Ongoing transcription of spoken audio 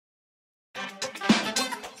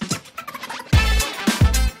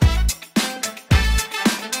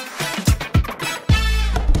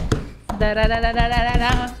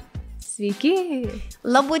Sveiki.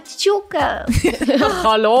 Labučiukas.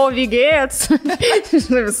 Hallo, wie geht's?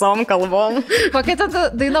 Visom kalbom. Kokia ta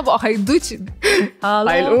daina buvo? Haidučiai.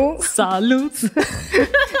 Hallo. Salut.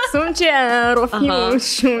 Sunčia, rofnių,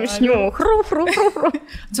 šnių.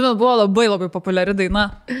 Atsimenu, buvo labai populiari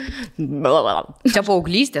daina. Čia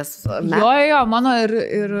paauglystės. Jo, mano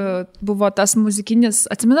ir buvo tas muzikinis,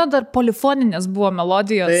 atsimenu, dar polifoninės buvo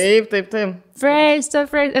melodijos. Taip. Phrase. Tai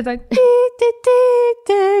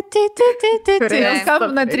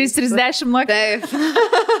skambina 3:30 nuo.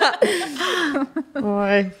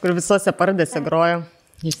 Oi, kur visose pardėse grojo.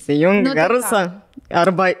 Įsijung garsą.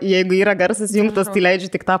 Arba jeigu yra garsas jungtas, tai leidžia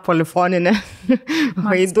tik tą polifoninę.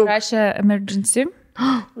 Haidu. Parašė emergency.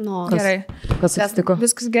 No. Gerai. Kas atsitiko?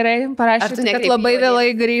 Viskas gerai. Parašė, kad labai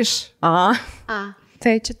vėlai grįž.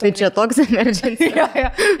 Tai čia toks emergency.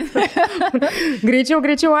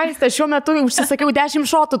 Greičiau, Aiste. Šiuo metu užsisakiau 10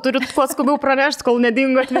 šotų. Turiu kuo skubiau pranešti, kol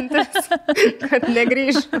nedingo atmintis, kad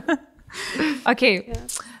negrįž. Ok.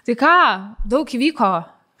 Tai ką? Daug įvyko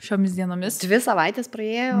šiomis dienomis. 2 savaitės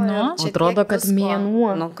praėjo. Atrodo, kad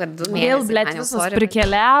mėnuo. Kad 2 Vėl, blėt, visos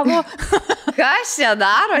prikeliavo. Kas čia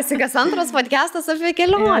darosi? Kas antras podcastas apie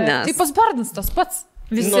kelionę? Tai pas Bardas tas pats.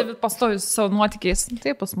 Visi pastojus savo nuotykiais.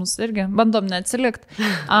 Taip, pas mus irgi. Bandom neatsilikti.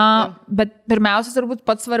 Bet pirmiausias, turbūt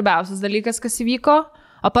pats svarbiausias dalykas, kas įvyko,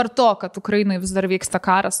 apart to, kad Ukrainai vis dar vyksta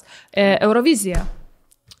karas, Eurovizija.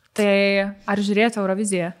 Tai ar žiūrėjote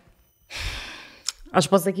Euroviziją?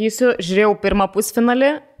 Aš pasakysiu, žiūrėjau pirmą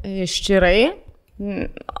pusfinalį, ščirai,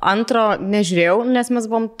 antro nežiūrėjau, nes mes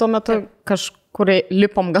buvom tuo metu kažkur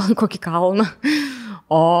lipom gal kokį kalną.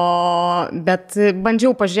 Bet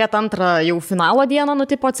bandžiau pažiūrėti antrą jau finalo dieną,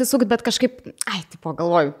 atsisukti, bet kažkaip,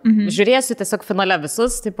 galvoju, žiūrėsiu tiesiog finale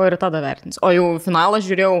visus, ir tada vertinsiu. O jau finalą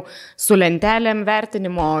žiūrėjau su lentelėm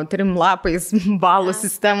vertinimo, 3 lapais, balų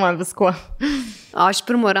sistema, viskuo. O aš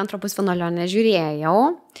pirmo ir antro pusfinalio nežiūrėjau.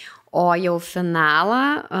 O jau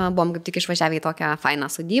finalą, buvom kaip tik išvažiavę į tokią fainą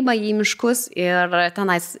sodybą į miškus ir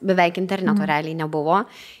tenais beveik interneto realiai nebuvo.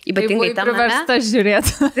 Ypatingai tai priversta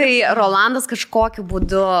žiūrėti. Tai Rolandas kažkokiu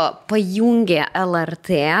būdu pajungė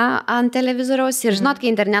LRT ant televizoriaus ir žinot, kai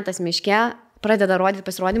internetas miške pradeda rodyti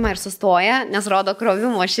pasirodymą ir sustoja, nes rodo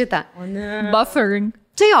krovimo šitą. Buffering.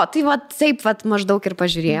 Tai jo, taip maždaug ir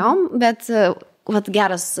pažiūrėjom, bet...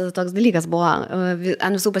 geras toks dalykas buvo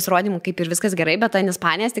ant visų pasirodymų, kaip ir viskas gerai, bet ant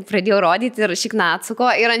Ispanijos tik pradėjau rodyti ir Šikna atsuko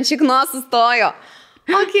ir ant Šiknos sustojo.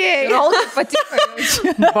 Rolka patiko.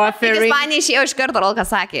 Ispanija išėjo iš karto, Rolka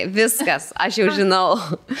sakė, viskas, aš jau žinau,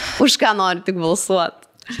 už ką noriu tik balsuoti.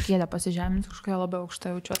 Kėdę pasižeminti, kažkokia labai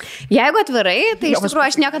aukštai jaučiuot. Jeigu atvirai, tai iš tikrųjų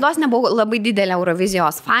aš niekada nebuvau labai didelė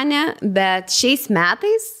Eurovizijos fanė, bet šiais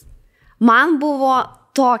metais man buvo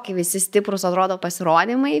tokie visi stiprus, atrodo,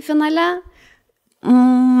 pasirodymai finale.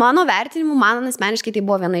 Mano vertinimu, man asmeniškai tai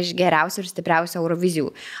buvo viena iš geriausių ir stipriausių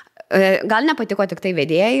Eurovizijų. Gal nepatiko tik tai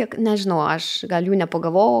vedėjai, nežinau, aš gal jų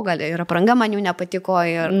nepagavau, gal ir apranga man jų nepatiko.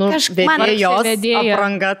 Ir vedėjos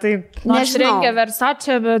apranga, tai... Nors rengia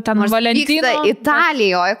Versace, bet ten Valentino. Vyksta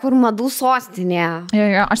Italijoje, kur madų sostinė.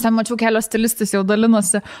 Aš ten mačiau kelios stilistus jau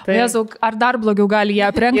dalinosi. Jėzau, ar dar blogiau gali ją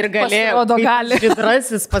aprengti? Ir galėjo,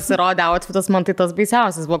 žydrasis pasirodė outfitas, man tai tas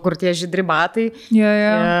baisiausias buvo, kur tie žydri batai.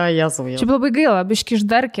 Jėzau. Šiaip labai gaila, biški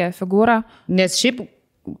išdarkė figūrą. Nes šiaip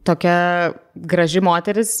tokia graži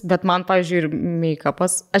moteris, bet man, pavyzdžiui, ir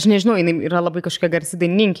make-upas. Aš nežinau, jinai yra labai kažkokia garsi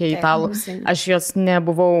dainininkė italų. Aš jos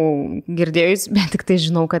nebuvau girdėjus, bet tik tai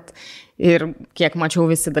žinau, kad ir kiek mačiau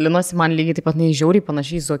visi dalinosi, man lygiai taip pat nežiauriai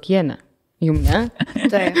panašiai Zuokienė. Jum ne?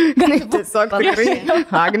 Taip. Tiesiog tikrai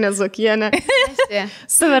Agnė Zuokienė.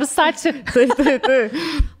 Su Versace. Taip.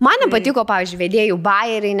 Man nepatiko, pavyzdžiui, vedėjų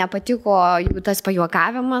bajeriai, nepatiko jų tas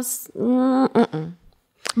pajuokavimas.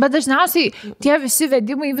 Bet dažniausiai tie visi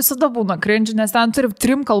vedimai visada būna cringe, nes ten turi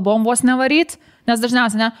 3 kalbom vos nevaryt, nes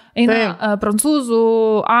dažniausiai eina prancūzų,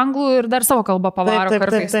 anglų ir dar savo kalbą pavaro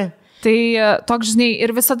kartais. Tai toks, žinai,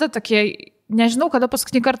 ir visada tokie, nežinau, kada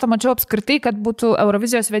paskutinį kartą mačiau apskritai, kad būtų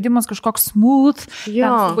Eurovizijos vedimas kažkoks smooth,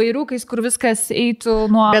 su vairiukais, kur viskas eitų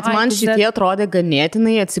nuo... Bet man šitie atrodė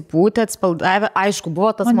ganėtinai atsipūtę, atspaldavę. Aišku, buvo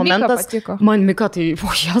tas momentas... Man Mika, tai,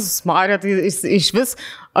 Jėzus Marija, tai iš vis,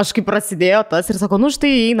 aš kaip prasidėjo tas ir sako,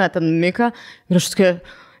 štai eina ten Mika ir aš tokia...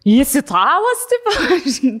 Jis italas, taip?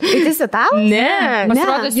 Jis italas? Ne.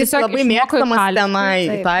 Jis labai mėgstamas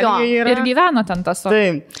tenai. Italijoje yra. Ir gyveno ten tas.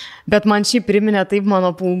 Taip. Bet man šį priminė taip mano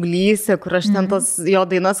paauglystė, kur aš ten tas jo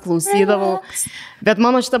dainas klausydavau. Bet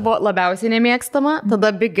mano šita buvo labiausiai nemėgstama. Tada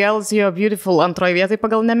Big Girls You're Beautiful antroje vietoje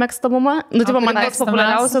pagal nemėgstamumą. Man tas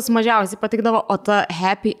populiariausias mažiausiai patikdavo, o ta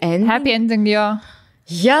Happy Ending. Happy Ending, jo.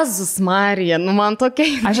 Jėzus Marija, nu man tokia.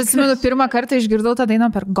 Aš atsimenu, pirmą kartą išgirdau tą dainą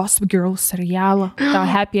per Gossip Girl serialą, tą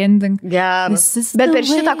Happy Ending. Geras. Bet per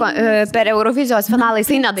šitą, per Eurovizijos finalą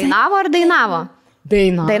jisai nedainavo ar dainavo?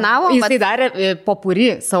 Dainavo? Jisai darė popurį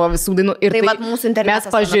savo visų dainų. Ir tai mūsų internetas.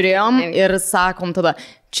 Mes pažiūrėjom ir sakom tada,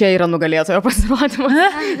 čia yra nugalėtojo pasirodymas.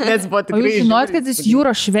 Nes buvo tikrai... O jūs žinot, kad jis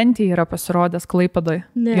Jūros šventėje yra pasirodęs Klaipėdoje?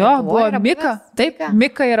 Jo, buvo Mika. Taip,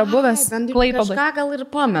 Mika yra buvęs Klaipėdoje. Kažką gal ir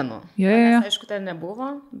pamenu. Jo. Aišku, ten nebuvo,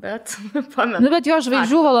 bet pamenu. Nu, bet jo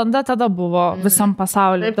žvaigždžių valanda tada buvo visam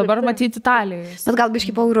pasauliu. Dabar matyti Italijoje. Bet gal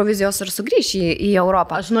biškai po Eurovizijos ir sugrįš į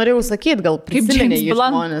Europą. Aš norėjau sakyti, gal prisiminė į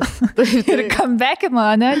žmonės. Ir comebackino,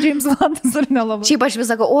 ne? James Blandas ir nelabai. Šiaip aš vis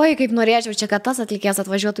sakau, oi, kaip norėčiau čia, kad tas atlikėjas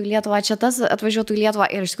atvažiuotų į Lietuvą, čia tas atvažiuotų į Lietuvą.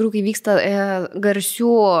 Ir iš tikrųjų, kai vyksta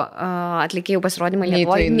garsių atlikėjų pasirodymai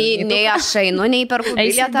Lietuvoje, nei aš einu, nei perku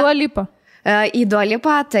bilietą. Eisi Dua Lipa? Į Dua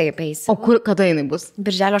Lipą, taip, eisi. O kada jinai bus?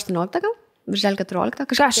 Birželio 18 gal? Birželio 14?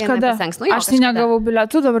 Kažkada. Aš tai negavau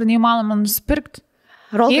bilietų, dabar neįmanoma nusipirkti.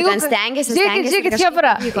 Rolkai ten stengiasi. Žiūrėkit,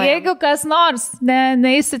 Hebra, jeigu kas nors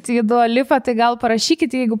neįsit į Dua Lipą, tai gal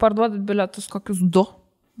parašykite, jeigu parduodat bilietus kokius 2,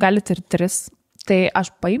 galite ir 3. Tai aš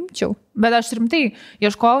paimčiau, bet aš rimtai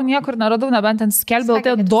ieškojau, niekur neradau, nebent ten skelbiau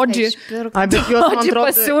tai Dodži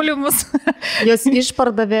pasiūlymus. Jos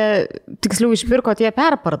išpardavė, tiksliau išpirko, tie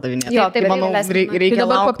perpardavinė. Jo, tai manau, reikia tai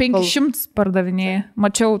dabar po 500 pardavinėje,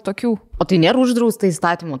 mačiau tokių. O tai nėra uždrausta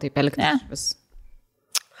įstatymu, taip elgtis.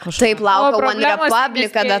 Taip, laukiau One Republic,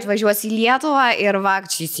 kad atvažiuos į Lietuvą ir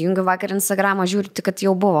čia įsijungiu vakar Instagramą, žiūrėti, kad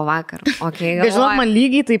jau buvo vakar. Okay, žinot, man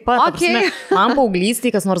lygiai taip pat. Okay. Man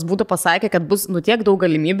paauglystėje, kas nors būtų pasakę, kad bus tiek daug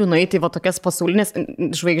galimybių nueiti į tokias pasaulinės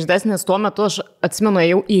žvaigždės, nes tuo metu aš atsimenu,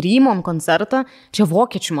 ėjau į Rymom koncertą, čia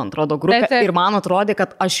vokiečių, man atrodo, grupė, ir man atrodė,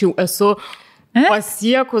 kad aš jau esu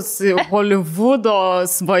pasiekus Hollywoodo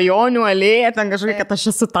svajonių alėją, ten kažkai, kad aš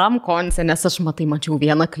esu tam konce, nes aš mačiau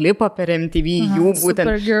vieną klipą per MTV, jų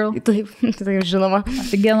būtent. Supergirl. Taip, žinoma.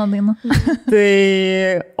 Aфиgeną dainą.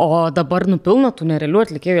 O dabar nupilna tų nerealių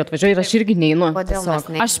atlikėjų atvažiuoja ir aš irgi neinu.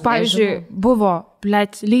 Aš, pavyzdžiui, buvo,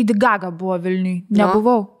 Lady Gaga buvo Vilniui.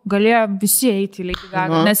 Nebuvau. Galėjo visi eiti į Lady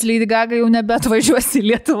Gaga, nes Lady Gaga jau nebeatvažiuos į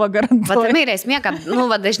Lietuvą garantuoju. Bet tai esmė, kad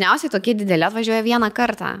dažniausiai tokie dideli atvažiuoja vieną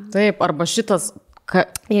kartą. Taip, arba šitas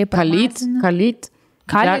Kalit.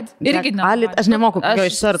 Irgi ne. Aš nemoku, kokio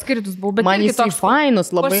išsart. Skirtus buvau, bet man jisai fainus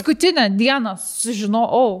labai. Paskutinę dieną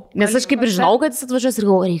sužinau, nes aš kaip ir žinau, kad jis atvažiuos ir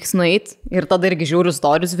galvoju, reiks nueiti. Ir tada irgi žiūriu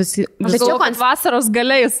storius visi. Bet čia vasaros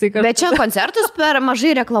galiais. Bet čia koncertus per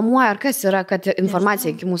mažai reklamuoja, ar kas yra, kad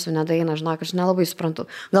informacija iki mūsų nedaina, žinok, aš nelabai suprantu.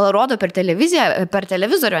 Gal rodo per televiziją, per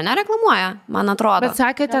televizorių nereklamuoja, man atrodo. Bet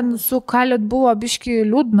sakė, ten su Kalit buvo biški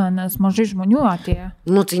liūdna, nes mažai žmonių atėjo.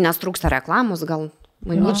 Nu, tai nes trūksta reklamos, gal.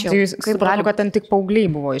 Manyčiau, kaip suprantu, kad ten tik paaugliai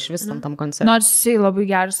buvo iš vis tam koncerte. Nors jisai labai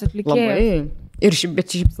geras atlikėjas.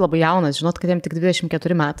 Bet šiaip labai jaunas, žinot, kad jam tik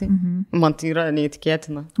 24 metai. Man tai yra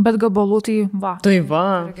neįtikėtina. Bet gabalų tai va. Tai va.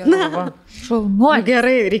 Šaunuoja.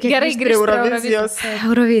 Gerai, reikia grįžti prie Eurovizijos.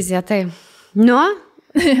 Eurovizija, tai. Nu?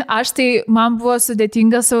 Aš tai, man buvo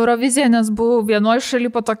sudėtingas Eurovizija, nes buvau vienoje šalyje,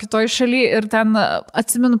 po to kitoje šalyje ir ten,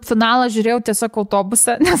 atsimenu, finalą žiūrėjau tiesiog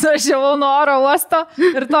autobusą, nes važiavau nuo oro uosto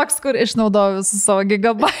ir toks, kur išnaudojau visus savo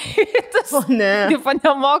gigabaitus. Kaip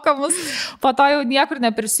nemokamus. Po to jau niekur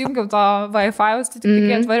neprisijungiau to Wi-Fi'us, tai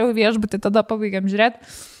tik atvariau viešbutį, tada pabaigiam žiūrėti.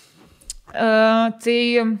 Tai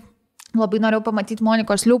labai norėjau pamatyti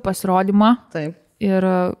Monikos Liu pasirodymą. Taip. Ir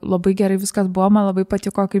labai gerai viskas buvo, man labai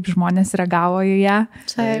patiko, kaip žmonės reagavo į ją.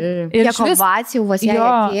 Ir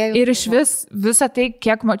iš vis visą tai,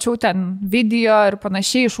 kiek mačiau ten video ir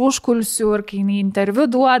panašiai iš užkulsių, ir kai jinai interviu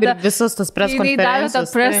duoda. Ir visas tas press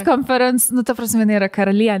konferencijos. Press conference, nu ta prasme, jinai yra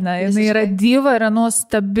karalienė, jinai yra diva, yra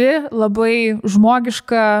nuostabi, labai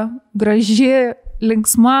žmogiška, graži,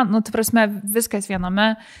 linksma, nu, tai prasme, viskas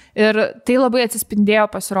viename ir tai labai atsispindėjo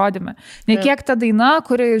pasirodyme. Ne kiek ta daina,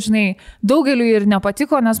 kuri, žinai, daugeliu ir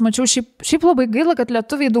nepatiko, nes mačiau šiaip labai gaila, kad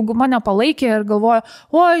lietuviai dauguma nepalaikė ir galvoja,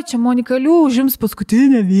 oi, čia Monika Liu užims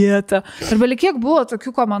paskutinę vietą. Ir belik kiek buvo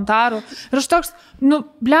tokių komentarų. Ir aš toks, nu,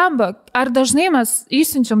 blemba, ar dažnai mes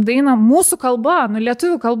įsiunčiam dainą mūsų kalba, nu,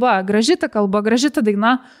 lietuvių kalba, graži ta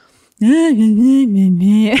daina.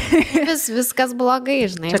 Viskas blogai,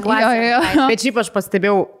 žinai. Bet šiaip aš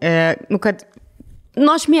pastebėjau, kad,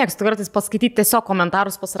 aš mėgstu kartais paskaityti tiesiog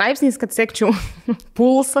komentarus pasraipsniais, kad sekčiau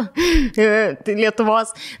pulsą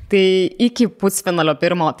Lietuvos. Tai iki pusfinalio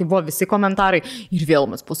pirmo, tai buvo visi komentarai ir vėl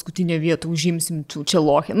mes paskutinę vietą užimsim čia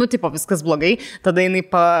lochę. Nu, tipo, viskas blogai. Tada jinai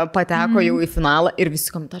pateko jau į finalą ir visi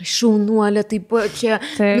komentarai, šaunuolė, taip čia,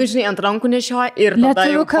 nu, žinai, ant rankų nešioja ir tada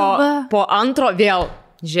jau po antro vėl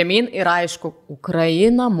žemyn ir aišku,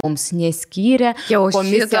 Ukraina mums neskyrė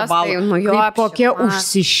komisija balų. Kaip kokia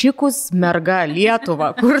užsišikus merga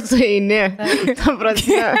Lietuva, kur tu eini? Ta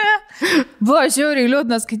prasme. Buvo žiauriai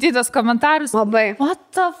liūdnas skaitytas komentarus. Labai. What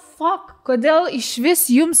the fuck? Kodėl iš vis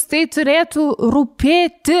jums tai turėtų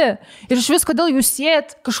rūpėti? Ir iš vis kodėl jūs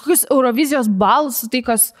siejat kažkokius Eurovizijos balus su tai,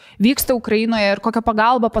 kas vyksta Ukrainoje ir kokią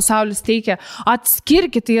pagalbą pasaulis teikia?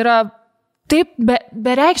 Atskirkit, tai yra taip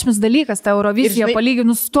bereikšmis dalykas, ta Eurovizija,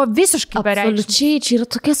 palyginus su tuo visiškai bereikšmis. Absoliučiai, čia yra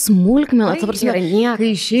tokia smulkmena, kai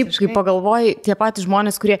šiaip, kai pagalvoji, tie patys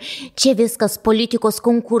žmonės, kurie čia viskas politikos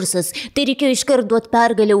konkursas, tai reikėjo iškart duoti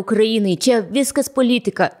pergalę Ukrainai, čia viskas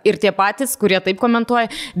politika. Ir tie patys, kurie taip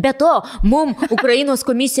komentuoja, be to, mum Ukrainos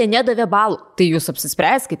komisija nedavė balų. Tai jūs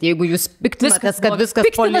apsispręskit, jeigu jūs piktinatės, kad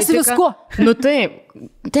viskas politika. Viskuo. Nu taip,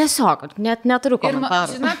 tiesiog, net neturiu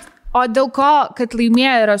komentarų. Žinot, o dėl ko, kad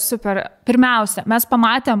laimėjo yra super. Pirmiausia, mes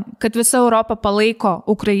pamatėm, kad visa Europa palaiko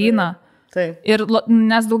Ukrainą. Taip. Ir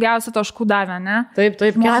nes daugiausia taškų davė, ne? Taip,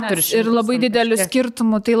 400. Ir labai didelių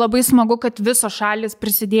skirtumų. Tai labai smagu, kad visos šalis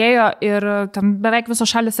prisidėjo ir tam beveik visos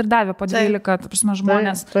šalis ir davė po 12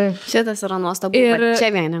 žmonės. Taip. Šitas yra nuostabu. Ir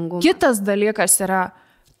čia vieningumas. Kitas dalykas yra,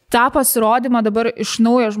 tą pasirodymą dabar iš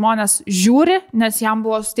naujo žmonės žiūri, nes jam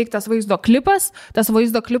buvo suteiktas vaizdo klipas. Tas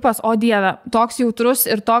vaizdo klipas, o dieve, toks jautrus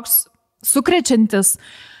ir toks sukrečiantis.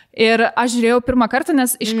 Ir aš žiūrėjau pirmą kartą,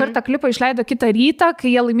 nes iš karto klipą išleido kitą rytą, kai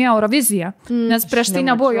jie laimėjo Euroviziją. Nes prieš tai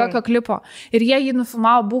nebuvo jokio klipo. Ir jie jį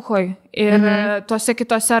nufilmavo Buchoj. Ir tuose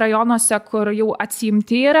kitose rajonuose, kur jau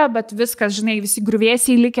atsiimti yra, bet viskas, žinai, visi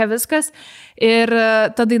griuvėsiai likę viskas. Ir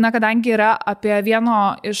ta daina, kadangi yra apie vieno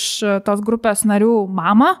iš tos grupės narių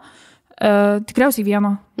mamą, tikriausiai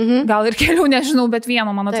vieno, gal ir kelių, nežinau, bet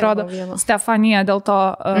vieno, man atrodo, Stefanija, dėl to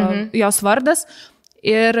jos vardas.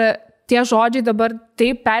 Ir tie žodžiai dabar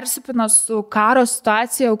taip persipina su karo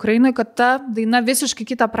situacija Ukrainoje, kad ta daina visiškai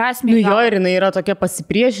kitą prasmę. Nu jo, ir jinai yra tokia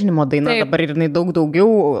pasipriešinimo daina, taip. Dabar ir jinai daug daugiau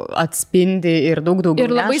atspindi ir daug daugiau.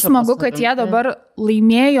 Ir labai smagu, kad jie dabar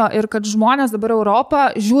laimėjo ir kad žmonės dabar Europą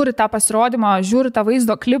žiūri tą pasirodymą, žiūri tą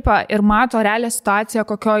vaizdo klipą ir mato realią situaciją,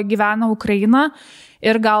 kokioje gyvena Ukraina.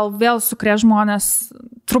 Ir gal vėl sukrės žmonės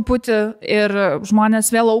truputį ir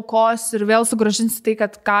žmonės vėl aukos ir vėl sugražins tai,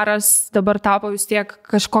 kad karas dabar tapo vis tiek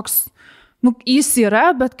kažkoks, jis yra,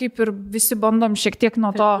 bet kaip ir visi bandom šiek tiek nuo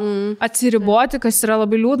to atsiriboti, kas yra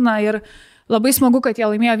labai liūdna ir labai smagu, kad jie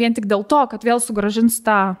laimėjo vien tik dėl to, kad vėl sugražins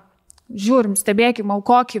tą žiūrim, stebėkim,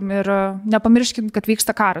 aukokim ir nepamirškim, kad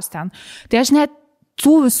vyksta karas ten. Tai aš net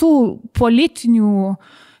tų visų politinių,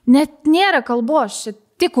 net nėra kalbos,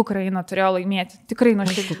 tik Ukraina turėjo laimėti, tikrai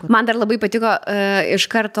nuoširdžiai. Man dar labai patiko, iš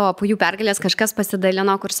karto po jų pergalės kažkas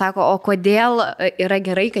pasidalino, kur sako, o kodėl yra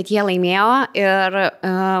gerai, kad jie laimėjo ir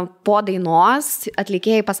po dainos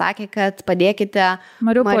atlikėjai pasakė, kad padėkite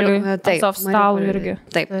Mariupoliui, Azovstalui irgi.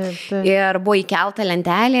 Taip. Ir buvo įkelta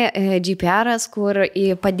lentelė GPR'as, kur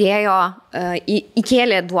padėjo,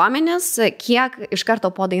 įkėlė duomenis, kiek iš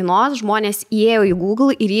karto po dainos žmonės įėjo į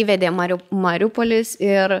Google ir įvedė Mariupolis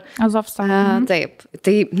ir Azovstalui. Taip.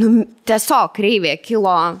 Tai tiesiog kreivė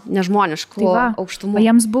kilo nežmoniškų aukštumų.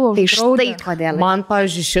 Jiems buvo uždrausta. Tai štai kodėl. Man,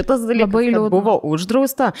 pavyzdžiui, šitas dalykas buvo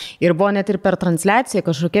uždrausta ir buvo net ir per transliaciją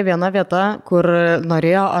kažkokia viena vieta, kur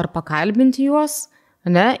norėjo ar pakalbinti juos,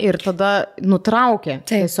 ne, ir tada nutraukė.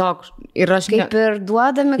 Tiesiog. Ir aš kaip ir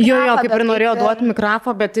duoda mikrofą. Jo, kaip ir norėjo duoti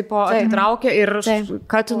mikrofą, bet tipo atitraukė ir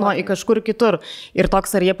katino į kažkur kitur. Ir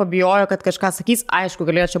toks, ar jie pabijojo, kad kažką sakys, aišku,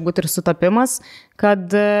 galėjo čia būti ir sutapimas,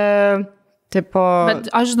 kad... Tipo... Bet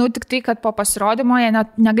aš žinau tik tai, kad po pasirodymo jie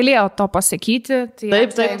net negalėjo to pasakyti. Tai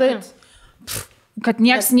taip. Kad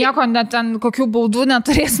nieks nieko net ten kokių baudų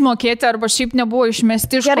neturės mokėti arba šiaip nebuvo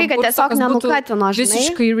išmesti iš gerai, kad tiesiog nenukatino, žinai.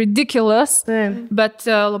 Visiškai ridiculous. Bet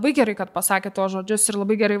labai gerai, kad pasakė to žodžius ir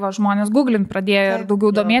labai gerai žmonės googlint pradėjo ir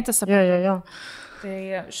daugiau domėtis apie tai.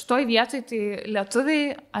 Tai šitoj vietoj, tai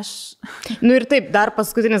lietuviai aš... Ir taip, dar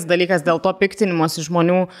paskutinis dalykas dėl to piktinimosi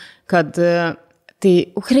žmonių, kad... Tai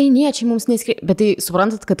ukrainiečiai mums neskyrė, bet tai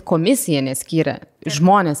suprantat, kad komisija neskyrė,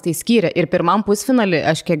 žmonės tai skyrė. Ir pirmam pusfinalį,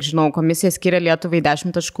 aš kiek žinau, komisija skyrė Lietuvai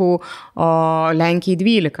 10 taškų, o Lenkijai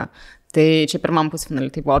 12. Tai čia pirmam pusfinalį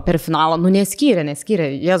tai buvo, per finalą, neskyrė,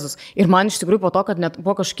 Jėzus. Ir man iš tikrųjų po to, kad net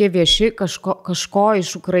buvo kažkokie vieši, kažko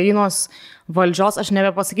iš Ukrainos valdžios, aš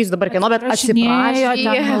nebepasakysiu dabar kieno, bet atsiprašė,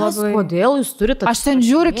 kodėl jūs turite... Aš ten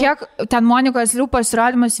žiūriu, kiek ten Monikos Liu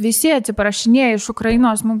pasirodymas, visi atsiprašinėja iš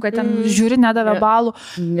Ukrainos, mums, kad ten žiūri nedavė balų.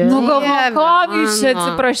 Galvoju, jūs čia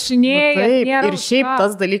atsiprašinėja. Ir šiaip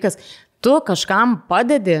tas dalykas, tu kažkam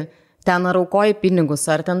padedi, ten ar aukoji pinigus,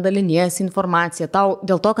 ar ten daliniesi informaciją,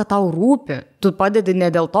 dėl to, kad tau rūpi. tu padedi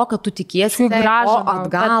ne dėl to, kad tu tikiesi, o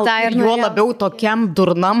atgal, ir juo labiau tokiam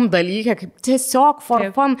durnam dalykė, kaip tiesiog for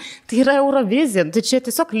fun, tai yra Eurovizija, tai čia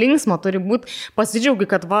tiesiog linksma turi būti, pasidžiaugi,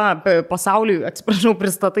 kad pasauliui, atsiprašau,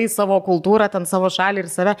 pristatai savo kultūrą, ten savo šalį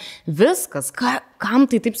ir save, viskas, kam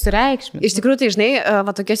tai taip sureikšmė? Iš tikrųjų, tai žinai,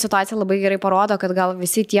 tokia situacija labai gerai parodo, kad gal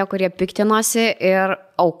visi tie, kurie piktinosi ir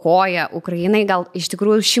aukoja Ukrainai, gal iš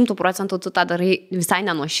tikrųjų 100% tu tą darai visai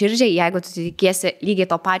nenuoširdžiai, jeigu tu tikiesi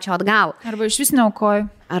lygiai to pačio atgal. Arba iš vis neaukoji.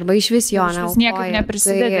 Arba iš vis jo neaukoji. Niekaip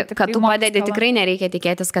neprisidedi. Tai, kad tu padedi, tikrai nereikia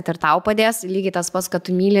tikėtis, kad ir tau padės. Lygiai tas pats, kad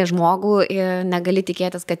tu myli žmogų ir negali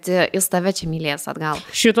tikėtis, kad jis tave čia mylės atgal.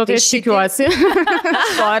 Šito tai aš tikiuosi.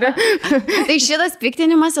 Tai šitas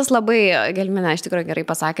piktinimas jis labai, Gelmina, iš tikrųjų gerai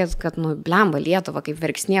pasakėt, kad, blemba Lietuva kaip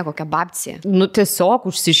verksnė, kokia babcija. Tiesiog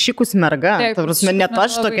užsišikus merga. Ta prasme, net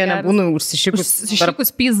aš tokia nebūnu užsišikus.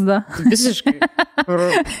 Užsišikus pizda. Visiškai.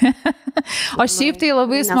 O šiaip tai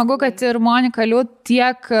labai smagu, kad ir Monika Liut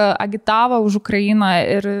tiek agitavo už Ukrainą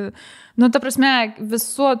ir, ta prasme,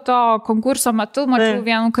 visu to konkurso metu mačiau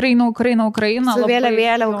vien Ukraina. Su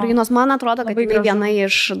vėliavėlė Ukrainos, man atrodo, kad jinai viena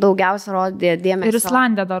iš daugiausia rodė dėmesio. Ir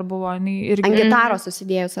Islandija dar buvo. Ant gitaros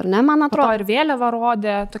susidėjus, ar ne, man atrodo. Ir vėliavą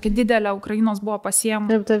rodė, tokia didelė Ukrainos buvo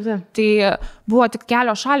pasiema. Taip. Tai buvo tik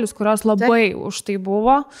kelios šalis, kurios labai už tai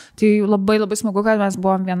buvo. Tai labai labai smagu, kad mes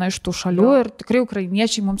buvom viena iš tų šalių ir tikrai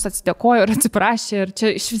ukrainiečiai mums atsidėkojo ir atsiprašė. Ir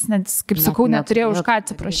čia iš vis, kaip sakau, neturėjau už ką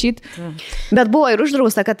atsiprašyti. Bet buvo ir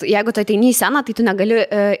uždrausta, kad jeigu tu ateini į sceną, tai tu negali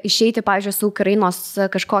išeiti, pavyzdžiui, su Ukrainos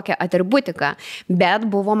kažkokią atributiką. Bet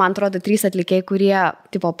buvo, man atrodo, 3 atlikėjai, kurie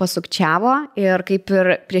pasukčiavo ir kaip ir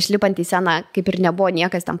prieš lipant į sceną, kaip ir nebuvo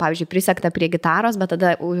niekas tam, pavyzdžiui, prisekta prie gitaros, bet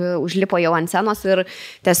tada užlipo jau ant scenos ir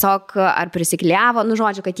tiesiog ar prisikliavo,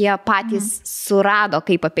 žodžiu, kad jie patys surado,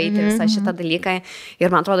 kaip apeiti visą šitą dalyką.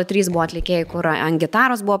 Ir man atrodo, 3 buvo atlikėjai, kur ant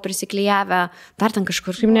gitaros buvo prisiklijavę, dar ten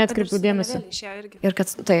kažkur. Šiaip neatkreipiu dėmesį. Ir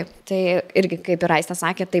kad taip, tai irgi, kaip ir Aistė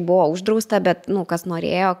sakė, tai buvo uždrausta, bet, kas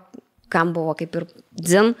norėjo, kam buvo kaip ir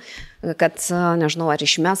dzin, kad, nežinau, ar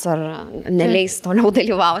išmes, ar neleis toliau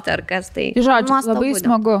dalyvauti, ar kas. Tai žodžiu, labai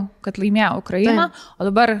smagu, kad laimėjo Ukraina, o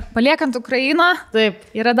dabar paliekant Ukrainą,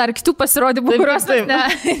 yra dar kitų pasirodymų, kuriuos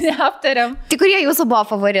neaptariam. Tai kurie jūsų buvo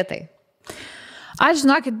favoritai? Aš,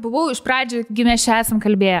 žinokit, buvau iš pradžių, gimė šią esam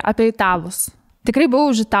kalbėję, apie italus. Tikrai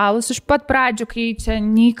buvau už italus iš pat pradžių, kai čia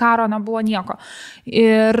nei karo nebuvo nieko.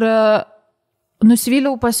 Ir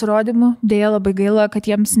nusivyliau pasirodymu, dėja labai gaila, kad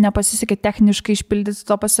jiems nepasisekė techniškai išpildyti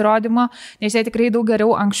to pasirodymo, nes jie tikrai daug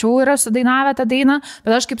geriau anksčiau yra sudainavę tą dainą,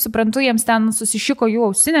 bet aš kaip suprantu, jiems ten susišiko jų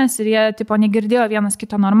ausinės ir jie negirdėjo vienas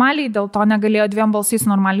kito normaliai, dėl to negalėjo 2 balsais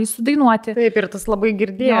normaliai sudainuoti. Taip, ir tas labai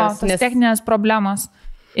girdėjęs. Tos techninės problemos.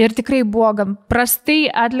 Ir tikrai buvo gan prastai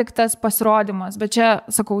atliktas pasirodymas, bet čia,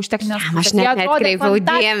 sakau, iš techninės pusės. Aš net netkreipiau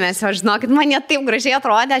dėmesio, žinokit, man net taip gražiai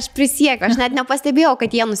atrodė, aš prisiekiu, aš net nepastebėjau,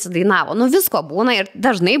 kad jie nusidainavo. Visko būna ir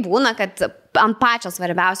dažnai būna, kad ant pačio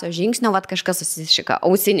svarbiausio žingsnio kažkas susišiko,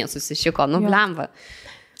 ausinė susišiko, blemba.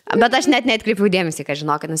 Bet aš net netkreipiau dėmesį, kad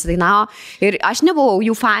žinokit, nusidainavo. Ir aš nebuvau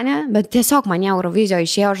jų fanė, bet tiesiog mane Eurovizijoje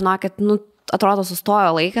išėjo, žinokit, atrodo,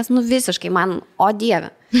 sustojo laikas, visiškai man, o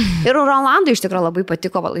dieve. Ir Rolandui iš tikrųjų labai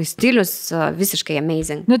patiko, stilius visiškai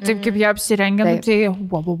amazing. Taip kaip jie apsirengė, tai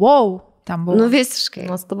wow. Ten buvo. Visiškai.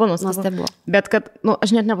 Nuostabu. Bet kad,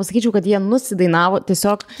 aš net nepasakyčiau, kad jie nusidainavo,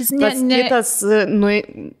 tiesiog kitas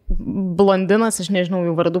blondinas, aš nežinau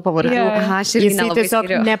jų vardų pavardžių. Jisai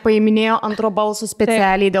tiesiog nepaiminėjo antro balso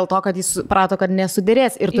specialiai dėl to, kad jis suprato, kad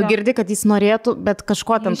nesudėrės. Ir tu girdi, kad jis norėtų, bet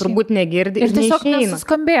kažko ten turbūt negirdi. Ir tiesiog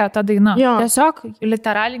nesuskambėjo ta daina. Tiesiog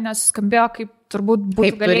literaliai nesuskambėjo, kaip turbūt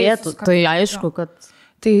būtų galėjęs. Tai aišku, kad...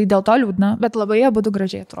 Tai dėl to liūdna, bet labai jie būtų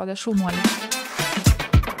gražiai atrodė, šaunuoliai.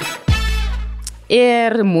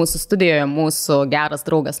 Ir mūsų studijoje mūsų geras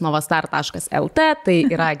draugas novastar.lt, tai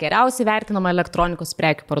yra geriausiai vertinama elektronikos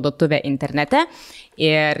prekių parduotuvė internete.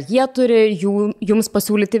 Ir jie turi jums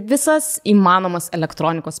pasiūlyti visas įmanomas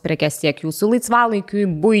elektronikos prekes, tiek jūsų laisvalaikiui,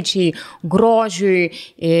 buičiai, grožiui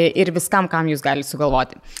ir viskam, kam jūs galite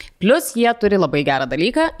sugalvoti. Plus jie turi labai gerą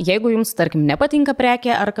dalyką, jeigu jums, tarkim, nepatinka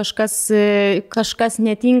prekė ar kažkas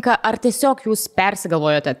netinka, ar tiesiog jūs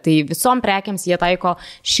persigalvojate, tai visom prekiams jie taiko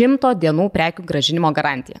 100 dienų prekių grąžinimo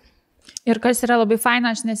garantiją. Ir kas yra labai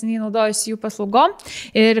faina, aš neseniai naudojusi jų paslaugom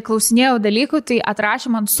ir klausinėjau dalykų, tai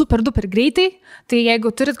atrašė man super duper greitai. Tai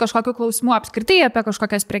jeigu turit kažkokių klausimų apskritai apie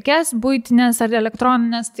kažkokias prekes, buitinės ar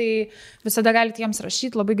elektroninės, tai visada galite jiems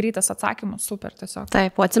rašyti, labai greitas atsakymus, super tiesiog.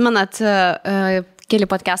 Taip, atsimenat, keli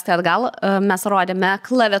podcastai atgal, mes rodėme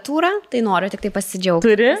klaviatūrą, tai noriu tik tai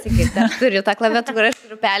pasidžiaugti. Turi tą klaviatūrą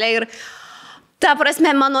ir pelę ir Ta prasme,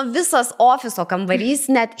 mano visas ofiso kambarys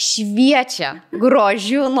net šviečia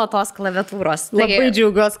grožiu nuo tos klaviatūros. Labai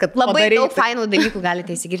džiaugiuosi, kad labai daug fainų dalykų galite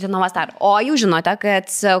įsigyti Novastar. O jūs žinote, kad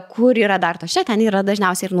kur yra Dartoše, ten yra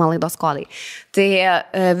dažniausiai ir nuolaidos kodai. Tai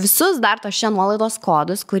visus Dartoše nuolaidos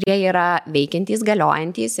kodus, kurie yra veikiantys,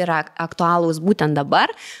 galiojantys, yra aktualūs būtent dabar,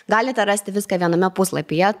 galite rasti viską viename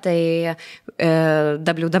puslapyje. Tai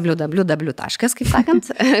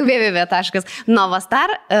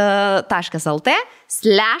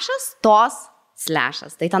www.novastar.lt/tos/.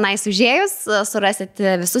 Tai tenais užėjus surasit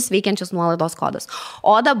visus veikiančius nuolaidos kodus.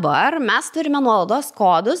 O dabar mes turime nuolaidos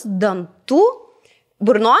kodus dantų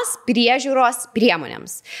burnos priežiūros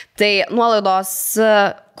priemonėms. Tai nuolaidos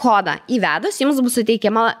kodą įvedus jums bus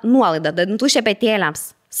suteikiama nuolaida dantų šepetėliams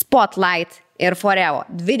Spotlight ir Foreo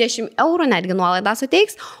 20 eurų netgi nuolaidą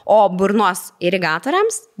suteiks, o burnos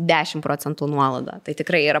irigatoriams 10% nuolaidą. Tai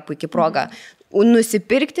tikrai yra puikia proga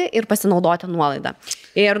nusipirkti ir pasinaudoti nuolaidą.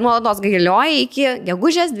 Ir nuolaidos galioja iki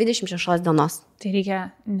gegužės 26 dienos. Tai reikia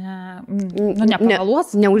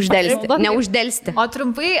nepavaluos. Neuždelsti. O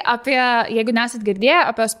trumpai apie, jeigu nesit girdėję,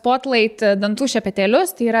 apie Spotlight dantų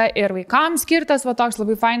šepetėlius, tai yra ir vaikams skirtas, va toks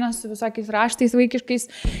labai fainas su visokiais raštais vaikiškais,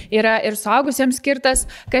 yra ir suaugusiems skirtas,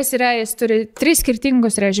 kas yra, jis turi 3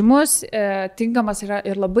 skirtingus režimus, tinkamas yra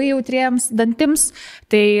ir labai jautriems dantims,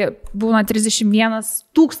 tai būna 31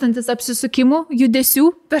 000 apsisukimų judesių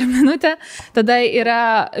per minutę, tada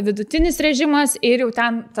yra vidutinis režimas ir jau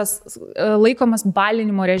ten tas laikomas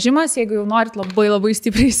balinimo režimas, jeigu jau norit labai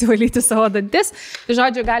stipriai įsivalyti savo dantis, tai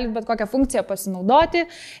žodžiu, galit bet kokią funkciją pasinaudoti.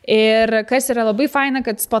 Ir kas yra labai faina,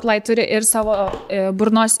 kad Spotlight turi ir savo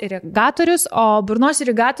burnos irigatorius, o burnos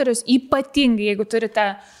irigatorius ypatingai, jeigu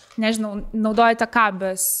turite, nežinau, naudojate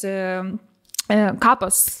kapas.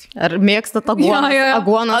 Ar mėgstat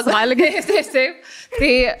aguonos valgyti? Taip. Tai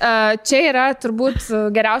čia yra turbūt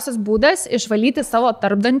geriausias būdas išvalyti savo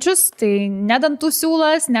tarpdančius, tai ne dantų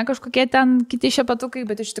siūlas, ne kažkokie ten kiti šepetukai,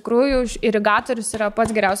 bet iš tikrųjų irigatorius yra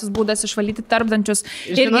pats geriausias būdas išvalyti tarpdančius.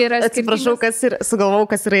 Žinot, atsiprašau, sugalvau,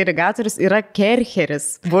 kas yra irigatorius, yra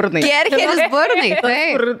kercheris burnai. Kercheris burnai,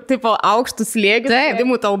 taip. Kur, tipo, aukštus slėgius,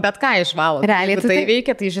 dimų tau bet ką išvalo. Realiai tai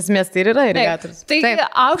veikia, tai iš esmės tai yra irigatorius. Tai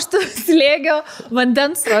aukštų slėgio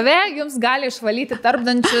vandens srovė jums gali išvalyti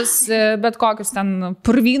tarpdančius, bet kokius ten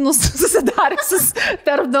purvynus susidariusius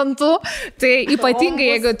tarp dantų. Tai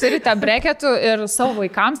ypatingai, jeigu turite breketų ir savo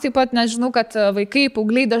vaikams, taip pat nežinau, kad vaikai,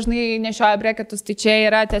 paaugliai dažnai nešioja breketus, tai čia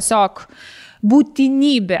yra tiesiog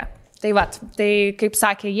būtinybė. Tai kaip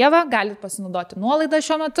sakė Ieva, galite pasinaudoti nuolaidą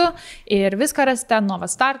šiuo metu ir viską rasite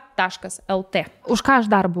novastar.lt. Už ką aš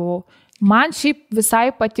dar buvau? Man šiaip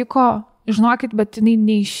visai patiko, žinokit, bet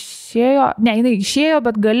jinai jinai išėjo,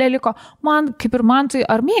 bet gale liko. Man, kaip ir man, tai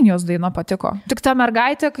Armėnijos daina patiko. Tik ta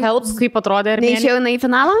mergaitė, kaip atrodė Armėnija. Neišėjo jinai į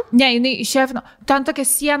finalą? Ne, jinai išėjo į finalą. Ten tokia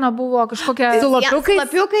siena buvo kažkokia... Su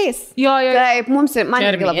lapiukais? Jo. Taip, man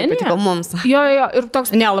irgi labai patiko mums. Jo, ir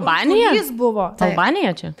toks... Ne, Albanija? Jis buvo.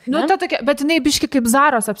 Albanija čia? Nu, ta tokia, bet jinai biški kaip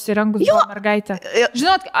Zaros apsirengus buvo mergaitė.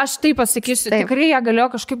 Žinot, aš taip pasakysiu, tikrai ją galėjo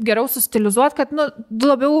kažkaip geriau sustilizuoti, kad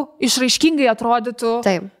labiau išraiškingai atrodytų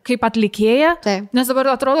kaip atlikėja. Nes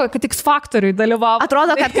dabar atrodo, kad X Factoriui dalyvavo.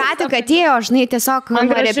 Atrodo, kad ką tik atėjo, žinai, tiesiog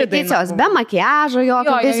repeticijos, be makiažo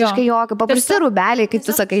jokio, visiškai jokio, paprasti rūbeliai, kaip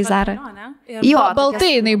tu sakai, Zara. Jo,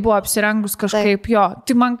 baltai jinai buvo apsirengus kažkaip, jo.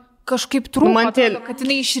 Tai man kažkaip trūko, kad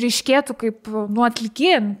jinai išryškėtų kaip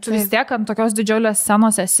atlikėja. Tu vis tiek ant tokios didžiulės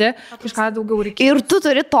scenos esi, kažką daugiau reikia. Ir tu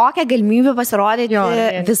turi tokią galimybę pasirodyti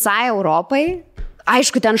visai Europai.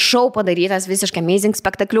 Aišku, ten šou padarytas, visiškai amazing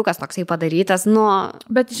spektakliukas toksai padarytas,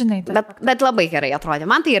 Bet žinai, bet labai gerai atrodė,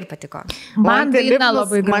 man tai ir patiko. Man daina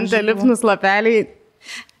labai graži. Man tie lipnus lapeliai.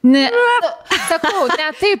 Ne, sakau, ne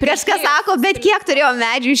taip. Kažkas sako, bet kiek turėjo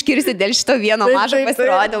medžių iškirsti dėl šito vieno mažo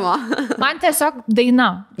pasirodymo. Man tiesiog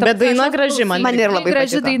daina. Bet daina graži, man ir labai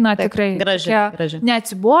graži patiko. Daina, tikrai. Graži.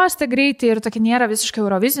 Neatsibosta greitai ir tokia nėra visiškai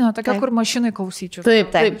eurovizinė, tokia, kur mašinai klausyčiau. Taip.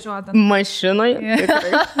 Mašinai.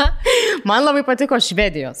 Man labai patiko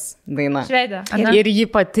Švedijos daina. Švedė. Ir ji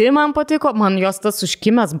pati man patiko, man jos tas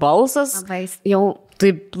užkimęs balsas. Jau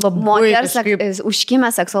taip labai moters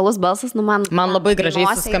užkimęs seksualus balsas, man labai gražiai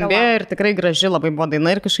suskambėjo ir tikrai graži labai buvo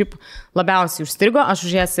daina ir kažkaip labiausiai užstrigo, aš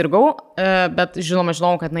už ją sirgau, bet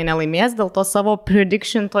žinau, kad jinai nelaimės, dėl to savo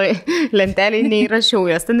prediction toj lentelėje neįrašiau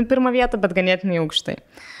jas ten į pirmą vietą, bet ganėtinai aukštai.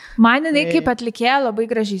 Man jinai kaip atlikėja labai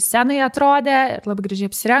gražiai scenai atrodė, labai gražiai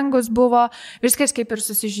apsirengus buvo, viskas kaip ir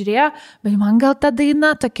susižiūrėjo, bet man gal ta daina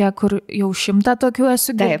tokia, kur jau 100 tokių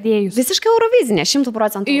esu girdėjus. Visiškai eurovizinė,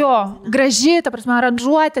 100%. Jo, graži, ta prasme,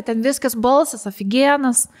 aranžuotė, ten viskas balsas,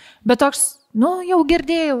 afigienas, bet toks jau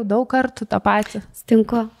girdėjau daug kartų tą patį.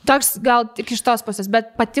 Stinku. Toks gal tik iš tos pusės,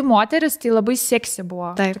 bet pati moteris tai labai seksi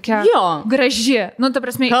buvo. Taip. Tokia Jo. graži. Ta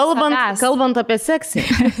prasme, Kalbant apie seksį.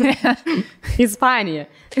 Ispanija.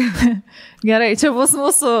 Gerai, čia bus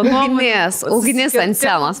mūsų Ugnis ant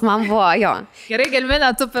scenos, man buvo jo. Gerai,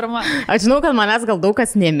 Gelminė, tu pirma. Aš žinau, kad manęs gal daug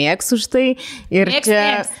kas nemėgs už tai. Ir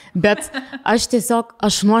Mėgs. Bet aš tiesiog,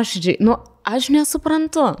 aš nuoširdžiai, aš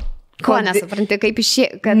nesuprantu. Ko nesupranti, kaip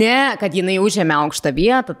išėjo? Kad jinai užėmė aukštą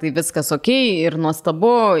vietą, tai viskas okei ir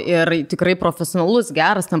nuostabu ir tikrai profesionalus,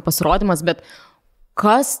 geras ten pasirodymas, bet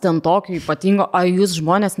kas ten tokio ypatingo, jūs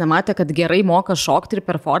žmonės nematė, kad gerai moka šokti ir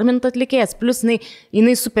performint atlikėjas, plus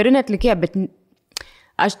jinai superinė atlikėja, bet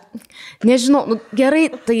aš nežinau, gerai,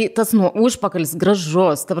 tai tas užpakalis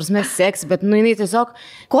gražus, ta prasme seks, bet jinai tiesiog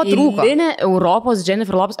ko trūko? Europos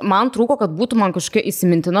Jennifer Lopez, man trūko, kad būtų man kažkokia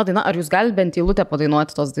įsimintina daina, ar jūs galite bent eilutę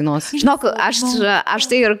padainuoti tos dainos? Žinok,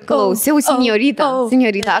 aš tai ir klausiau Signorita,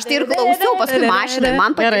 aš tai ir klausiau paskui mašinai,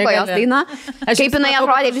 man patiko jos daina, kaip jinai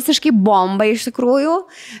atrodė visiškai bomba iš tikrųjų.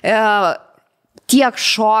 Tiek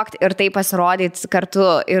šokt ir tai pasirodyti kartu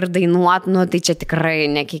ir dainuot, tai čia tikrai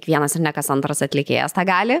ne kiekvienas ir ne kas antras atlikėjas tą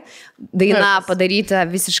gali. Daina padaryta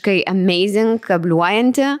visiškai amazing,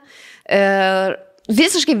 kabliuojanti.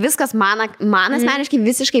 Visiškai viskas, man asmeniškai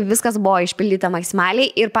visiškai viskas buvo išpildyta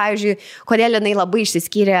maksimaliai ir, pavyzdžiui, kodėl jinai labai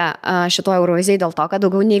išsiskyrė šitoje Eurovizijai dėl to, kad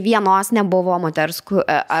daugiau nei vienos nebuvo moters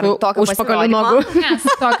ar tokio pasirodymo.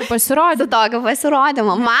 Su tokio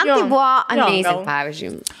pasirodymo. Man tai buvo amazing,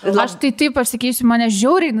 pavyzdžiui. Aš tai taip pasakysiu, mane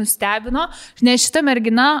žiauriai nustebino, nes šitą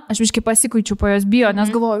merginą, aš biškai pasikuičiu po jos bio,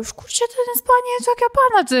 nes galvoju, iš kur čia ten Ispanija tokia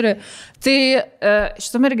pana turi. Tai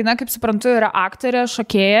šitą merginą, kaip suprantu, yra aktorė,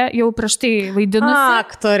 šokėja, jau prieš tai vaidino.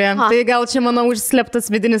 Aktorė. Tai gal čia, manau,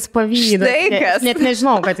 užslėptas vidinis pavydas. Štai Net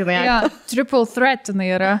nežinau, kad jinai aktorė. Triple threat jinai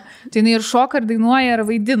yra. Tai jinai ir šoka, ir dainuoja, ir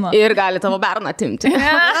vaidina. Ir gali tavo berną atimti.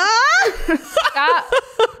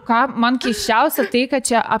 Ką man keiščiausia tai, kad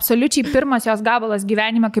čia absoliučiai pirmas jos gabalas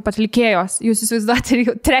gyvenime kaip atlikėjos. Jūs įsivaizduojate, ir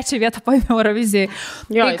jau 3 vietą paėmė Eurovizijai.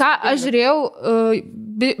 Tai ką aš žiūrėjau,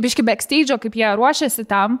 biški backstage'o, kaip jie ruošiasi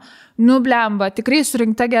tam, blemba, tikrai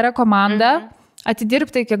surinkta gera komanda.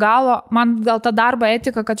 Atidirbta iki galo, man gal ta darbo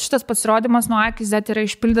etika, kad šitas pasirodymas nuo A iki Z yra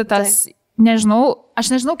išpildytas, aš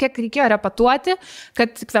nežinau, kiek reikėjo repetuoti, kad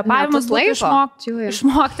kvėpavimas būtų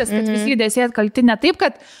išmoktas, kad visi judesiai atkalti, ne taip,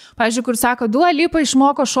 kad, pavyzdžiui, kur sako, Dua Lipa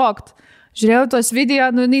išmoko šokt. Žiūrėjau tos video,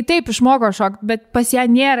 jinai taip išmoko šokt, bet pas ją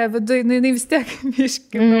nėra viduje, jinai vis tiek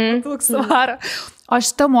tūk svarą. O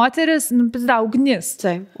šita moteris, ugnis.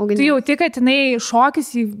 Tu jauti, kad jinai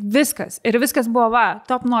šokis į viskas. Ir viskas buvo,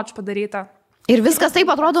 top notch padaryta. Ir viskas taip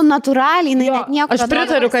atrodo natūraliai, net nieko. Aš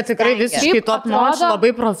pritariu, kad tikrai visiškai top notch,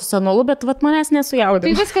 labai profesionalu, bet manęs nesujaudina.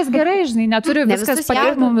 Tai viskas gerai, neturi viskas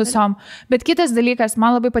patikti mums visom. Bet kitas dalykas,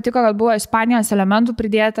 man labai patiko, kad buvo Ispanijos elementų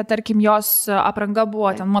pridėta, tarkim, jos apranga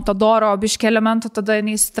buvo ten Matadoro, biškė elementų, tada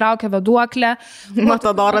jinai įsitraukė veduoklę.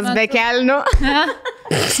 Matadoras be kelnių.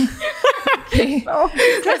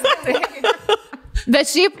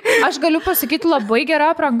 Bet šiaip, aš galiu pasakyti, labai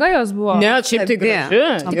gera apranga jos buvo. Ne, šiaip tai graži.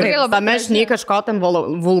 Tame aš nei kažko ten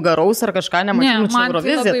vulgaraus ar kažką nemačiau. Čia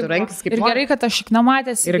Eurovizija, tu renkis kaip ir gerai, kad aš šikna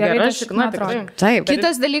matęs. Ir gerai, šikna tikrai.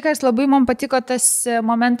 Kitas dalykas, labai man patiko tas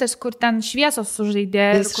momentas, kur ten šviesos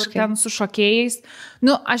sužaidė ir kur ten su šokėjais.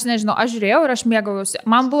 Aš nežinau, aš žiūrėjau ir aš mėgaujuosi.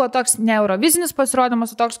 Man buvo toks ne Eurovizinis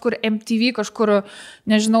pasirodymas, o toks, kur MTV kažkur,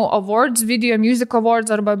 nežinau, Awards, Video Music Awards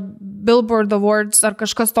arba Billboard Awards ar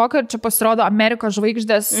kažkas tokio. Ir čia pasirodo Amerikos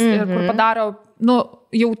žvaigždės ir kur padaro,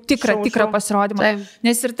 jau tikrą pasirodymą.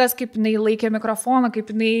 Nes ir tas, kaip jinai laikė mikrofoną, kaip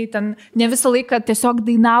jinai ten ne visą laiką tiesiog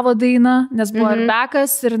dainavo dainą, nes buvo ir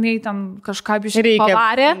bekas ir jinai ten kažką biškai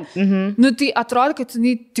pavarė. Tai atrodo, kad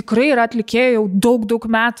jinai tikrai yra atlikėja jau daug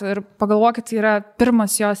metų ir pagalvokit, tai yra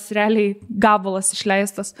pirmas jos realiai gabalas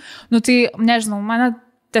išleistas. Tai nežinau, mane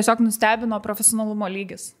tiesiog nustebino profesionalumo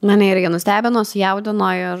lygis. Mane irgi nustebino,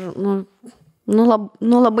 sujaudino ir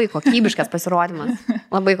labai kokybiškas pasirodymas.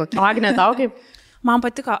 Labai kokybiškas. O Agne, tau kaip? Man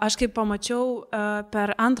patiko, aš kaip pamačiau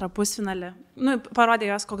per antrą pusfinalį,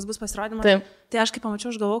 parodė jos, koks bus pasirodymas, tai aš kaip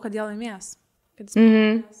pamačiau, aš galvojau, kad jie laimės.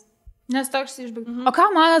 Nes toks išbėgtų. O ką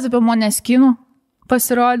manat apie Måneskinų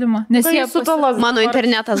pasirodymą? Nes jie Mano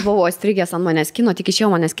internetas buvo strigęs ant Måneskino, tik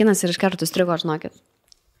išėjo Måneskinas ir iš karto strigo, žinokit.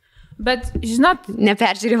 Bet, žinot,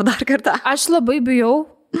 neperžiūrėjau dar kartą. Aš labai bijau,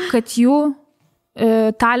 kad jų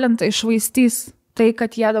talentą išvaistys. Tai,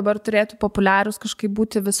 kad jie dabar turėtų populiarus kažkaip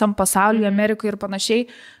būti visam pasaulyje, Amerikoje ir panašiai,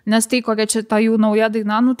 nes tai, kokia čia ta jų nauja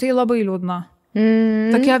daina, tai labai liūdna.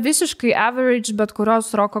 Tokia visiškai average, bet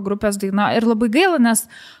kurios roko grupės daina. Ir labai gaila, nes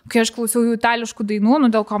kai aš klausiau jų itališkų dainų,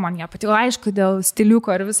 dėl ko man jie patiko, aišku, dėl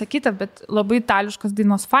stiliuko ir visa kita, bet labai itališkos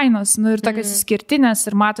dainos fainos, ir tokios išskirtinės,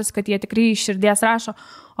 ir matos, kad jie tikrai iš širdies rašo.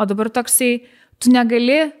 O dabar toksai, tu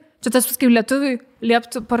negali, čia tas kaip lietuviui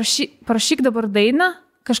lieptų, parašyk dabar dainą,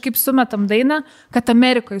 kažkaip sumetam dainą, kad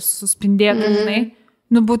Amerikoje suspindėtų, žinai.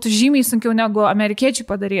 Būtų žymiai sunkiau negu amerikiečiai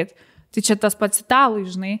padaryti. Tai čia tas pats italai,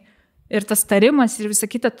 žinai. Ir tas tarimas ir visa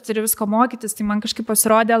kita, tu turi visko mokytis, tai man kažkaip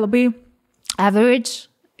pasirodė labai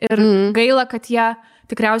average ir gaila, kad jie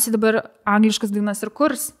tikriausiai dabar angliškas dainas ir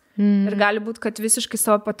kurs. Ir gali būti, kad visiškai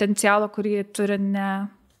savo potencialą, kurį turi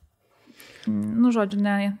žodžiu,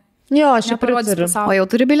 ne. Jo, aš jau pritariu. O jau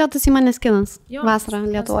turi bilietus į Maneskinas? Vasarą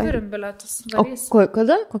Lietuvoje. Turim bilietus. O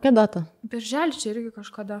kada? Kokia data? Birželį čia irgi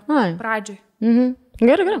kažkada. Pradžiai.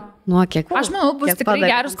 Gerai. Kiek aš manau, bus tikrai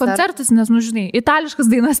geras koncertas, nes, žinai, itališkas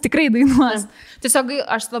dainas tikrai dainuos. Tiesiog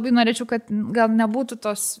aš labai norėčiau, kad gal nebūtų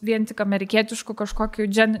tos vien tik amerikietiškų kažkokių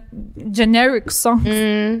generic songs.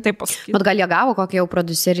 Taip pasakyti. Bet gal jie gavo kokią jau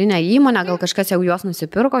producerinę įmonę, gal kažkas jau juos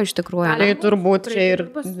nusipirko iš tikrųjų. Tai turbūt čia ir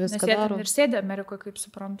viską daro. Ir sėdė Amerikoje, kaip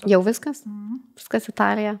suprantu. Jau viskas? Viskas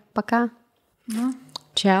Italija. Paka.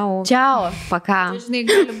 Čiau. Paka. Žinai,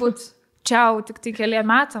 gali būti. Čiau, tik tai keliem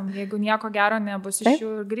metam, jeigu nieko gero nebus iš jų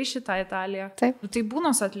ir grįši tą Italiją. Taip. Tai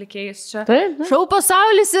būna su atlikėjais čia. Taip. Šou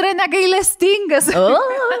pasaulis yra negailestingas.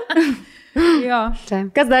 Jo.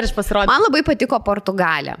 Taip. Kas dar iš pasirodė? Man labai patiko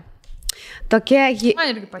Portugalija. Tokia, man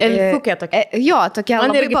irgi patiko. Elfukė tokia. Jo, tokia Man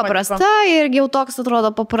labai irgi paprasta ir jau toks atrodo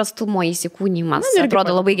paprastumo įsikūnymas.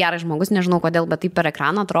 Atrodo labai geras žmogus, nežinau kodėl, bet taip per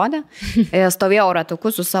ekraną atrodė. Stovėjau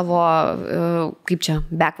ratuku su savo, kaip čia,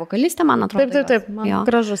 back vokalistė, man atrodo. Taip, man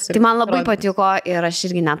gražus. Tai man labai patiko ir aš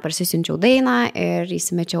irgi net parsisiunčiau dainą ir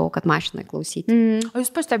įsimečiau, kad mašinai klausyti. O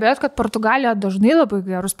jūs pastebėjot, kad Portugalija dažnai labai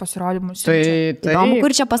gerus pasirodymus. Tai įdomu,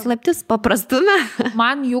 kur čia paslaptis, paprastume.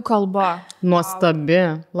 Man jų kalba. Nuostabi,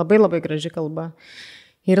 labai graži kalba.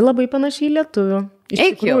 Ir labai panašiai lietuvių. Iš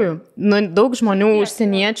tikrųjų. Daug žmonių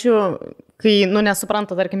užsieniečių, kai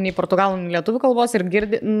nesupranta, tarkim, nei portugalų, nei lietuvių kalbos ir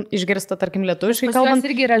išgirsta, tarkim, lietuviškai kalbant.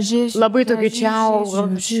 Irgi yra labai tokių čiau.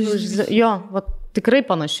 Jo, tikrai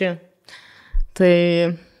panaši. Tai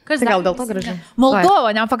gal dėl to graži. Moldova,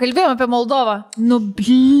 nepakalbėjome apie Moldovą.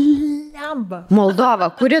 Blemba. Moldova,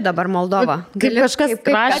 kuri dabar Moldova? Kažkas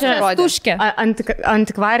rašė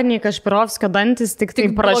antikvariniai Kašpirovskio dantis, tik tai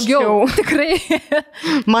prašiau. Tikrai.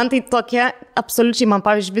 Man tai tokia, absoliučiai, man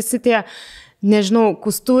pavyzdžiui, visi tie, nežinau,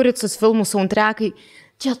 Kusturicos filmų soundtrackai,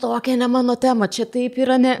 čia tokia ne mano tema, čia taip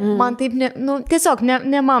yra, man taip, tiesiog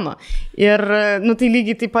ne mano. Ir, tai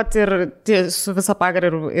lygiai taip pat ir su visa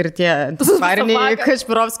pagarą ir tie antikvariniai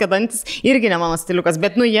Kašpirovskio dantis irgi ne mano stiliukas,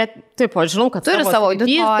 bet, jie, taip, aš žinau, kad turi savo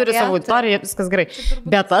auditoriją, viskas gerai.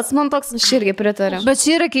 Bet tas man toks... Aš irgi pritariu. Bet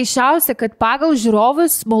čia yra keisčiausia, kad pagal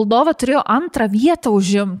žiūrovus Moldova turėjo antrą vietą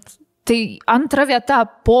užimti. Tai antra vieta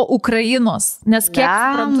po Ukrainos, nes kiek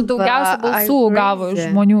suprantu, daugiausia balsų gavo iš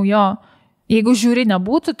žmonių, jo. Jeigu žiūri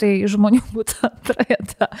nebūtų, tai žmonių būtų antra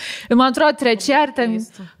vieta. Ir man atrodo, trečia, ar ten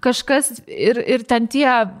kažkas, ir ten tie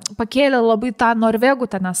pakėlė labai tą norvegų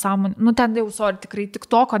tą nesąmonę. Ten jau, tikrai tik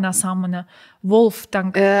toko nesąmonę. Wolf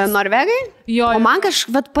ten. Norvegai? Jo. O man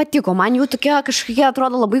kažkaip patiko, man jų tokia kažkokia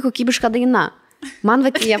atrodo labai kokybiška daina. Man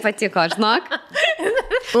jie patiko, žinok.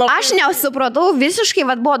 Aš nesupratau, visiškai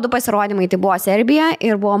buvo du pasirodymai, tai buvo Serbija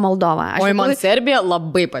ir buvo Moldova. Man Serbija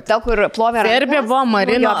labai patiko. Ta, kur plovė rankas. Serbija buvo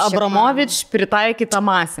Marina Abramovič pritaikyta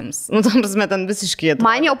masėms. Ten visiškai.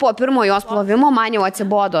 Man jau po pirmo jos plovimo, man jau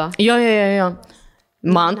atsibodo. Jo.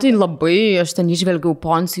 Man tai labai, aš ten išvelgiau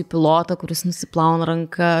Poncijų pilotą, kuris nusiplauna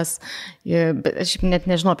rankas. Bet aš net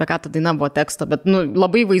nežinau, apie ką ta daina buvo teksto, bet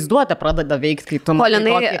labai vaizduotę pradeda veikti, kai tu matai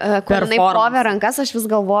tokį performance. Kol plovė rankas, aš vis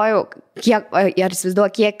galvoju,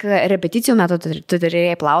 kiek repeticijų metu tu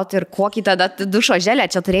turėjai plauti ir kokį tada dušo želę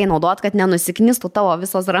čia turėjai naudoti, kad nenusiknistų tavo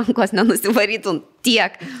visos rankos, nenusivarytum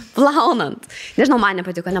tiek plaunant. Nežinau, man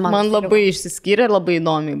nepatiko, ne man. Man labai išsiskyrė ir labai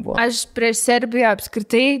įdomi buvo. Aš prieš Serbiją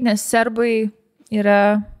apskritai, nes serbai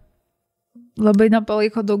yra labai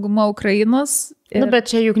nepalaiko dauguma Ukrainos. Bet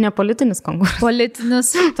čia juk ne politinis konkursas.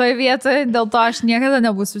 Politinis toje vietoje, dėl to aš niekada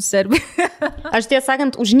nebūsiu Serbija. Aš tiesą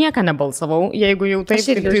sakant, už nieką nebalsavau, jeigu jau taip. Aš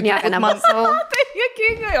irgi už nieką nebalsavau. Tai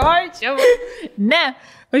juokingai, oi, čia. Ne,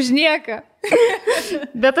 už nieką.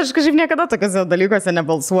 Bet aš kažkaip niekada tokiuose dalykuose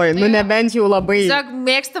nebalsuoju. Nebent jau labai... Tiesiog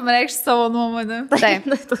mėgstam reikšti savo nuomonę. Taip.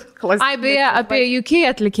 Ai, beje, apie UK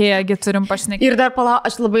atlikėją turim pašnekėti. Ir dar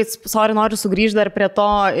aš labai, noriu sugrįžti dar prie to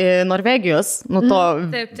Norvegijos, to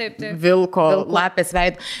taip. vilko lapės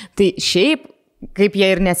veido. Tai šiaip kaip jie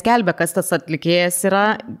ir neskelbia, kas tas atlikėjas yra,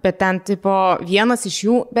 bet ten tipo vienas iš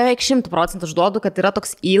jų beveik 100% užduodu, kad yra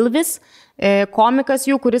toks Ilvis komikas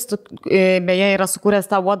jų, kuris beje yra sukūręs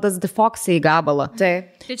tą What Does the Fox Say gabalą.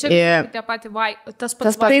 Taip. Tai čia tie patį tas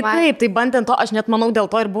pats. Tai bandant to, aš net manau dėl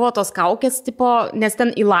to ir buvo tos kaukės, tipo, nes ten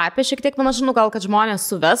į lapę šiek tiek panašu, gal kad žmonės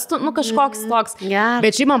suvestų, kažkoks toks.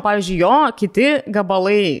 Bet šiaip man, pavyzdžiui, jo kiti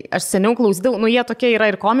gabalai, aš seniau klausydavau, jie tokie yra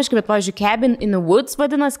ir komiški, bet, pavyzdžiui, Cabin in the Woods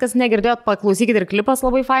vadinasi, kas negirdėjot, paklausykit, ir klipas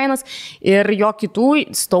labai fainas, ir jo kitų,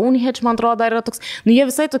 Stonehenge, man atrodo, yra toks, jie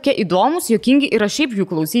visai tokie įdomus, juokingi ir aš šiaip jų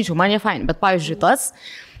klausyčiau, man jie faini. Bet, pavyzdžiui, tas...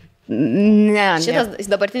 Šitas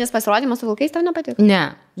dabartinis pasirodymas su vilkais tau nepatiko?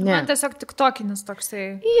 Ne. Man tiesiog tik tokinis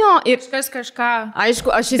toksai. Jo, ir kažką.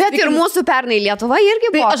 Aišku, bet ir mūsų pernai Lietuva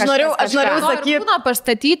irgi buvo. Tai aš norėjau sakyti. Būna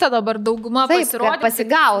pastatyta dabar dauguma pasirodymų.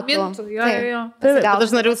 Pasigautų. Bet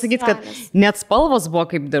aš norėjau sakyti, kad net spalvos buvo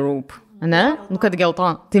kaip The Roop. Ne? Kad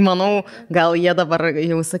gelton. Tai manau, gal jie dabar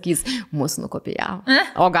jau sakys, mūsų nukopijavo.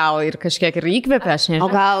 O gal ir kažkiek ir įkvėpė, aš nežinau.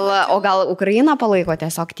 O gal Ukraina palaiko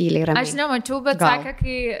tiesiog tyliai ramiai? Aš nemačiau, bet sakė,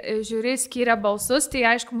 kai žiūri skyrė balsus, tai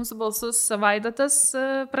aišku, mūsų balsus Vaidotas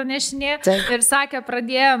pranešinė ir sakė,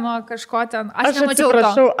 pradėjo nuo kažko ten. Aš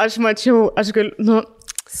nemačiau. Aš mačiau, aš galiu,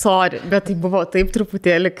 sorry, bet tai buvo taip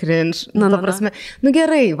truputėlį cringe. Ta prasme,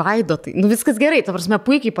 gerai, Vaidotai, viskas gerai, ta prasme,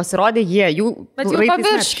 puikiai pasirodė jie, bet jau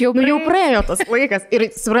pavirškiau. Jau praėjo tas laikas ir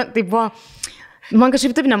tai buvo, man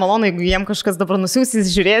kažkaip taip nemalonu, jeigu jiem kažkas dabar nusiūsys,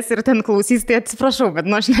 žiūrės ir ten klausys, tai atsiprašau, bet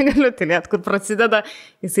aš negaliu tylėti, kur prasideda,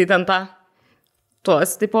 jisai ten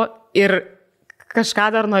tuos, tipo, ir kažką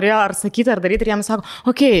dar norėjo ar sakyti, ar daryti, ir jam sako,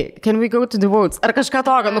 okay, can we go to the woods? Ar kažką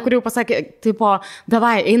tokio, kur jau pasakė, tipo,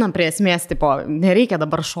 davai, einam prie esmės, tipo, nereikia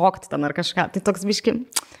dabar šokti ten ar kažką. Tai toks biški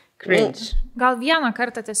cringe. Gal vieną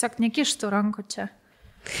kartą tiesiog nekištų rankų čia.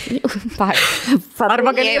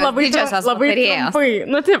 Arba galėjai labai trumpai.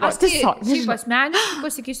 Taip, aš tiesiog. Šiaip asmeniškai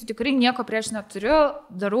pasakysiu, tikrai nieko prieš neturiu,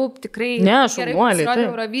 darau tikrai gerai pasirodė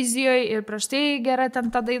Eurovizijoje ir prieš tai gera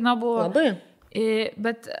ten ta daina buvo. Labai.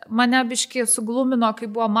 Bet mane biški suglumino, kai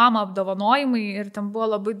buvo mama apdovanojimai ir ten buvo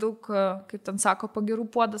labai daug, kaip ten sako, pagirų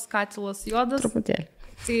puodas, katilas juodas. Truputėlį.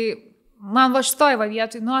 Tai man va šitoj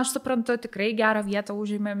vietoj, aš suprantu, tikrai gerą vietą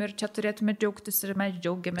užėmėm ir čia turėtume džiaugtis ir mes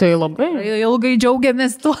džiaugiamės. Tai labai. Ilgai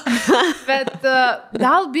džiaugiamės tuo. Bet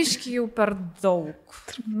gal biški jau per daug.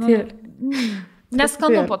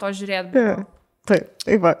 Neskanu po to žiūrėti. Taip.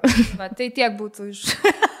 Tai tiek būtų iš...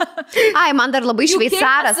 Ai, man dar labai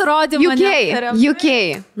šveicaras. UK.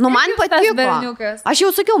 Man patiko. Aš jau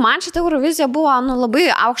sakiau, man šitą Eurovizija buvo labai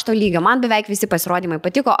aukšto lygio. Man beveik visi pasirodymai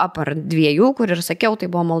patiko, apar dviejų, kur ir sakiau, tai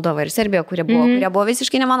buvo Moldova ir Serbija, kurie buvo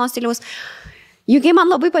visiškai ne mano stiliaus. UK man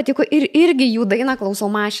labai patiko ir irgi jų dainą klausau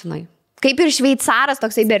mašinai. Kaip ir šveicaras,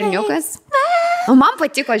 toksai berniukas. O man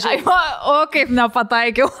patiko, žiūrėk. O kaip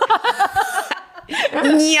nepataikiau.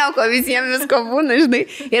 Nieko, visiems visko būna, žinai.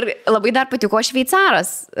 Ir labai dar patiko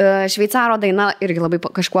šveicaras. Šveicaro daina irgi labai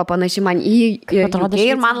kažkuo panaši man į UK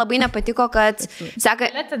ir man labai nepatiko, kad...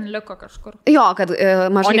 Ten liko kažkur. Jo, kad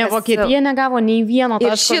mažai... O ne Vokietija negavo nei vieno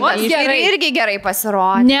taško. Ir šitas irgi gerai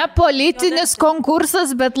pasirodė. Ne politinis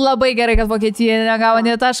konkursas, bet labai gerai, kad Vokietija negavo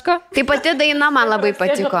nei taško. Tai pati daina man labai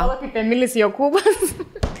patiko. Kaip Emilis Jokūbas.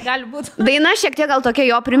 Gali būti. Daina šiek tiek gal tokia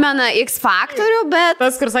jo primena X faktorių, bet...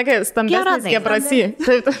 Tas, kur sakė, stambesnis Gebrasi.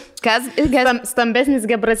 Kas? Stambesnis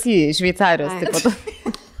Gebrasi, Šveicarijos.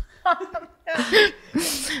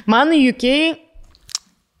 Man UK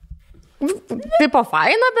tipo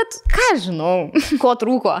faina, bet ką žinau. Ko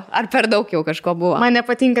trūko? Ar per daug jau kažko buvo? Man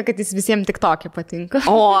nepatinka, kad jis visiems tik tokį patinka.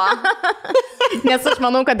 O. Nes aš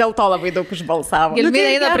manau, kad dėl to labai daug užbalsavo.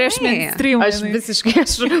 Gelbėja eina prieš mainstream. Aš visiškai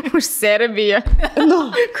už Serbiją.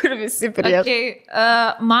 Kur visi prieš.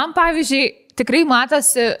 Man, pavyzdžiui, tikrai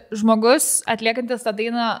matosi žmogus atliekantis tą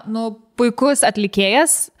dainą, puikus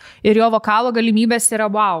atlikėjas ir jo vokalo galimybės yra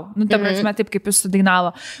wow. Ta prasme, taip kaip jis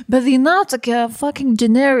sudainavo. Bet daina tokia fucking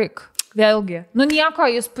generic. Vėlgi. Nieko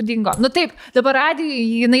įspūdingo. Taip, dabar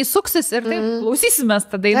radijoje jinai suksis ir taip, klausysimės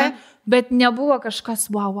tą dainą. Bet nebuvo kažkas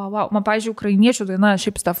wow. Man, pavyzdžiui, ukrainiečių daina,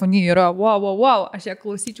 šiaip Stefanija yra wow. Aš ją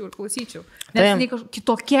klausyčiau ir klausyčiau. Nes jinai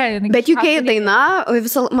kitokia. Bet UK daina,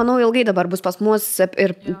 manau, ilgai dabar bus pas mus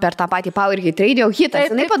ir per tą patį Power Hit Radio hitas.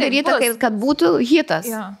 Jinai padaryta, kad būtų hitas.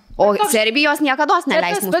 O Serbijos niekados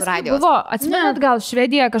neleis mūsų radijos. Atsimenat, gal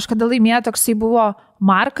Švedija kažkada laimėjo, toksai buvo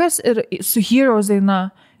Markas ir su Heroes daina.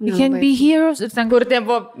 You can be heroes. Ir ten, kur ten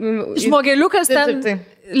buvo žmogeliukas, ten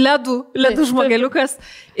ledų žmogeliukas.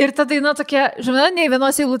 Ir ta daina tokia, žinai, nei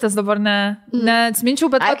vienos eilutės dabar neatsiminčiau,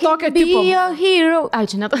 bet tokio tipo. Be your hero. Ai,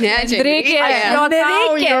 čia net. Reikia.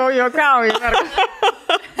 Jokauju.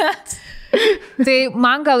 Tai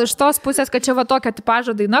man gal iš tos pusės, kad čia va tokia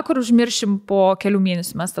tipažo daina, kur užmiršim po kelių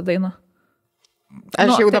mėnesių mes tą dainą.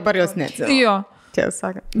 Aš jau dabar jos neatsimenu. Jo. Tiesą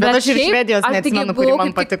sakant. Bet aš ir Švedijos neatsimenu, kuri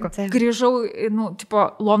man patiko. Grįžau,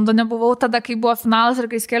 Londone buvau tada, kai buvo finalas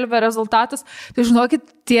ir kai skelbė rezultatus. Tai žinokit,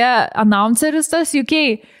 tie announceris tas UK,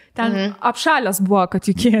 ten apšalęs buvo, kad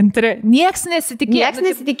UK antri. Nieks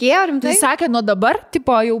nesitikėjo. Rimtai? Jis sakė, nuo dabar,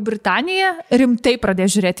 jau Britanija rimtai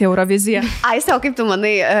pradėjo žiūrėti Euroviziją. Ai, savo, kaip tu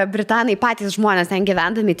manai, Britanai patys žmonės ten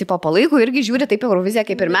gyvendami, palaiko irgi žiūri taip Euroviziją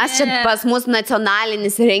kaip ir mes. Čia pas mus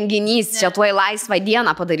nacionalinis renginys, čia tuoj laisvą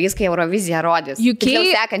dieną padarys, kai Eurovizija rodys. UK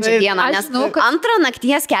sekančią dieną, nes antrą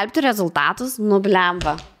nakties skelbti rezultatus,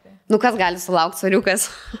 blemba. Kas gali sulaukti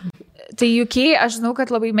svariukas? Tai UK, aš žinau,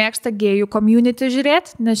 kad labai mėgsta gėjų community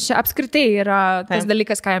žiūrėti, nes čia apskritai yra tas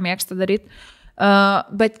dalykas, ką jie mėgsta daryti.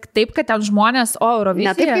 Bet taip, kad ten žmonės,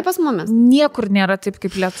 Eurovizija. Ne taip kaip pas mumis. Niekur nėra taip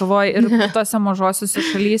kaip Lietuvoje ir tose mažosiuose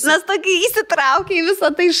šalyse. Mes tokie įsitraukia į visą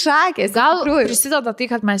tai šakės. Gal prisideda tai,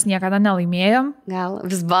 kad mes niekada nelaimėjom? Gal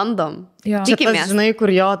vis bandom. Jo. Čia tas, žinai, kur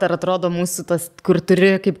jo, dar atrodo mūsų tas, kur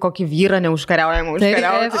turi kaip kokį vyrą neužkariaujamą.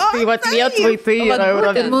 Tai va, Lietuvai tai yra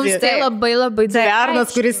Eurovizija. Mums tai labai Cernas,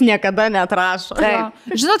 kuris niekada neatrašo.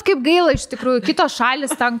 Žinot, kaip gaila iš tikrųjų, kitos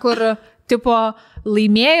šalis ten, kur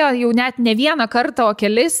laimėjo jau net ne vieną kartą, o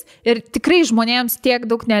kelis. Ir tikrai žmonėms tiek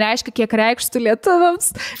daug nereiškia, kiek reikštų lietuviams.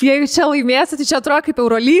 Jeigu čia laimėtų, tai čia atrodo kaip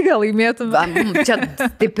Eurolygą laimėtume. Čia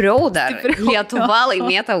stipriau dar. Lietuva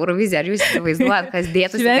laimėta Euroviziją. Ar jūs įsivaizduojat, kas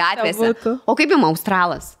dėtųsi gatvėse? O kaip jums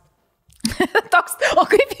Australas? Toks, o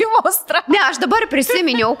kaip jums Australas? Ne, aš dabar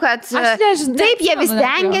prisiminiau, kad taip jie vis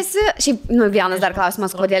tengiasi. Šiaip, vienas dar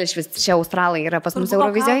klausimas, kodėl iš vis čia Australai yra pas mus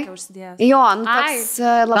Eurovizijoje? Jo, toks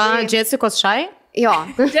labai... Jessicos Shai? Jo,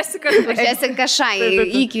 Jessica Shai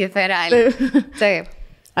įkvėpė realiai. Taip.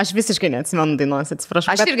 Aš visiškai neatsimenu dainos,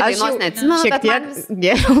 atsiprašau. Aš irgi dainos neatsimenu, šiek tiek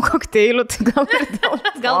geriau kokteilių, tai gal ir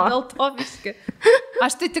dėl to biški.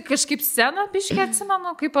 Aš tai tik kažkaip sceną biški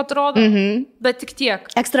atsimenu, kaip atrodo, bet tik tiek.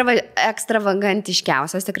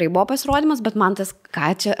 Ekstravagantiškiausias tikrai buvo pasirodymas, bet man tas,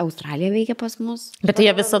 ką čia Australija veikia pas mus. Bet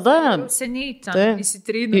jie visada... Seniai ten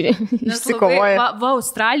įsitrynė. Išsikovoja. Va,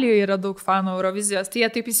 Australijoje yra daug fanų Eurovizijos, tai jie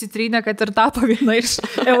taip įsitrynė, kad ir tapo viena iš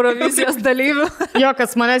Eurovizijos dalyvių. Jo,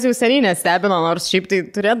 kas manęs jau seniai nestebino, nors šiaip tai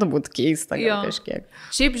turėtų būti keista kažkiek.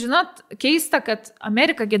 Šiaip, žinot, keista, kad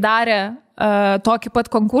Amerika darė tokį pat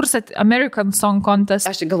konkursą American Song Contest.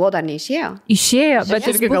 Aš galvoju, dar neišėjo. Išėjo, bet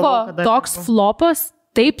jis buvo toks flopas,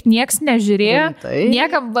 taip nieks nežiūrėjo,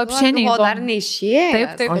 niekam vapšė neįdomu. O dar neišėjo.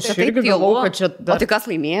 Taip. Aš irgi galvoju, kad čia dar... O tai kas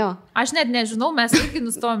laimėjo? Aš net nežinau, mes irgi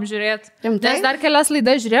nustojom žiūrėti. Nes dar kelias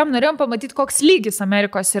laidas žiūrėjom, norėjom pamatyti, koks lygis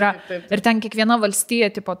Amerikos yra. Taip. Ir ten kiekviena valstija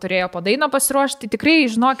turėjo po dainą pasiruošti. Tikrai,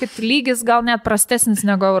 žinokit, lygis gal net prastesnis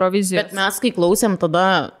negu Eurovizijos. Bet mes, kai klausėm tada,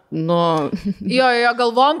 Jo,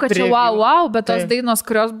 galvom, kad čia wow, bet tos dainos,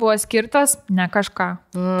 kurios buvo skirtas, ne kažką.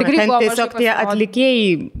 Tikrai buvo tiesiog tie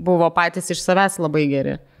atlikėjai buvo patys iš savęs labai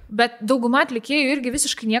geri. Bet dauguma atlikėjų irgi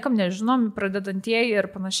visiškai niekam nežinomi, pradedantieji ir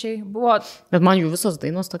panašiai buvo. Bet man jų visos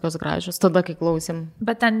dainos tokios gražios, tada, kai klausėm.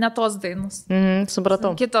 Bet ten ne tos dainos.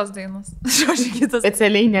 Supratau. Kitos dainos.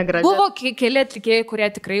 Specialiai negražios. Buvo keli atlikėjai,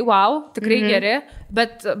 kurie tikrai tikrai geri,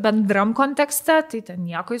 bet bendram kontekste tai ten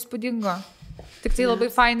nieko įspūdingo. Tik tai labai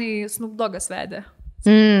fainai Snoop Doggas vedė.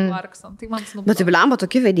 Clarkson. Tai man Snoop Dogg. Bet tai blemba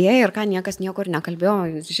tokie vedėjai ir ką niekas niekur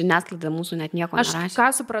nekalbėjo, žiniasklaida mūsų net nieko nerašė. Aš ką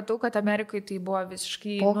supratau, kad Amerikai tai buvo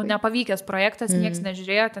visiškai nepavykęs projektas, nieks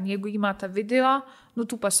nežiūrėjo, ten jeigu įmeta video,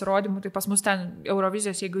 tų pasirodymų, tai pas mus ten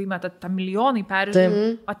Eurovizijos, jeigu įmeta tą milijonai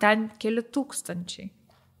peržiūrėjimų, o ten keli tūkstančiai.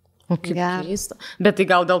 O kaip keista. Bet tai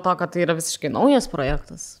gal dėl to, kad tai yra visiškai naujas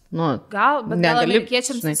projektas? Gal, bet gal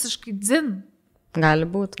amerikiečiams visiškai dzin. Gali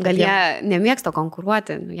būti. Gal jie nemėgsta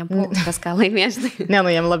konkuruoti, jiem kas ką laimės. Ne,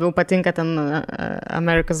 jiem labiau patinka ten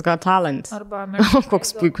America's Got Talent. Arba America's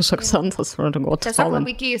koks puikus akcentas. Tiesiog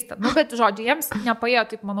labai keista. Bet žodžiu, jiems nepaėjo,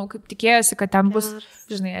 taip manau, kaip tikėjosi, kad ten bus,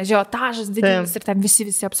 žinai, ažiotažas didelis ir ten visi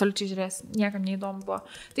absoliučiai žiūrės. Niekam neįdomu buvo.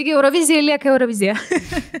 Taigi Eurovizija lieka Eurovizija.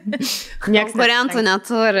 Konkurentų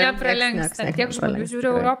neturi. Nepralenks. Tiek žmonių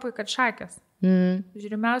žiūri Europoje, kad šakės.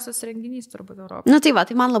 Žiūrimiausias renginys turbūt Europoje. Tai va,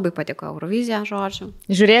 tai man labai patiko Eurovizija, žodžiu.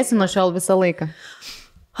 Žiūrėsi nuo šiol visą laiką.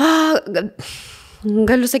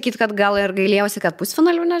 Galiu sakyti, kad gal ir gailėjausi, kad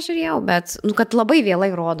pusfinalių nežiūrėjau, bet kad labai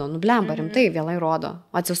vėlai rodo, blemba rimtai vėlai rodo.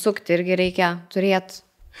 Atsisukti irgi reikia turėti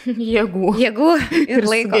Jėgų ir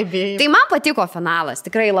laiko. Sugebėjimų. Tai man patiko finalas,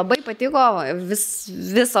 tikrai labai patiko,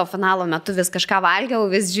 viso finalo metu vis kažką valgiau,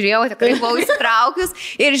 vis žiūrėjau, tikrai buvau įsitraukius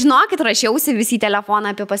ir žinokit, rašiausi visi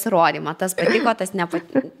telefoną apie pasirodymą. Tas patiko, tas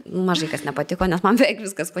nepatiko, mažai kas nepatiko, nes man beveik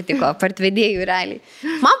viskas patiko, apart vedėjų realiai.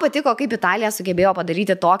 Man patiko, kaip Italija sugebėjo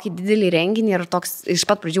padaryti tokį didelį renginį ir toks iš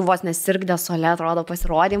pat pradžių vos nesirgdė Sole, atrodo,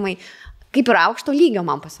 pasirodymai, kaip ir aukšto lygio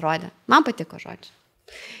man pasirodė. Man patiko, žodžiu.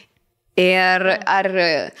 Ir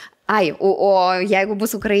o jeigu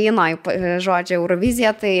bus Ukrainoje, žodžiu,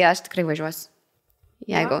 Eurovizija, tai aš tikrai važiuosiu.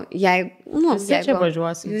 Visi čia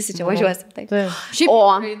važiuosim. Visi čia važiuosim. Taip. Šiaip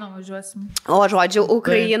Ukrainą važiuosim. O žodžiu,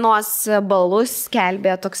 Ukrainos balus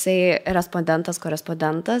skelbė toksai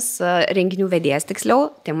korespondentas, renginių vedėjas tiksliau,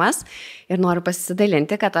 Timas. Ir noriu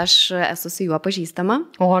pasidalinti, kad aš esu su juo pažįstama.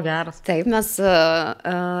 O, geras. Taip, mes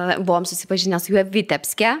buvom susipažinę su juo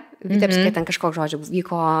Vitebske. Vitebske ten kažkoks, žodžiu,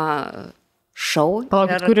 vyko šou.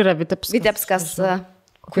 Palaukit, kur yra Vitebskas? Vitebskas.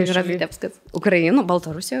 Kur yra Vitebskas? Ukrainų,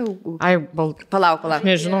 Baltarusijoje? Palauk.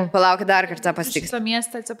 Nežinau. Palauk, dar kartą pasitiks. Šitą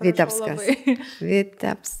miestą atsiprašau labai.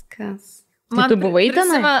 Vitebskas. Man tu buvai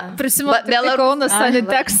tenai? Prisimenu, Kaunas,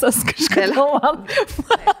 Saniteksas kažkodėl man.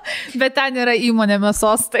 Bet ten yra įmonė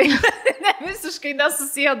mėsos, tai visiškai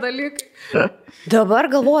nesusiję dalykai. Dabar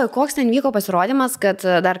galvoju, koks ten vyko pasirodymas, kad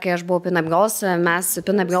dar kai aš buvau Pin Up Girls, mes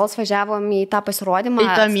Pin Up Girls važiavom į tą pasirodymą,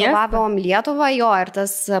 atstovavom Lietuvą, ir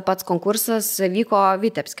tas pats konkursas vyko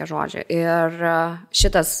Vitebske, žodžiu. Ir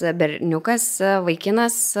šitas berniukas,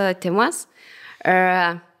 vaikinas, Timas,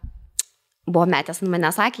 buvo metęs ant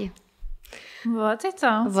manęs akį. Va tai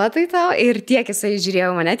tau. Ir tiek jisai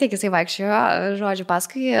žiūrėjo mane, tiek jisai vaikščiojo, žodžiu,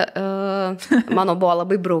 paskui mano buvo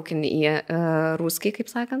labai braukin į ruskį,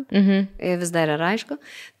 kaip sakant. Vis dar yra, aišku.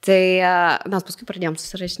 Tai mes paskui pradėjom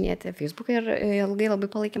susirašinėti Facebooką ir ilgai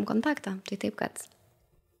labai palaikėm kontaktą. Tai taip, kad...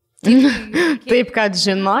 Taip, kad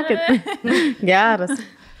žinokit. Geras.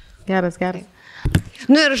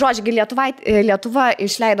 Nu ir žodžiu, Lietuva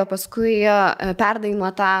išleido paskui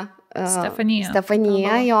perdainuotą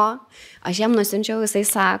Stefanija, jo. Aš jam nusinčiau, jisai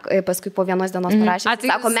sako, paskui po vienos dienos parašė.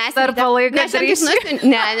 Sako, mes dar palaikom.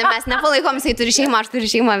 Ne, mes nepalaikom, jisai turi šeimą, aš turiu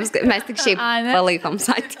šeimą, mes tik šiaip palaikom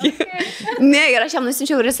santykį. Ne, ir aš jam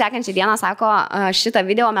nusinčiau ir sekančią dieną sako, šitą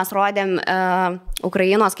video mes rodėm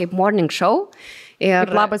Ukrainos kaip morning show.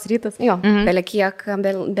 Kaip labas rytas. Jo, belekiek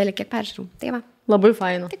peržiūrų. Tai va. Labai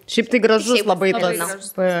faina. Šiaip tai gražus labai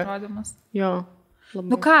tas rodymas. Jo.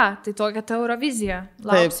 Nu ką, tai tokia ta Eurovizija.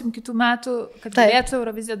 Lauksim kitų metų, kad galėtų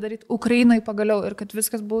Euroviziją daryti Ukrainai pagaliau ir kad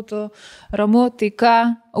viskas būtų ramu,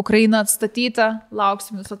 taika, Ukraina atstatyta.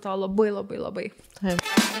 Lauksim viso to labai. Taip.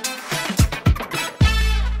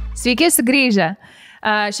 Sveiki sugrįžę.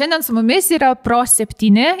 Šiandien su mumis yra Pro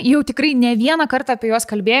 7, jau tikrai ne vieną kartą apie juos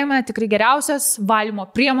kalbėjome, tikrai geriausios valymo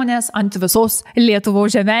priemonės ant visos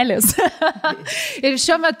Lietuvos žemelės. Ir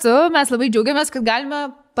šiuo metu mes labai džiaugiamės, kad galime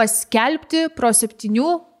paskelbti Pro 7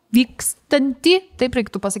 vykstantį, taip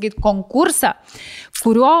reiktų pasakyti, konkursą,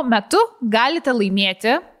 kurio metu galite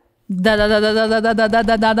laimėti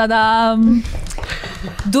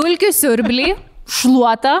dulkių siurblį,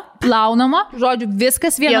 šluota, plaunama, žodžiu,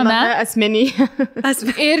 viskas viename asmenyje.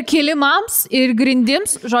 Ir kilimams, ir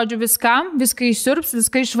grindims, žodžiu, viskam, viską išsiurbs,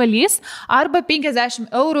 viską išvalys, arba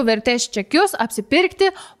 50 eurų vertės čekius apsipirkti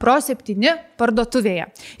Pro 7 parduotuvėje.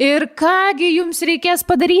 Ir kągi jums reikės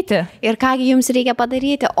padaryti?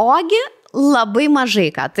 Ogi labai mažai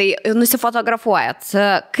ką. Tai nusifotografuojat,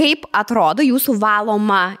 kaip atrodo jūsų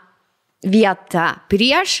valoma vieta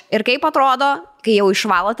prieš ir kaip atrodo, kai jau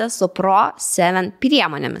išvalote su Pro 7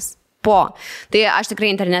 priemonėmis. Tai aš tikrai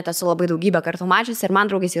internete esu labai daugybę kartų mačiusi ir man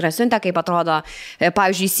draugais yra siuntę, kaip atrodo,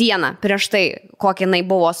 pavyzdžiui, siena prieš tai, kokia jinai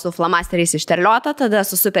buvo su flamasteriais išterliota, tada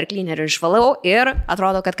su superklineriu išvalau ir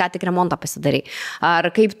atrodo, kad ką tik remontą pasidarai. Ar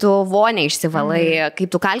kaip tu vonę išsivalai, kaip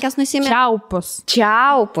tu kalkės nusimė?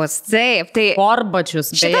 Čiaupus, taip. Tai Korbačius.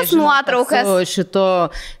 Šitas nuotraukas. Su šitu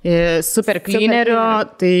superklineriu,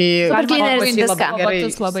 tai... Superklineris viską.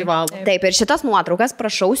 Taip, ir šitas nuotraukas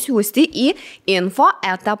prašau siūsti į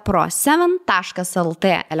info@pro7.lt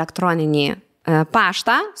elektroninį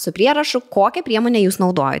paštą su prierašu, kokią priemonę jūs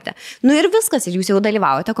naudojate. Nu ir viskas, ir jūs jau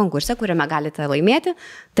dalyvaujate konkurse, kuriame galite laimėti.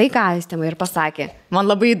 Tai ką Aistė ir pasakė. Man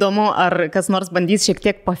labai įdomu, ar kas nors bandys šiek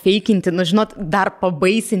tiek pafeikinti, nu žinot, dar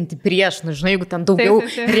pabaisinti prieš, nu žinai, jeigu ten daugiau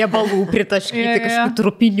riebalų pritaškyti, kažkokių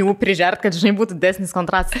trupinių prižert, kad žinai būtų desnis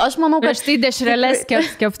kontrastas. Aš manau, kad štai dešrelės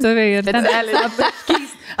keptuvė ir ten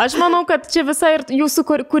Aš manau, kad čia visai ir jūsų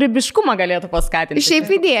kūrybiškumą galėtų paskatinti.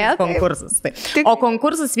 Šiaip idėja. Konkursas. Tai. O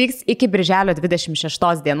konkursas vyks iki birželio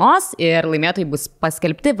 26 dienos ir laimėtojai bus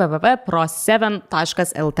paskelbti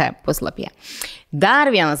www.pro7.lt puslapyje.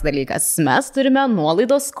 Dar vienas dalykas, mes turime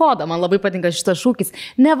nuolaidos kodą, man labai patinka šitas šūkis,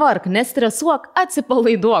 nevark, nestresuok,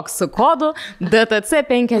 atsipalaiduok su kodu DTC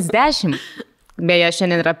 50. Beje,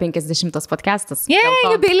 šiandien yra 50 podcastas.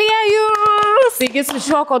 Jubiliejus! Taigi su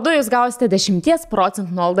šiuo kodu jūs gausite 10%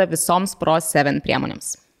 nuolaidą visoms Pro7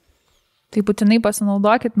 priemonėms. Tai būtinai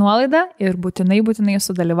pasinaudokit nuolaidą ir būtinai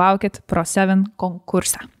sudalyvaukit Pro7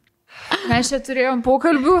 konkursą. Mes čia turėjom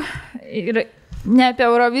pokalbių ir ne apie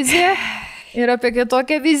Euroviziją, ir apie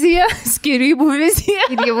kitokią viziją, skyrybų viziją.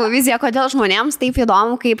 Skyrybų vizija, kodėl žmonėms taip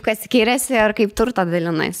įdomu, kaip kas skiriasi ir kaip turtą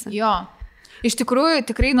dalinasi. Jo. Iš tikrųjų,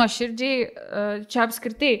 tikrai nuoširdžiai čia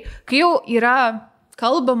apskritai, kai jau yra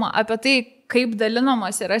kalbama apie tai, kaip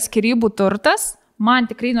dalinamas yra skyrybų turtas, man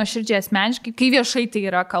tikrai nuoširdžiai asmeniškai, kai viešai tai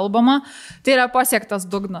yra kalbama, tai yra pasiektas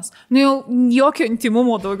dugnas. Nu jau jokio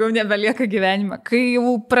intimumo daugiau nebelieka gyvenime. Kai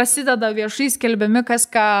jau prasideda viešai skelbiami, kas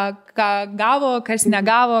ką gavo, kas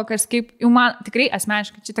negavo, kas kaip, jau man tikrai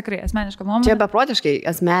asmeniškai, čia tikrai asmeniška nuomonė. Čia beprotiškai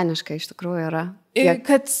asmeniškai iš tikrųjų yra.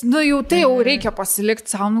 Kad, nu jau tai jau reikia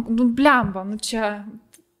pasilikti savo, nu blemba, nu čia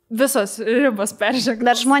visos ribos peržengtos.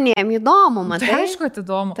 Dar žmonėm įdomu, matai. Tai aišku, kad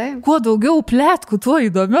įdomu. Taip. Kuo daugiau plėtkų, tuo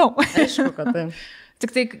įdomiau. Aišku, kad tai.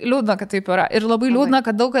 Tik tai liūdna, kad taip yra. Ir labai liūdna,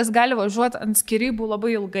 kad daug kas gali važiuoti ant skyrybų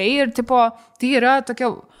labai ilgai ir tipo, tai yra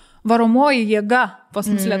tokia varomoji jėga pas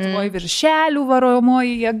mus Lietuvoje, viršelių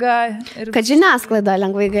varomoji jėga. Ir kad žiniasklaida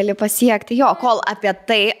lengvai gali pasiekti, jo, kol apie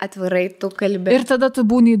tai atvirai tu kalbi. Ir tada tu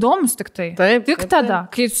būni įdomus tik tai. Taip, tik tada,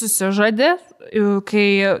 kai susižadi, kai,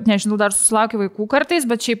 nežinau, dar susilaukia vaikų kartais,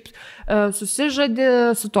 bet šiaip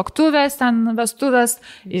susižadi, sutuoktuvės, ten vestuvės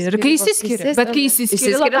ir kai įsiskiri. Bet kai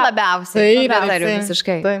įsiskiri labiausiai. Taip,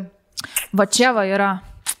 visiškai. Taip. Va čia va yra.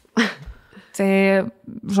 Tai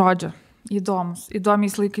žodžiu,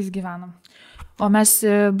 įdomiais laikais gyvenam. O mes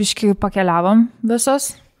biškai pakeliavom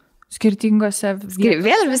visos skirtingose vietose.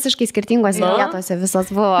 Vėl visiškai skirtingose vietose visos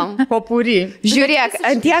buvom. Popurį. Žiūrėk,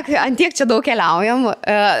 antiek čia daug keliaujam,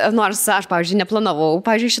 nors aš, pavyzdžiui, neplanavau,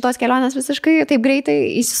 pavyzdžiui, šitos kelionės visiškai taip greitai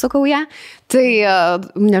įsisukau ją. Tai,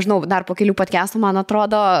 nežinau, dar po kelių podcastų, man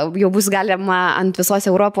atrodo, jau bus galima ant visos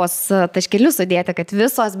Europos taškelius sudėti, kad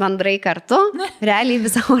visos bendrai kartu realiai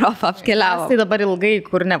visą Europą apkeliavo. Tai dabar ilgai,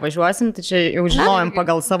 kur nevažiuosim, tai čia jau žinojom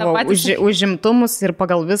pagal savo užimtumus ir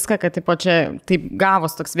pagal viską, kad čia taip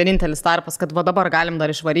gavos toks vienintelis tarpas, kad va dabar galim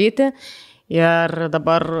dar išvaryti. Ir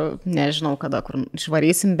dabar nežinau, kada kur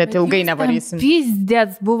išvarysim, bet ilgai nevarysim.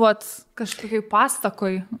 Pizdėts buvot kažkokiai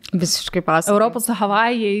pastakoj. Visiškai pastakoj. Europos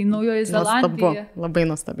Havajai, Naujoji Zelandija. Labai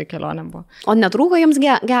nuostabi kelionė buvo. O netrūko jums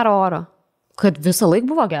gero oro? Kad visą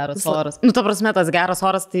laiką buvo geras oras. Nu, ta prasme, tas geras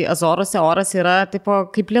oras, tai Azoruose oras yra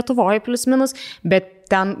tipo, kaip Lietuvoje plius minus, bet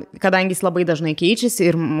ten, kadangi jis labai dažnai keičiasi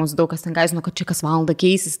ir mūsų daug kas ten gaisino, kad čia kas valandą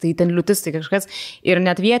keisis, tai ten liūtis, tai kažkas. Ir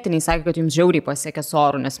net vietiniai sakė, kad jums žiauriai pasiekė su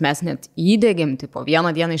oru, nes mes net įdėgėm, tipo,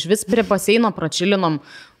 vieną dieną iš vis prie baseino pračilinom,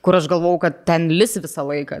 kur aš galvau, kad ten lis visą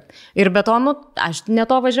laiką. Ir be to, nu, aš ne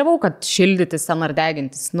to važiavau, kad šildytis ten ar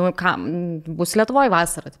degintis. Nu, ką, bus Lietuvoje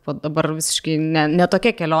vasara, tipo, dabar visiškai ne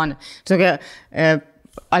tokia kelionė. Tokia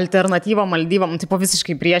alternatyva Maldyvom, tipo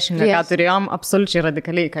visiškai priešinga, ką turėjom, absoliučiai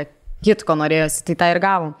radikaliai, kad kitko norėjosi, tai tą ir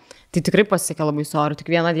gavom. Tai tikrai pasiekė labai su oru, tik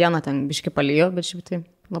vieną dieną ten biški palijo, bet šiaip tai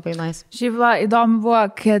labai nice. Šiaip įdomu buvo,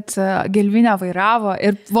 kad Gelvinė vairavo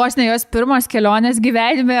ir vos ne jos pirmas kelionės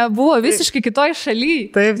gyvenime buvo visiškai kitoj šalyje.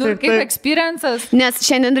 Taip, kaip experiences. Nes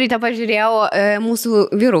šiandien ryte pažiūrėjau mūsų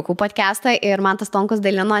vyrukų podcastą ir man tas Tonkus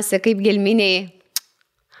dalinosi, kaip Gelminiai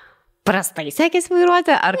prastai sekėsi vairuoti,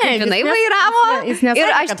 ar kaip jinai vairavo. Ir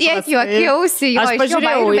aš tiek juokiausi, jo, aš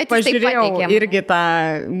pažiūrėjau irgi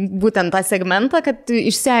būtent tą segmentą, kad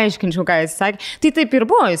išsiaiškinčiau, ką jis sakė. Tai taip ir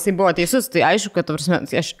buvo, jisai buvo teisus, tai aišku, kad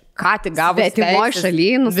aš ką tik gavau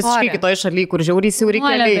visiškai kitoj šaly, kur žiauriai siauri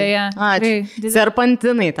keliai.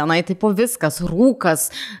 Serpantinai, tenai tipo viskas, rūkas,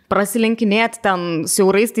 prasilenkinėti ten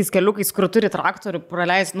siaurais tais keliukais, kur turi traktorių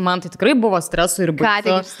praleisti, nu, man tai tikrai buvo stresu ir baisu. Ką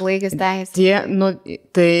tik išlaikęs teisės.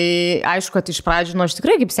 Tai aišku, kad iš pradžių, nu, aš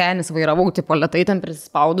tikrai kaip senis vairavau, tipo lėtai ten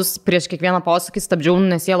prispaudus, prieš kiekvieną posūkį stabdžiau,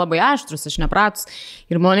 nes jie labai aštrus, aš nepratus.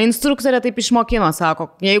 Ir mane instruktorė taip išmokino, sako,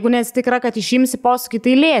 jeigu nesi tikra, kad išimsi posūkį,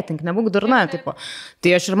 tai lėtink, nebūk durna, tipo. Tai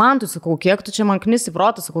aš ir man tu sakau, kiek tu čia man knisi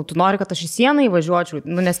protą, sakau, tu nori, kad aš į sieną įvažiuočiau,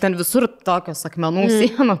 nu, nes ten visur tokios akmenų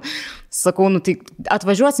sienų. Sakau, nu tai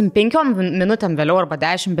atvažiuosim 5 minutėm vėliau arba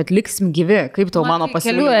 10, bet liksim gyvi. Kaip tau mano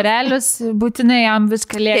pasiūlymas? Kelių erelius, būtinai jam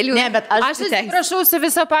viską lieka. Ne, bet aš atsiprašau su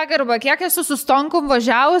visą pagarbą, kiek esu su Stonkum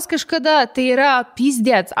važiavus kažkada, tai yra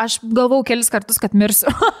pyzdėt. Aš galvau kelis kartus, kad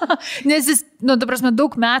mirsiu. Nes jis, nu, ta prasme,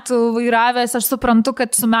 daug metų vairavęs, aš suprantu,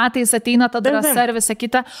 kad su metais ateina ta drąsa ir visa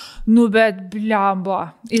kita. Nu, bet blembo.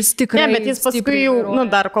 Jis tikrai. Ne, bet jis paskui jau, nu,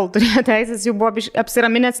 dar kol turėjo teisės, jau buvo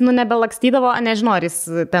apsiraminęs, nu, nebelakstydavo, nežinau, ar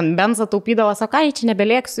jis ten benzą taupydavo, sako, ai, čia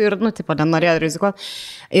nebelėksiu ir, nu, tipo, nenorėjo rizikuoti.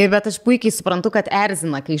 Bet aš puikiai suprantu, kad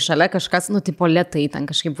erzina, kai šalia kažkas, nu, tipo, lėtai ten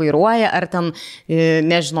kažkaip vairuoja, ar ten,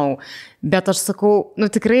 nežinau. Bet aš sakau, nu,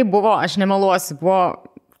 tikrai buvo, aš nemeluosiu, buvo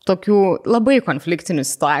tokių labai konfliktinių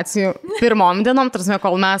situacijų. Pirmom dienom, tarsi,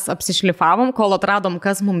 kol mes apsišlifavom, kol atradom,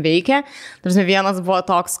 kas mums veikia, tarsi, vienas buvo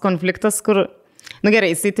toks konfliktas, kur, nu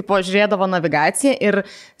gerai, jisai tipo žiūrėdavo navigaciją ir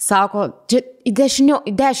sako, čia į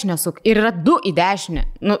dešinę suk, ir yra 2 į dešinę.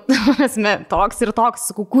 Nu, toks ir toks,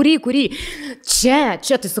 sakau, kurį? Čia,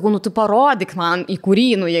 tai sakau, nu tu parodyk man į kurį,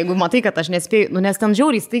 nu jeigu matai, kad aš nespėjau, nu nes ten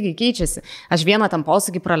žiauriai staigiai keičiasi. Aš vieną tam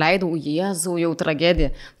posakį praleidau, Jėzau, jau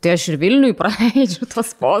tragedija. Tai aš ir Vilniui praleidžiu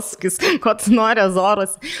tos posakis, ko tu nori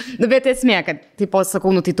Azoros. Nu, bet esmė, kad, tipo,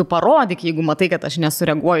 sakau, nu tai tu parodyk, jeigu matai, kad aš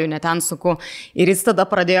nesureaguoju, net ten suku. Ir jis tada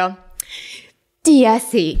pradėjo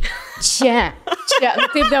tiesiai, čia, nu,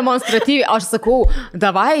 taip demonstratyviai, aš sakau,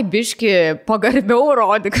 davai, biški, pagarbiau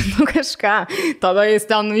rodyk, nu kažką. Tada jis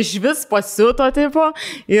ten iš vis pasiuto, tipo,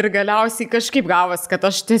 ir galiausiai kažkaip gavas, kad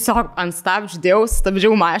aš tiesiog ant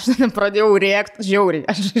stabdžiau mašiną, pradėjau rėkti žiauriai.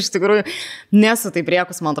 Aš iš tikrųjų nesu taip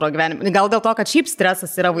rėkus, man atrodo, gyvenime. Gal dėl to, kad šiaip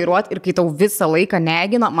stresas yra vairuoti ir kai tau visą laiką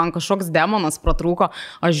negina, man kažkoks demonas pratrūko,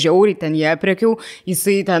 aš žiauriai ten jie priekiau,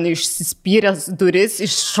 jisai ten išsispyręs duris,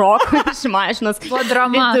 iššoko iš mašinos.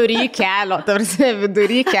 Vidury kelio.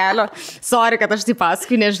 Sorry, kad aš tai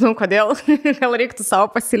paskui, nežinau kodėl, gal reiktų savo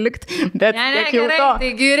pasilikti, bet ne, gerai,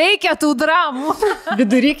 taigi reikia tų dramų.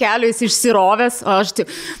 Vidury kelio jis išsirovęs, o aš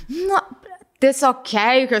taip, nu, tiesiog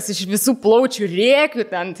keikiuos iš visų plaučių, rėkiu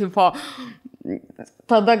ten, tipo,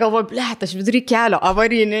 tada galvoju, blėt, aš vidury kelio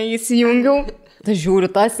avarinę įsijungiau. Tai žiūriu,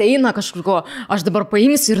 tas eina kažkur, aš dabar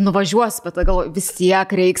paimsiu ir nuvažiuosiu, bet galvoju, vis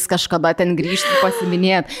tiek reiks kažkada ten grįžti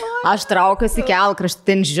pasiminėti. Aš traukiuosi kelkraštį,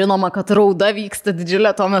 ten žinoma, kad rauda vyksta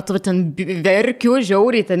didžiulė, tuo metu ten verkiu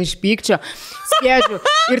žiauriai, ten iš pykčio, sėdžiu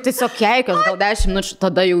ir tiesiog keikiuos, gal 10 minučių,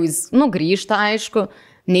 tada jau jis, nu, grįžta, aišku,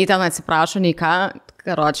 nei ten atsiprašo, nei ką.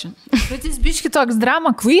 Karočią. Bet jis biški toks drama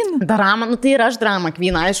queen? Drama, nu tai ir aš drama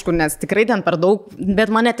queen, aišku, nes tikrai ten per daug, bet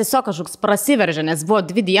mane tiesiog kažkoks prasiveržė, nes buvo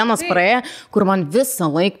 2 dienos praėję, kur man visą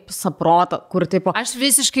laiką saprota, kur tipo... Aš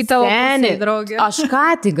visiškai tavo pusė, draugė. Aš ką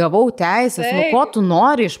tik gavau teisės, nu ko tu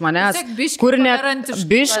nori iš manęs? Kur ne...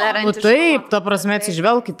 Biški, nu taip, ta prasme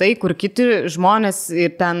atsižvelk į tai, kur kiti žmonės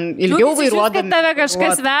ir ten ilgiau vairuodami. Kad tave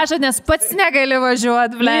kažkas veža, nes pats negali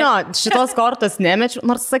važiuoti, ble. Jo, šitos kortos nemečiu,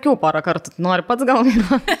 nors sakiau porą kartų, nori pats gal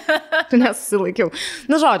nesusilaikiau.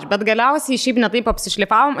 Nu, žodžiu, bet galiausiai šiaip netaip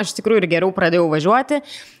apsišlifavom, aš tikrųjų ir geriau pradėjau važiuoti.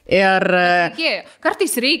 Ir...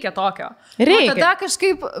 Kartais reikia tokio. Reikia. O tada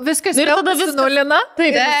kažkaip viskas vėl nulina.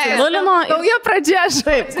 Taip, nulino. Nauja pradžia.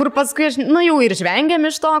 Taip, kur paskui aš, nu, jau ir žvengiam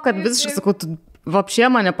iš to, kad visiškai sakau, vapšė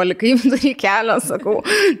mane palikai vidury kelio, sakau,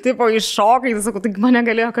 tipo iššokai, sakau, tai mane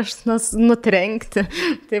galėjo kažkas nutrenkti,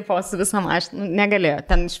 tipo su visą mašiną, negalėjo.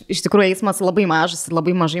 Ten iš tikrųjų eismas labai mažas,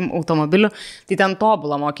 labai mažai automobilių, tai ten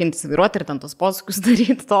tobulą mokintis vairuoti ir ten tos posūkius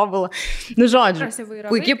daryti tobulą. Nu, žodžiu.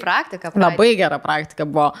 Puikiai praktika. Labai gera praktika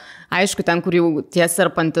buvo. Aišku, ten, kur jau tie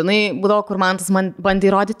serpantinai būdavo, kur man tas bandė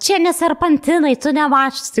įrodyti, čia ne serpantinai, tu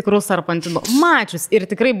nemačius tikrų serpantinų. Mačius. Ir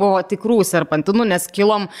tikrai buvo tikrų serpantinų, nes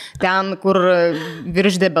kilom ten, kur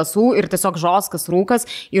virš debesų ir tiesiog žoskas rūkas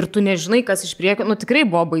ir tu nežinai, kas iš priekio, nu tikrai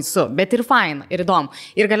buvo baisu, bet ir faina, ir įdomu.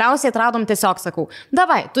 Ir galiausiai atradom tiesiog, sakau,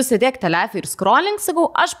 davai, tu sėdėk telefį ir scrolling, sakau,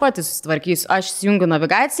 aš pati susitvarkysiu, aš įsijungiu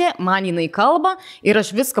navigaciją, man jinai kalba ir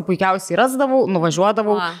aš viską puikiausiai rasdavau,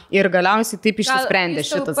 nuvažiuodavau ir galiausiai taip išsisprendė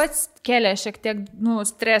šitas. Pats kelia šiek tiek, nu,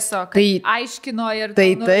 streso, kad aiškino ir...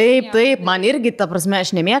 Taip, man irgi, ta prasme,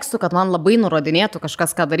 aš nemėgstu, kad man labai nurodinėtų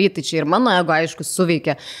kažkas, ką daryti, čia ir mano ego, aišku,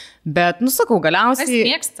 suveikia. Bet, nu, sakau, galiausiai...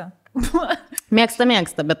 Kas mėgsta?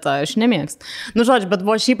 Mėgsta, bet aš nemėgstu. Nu, žodžiu, bet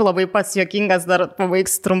buvo šiaip labai pats juokingas, dar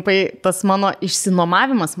pabaigs trumpai tas mano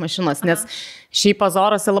išsinuomavimas mašinos, nes šiaip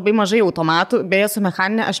Azorose labai mažai automatų, beje, su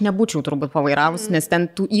mechaninė aš nebūčiau turbūt pavairavus, nes ten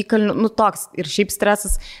tų įkalnių, nu, toks ir šiaip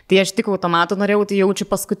stresas, tai aš tik automatų norėjau, tai jaučiu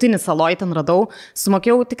paskutinį saloj ten radau,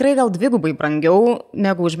 sumokėjau tikrai gal 2 brangiau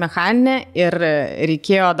negu už mechaninę ir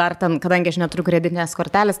reikėjo dar ten, kadangi aš neturiu kreditinės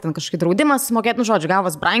kortelės, ten kažkokį draudimą sumokėti, nu, žodžiu,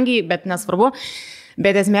 gavos brangiai, bet nesvarbu.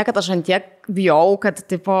 Bet esmė, kad aš ant tiek bijau, kad,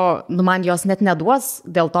 tipo, man jos net neduos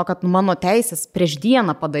dėl to, kad mano teisės prieš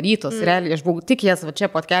dieną padarytos. Realiai, aš buvau tik jas va čia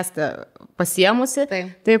podcast'e pasiemusi,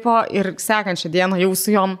 tipo, ir sekančią dieną jau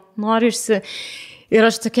su jom noriu ir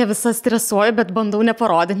aš tokia visa stresuoju, bet bandau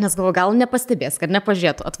neparodyti, nes galvoju, gal nepastebės, kad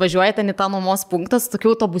nepažiūrėtų. Atvažiuoja ten į tą nuomos punktą su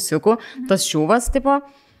tokiu autobusiuku, tas šiūvas, tipo,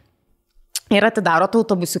 ir atidaro tą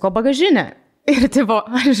autobusiuko bagažinę. Ir, tipo,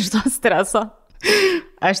 aš iš to streso.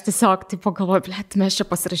 Aš tiesiog, tipo, galvoju, blėt, mes čia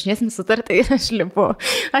pasirašinėsim sutartį ir aš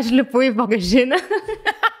lipu į bagažinę.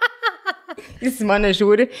 Jis mane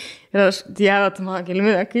žiūri ir aš, Dieve, tu man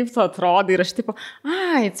gelminė, kaip tu atrodai. Ir aš, tipo,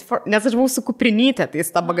 nes aš buvau su kuprinytė, tai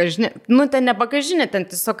ta bagažinė, nu, ten ne bagažinė, ten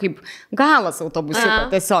tiesiog kaip galas autobusiuko,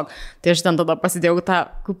 tiesiog. Tai aš ten tada pasidėjau tą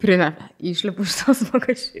kuprinę, išlipu iš tos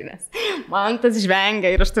bagažinės. Man tas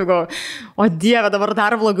žvengia ir aš tai galvoju, o Dieve, dabar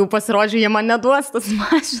dar blogiau pasirodžiu, jie man neduos tas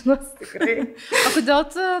mašinas, tikrai. O kodėl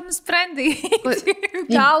tu nusprendai?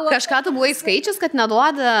 Kažką tu buvai skaičius, kad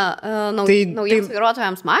neduoda naujiems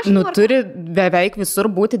vairuotojams mašinų? Nu, turi beveik visur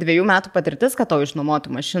būti 2 metų patirtis, kad tau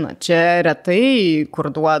išnuomotų mašiną. Čia retai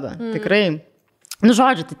kur duoda, tikrai. Nu,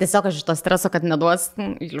 žodžiu, tai tiesiog aš iš to streso, kad neduos.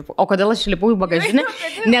 O kodėl aš įlipau į bagažinę?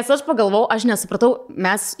 Nes aš pagalvojau, aš nesupratau,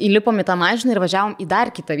 mes įlipom į tą mašiną ir važiavom į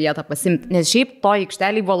dar kitą vietą pasimti. Nes šiaip to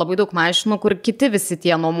aikštelėje buvo labai daug mašinų, kur kiti visi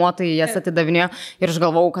tie nuomotojai jas atidavinėjo. Ir aš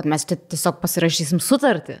galvojau, kad mes tiesiog pasirašysim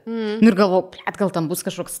sutartį. Nu, ir galvojau, gal tam bus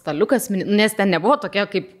kažkoks staliukas, nes ten nebuvo tokia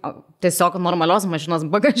kaip tiesiog normalios mašinos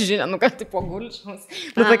bagažinė, nu, kad tipo gulčiaus.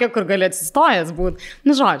 Bet tokia, kur gali atsistojęs būti.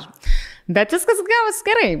 Nu, žodžiu. Bet viskas gavosi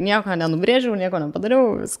gerai, nieko nenubrėžiau, nieko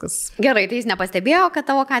nepadariau, viskas. Gerai, tai jis nepastebėjo, kad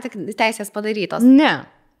tavo ką tik teisės padarytos? Ne,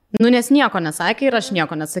 nu nes nieko nesakė ir aš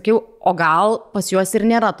nieko nesakiau, o gal pas juos ir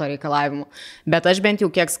nėra to reikalavimų. Bet aš bent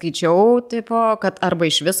jau kiek skaičiau, tipo, kad arba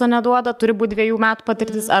iš viso neduoda, turi būti 2 metų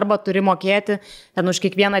patirtis, arba turi mokėti ten už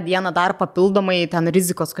kiekvieną dieną dar papildomai ten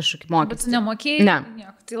rizikos kažkokį mokestį. Bet tu nemokėjai?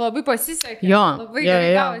 Ne. Tai labai pasisekė. Jo, labai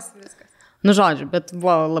gerai gavosi viskas. Nu, žodžiu, bet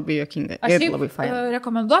buvo labai juokinga ir labai faina.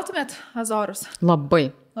 Rekomenduotumėt Azorus? Labai,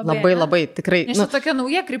 tikrai. Nes tokia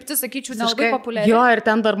nauja kryptis, sakyčiau, nelabai populiari. Jo, ir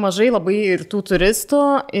ten dar mažai labai ir tų turistų,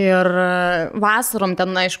 ir vasarom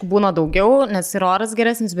ten, aišku, būna daugiau, nes ir oras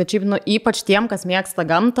geresnis, bet šiaip, nu, ypač tiem, kas mėgsta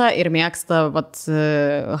gamtą ir mėgsta, vat,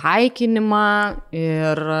 haikinimą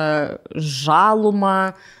ir žalumą,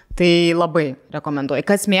 tai labai rekomenduoju.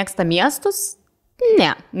 Kas mėgsta miestus?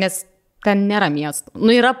 Ne, nes ten nėra miestų.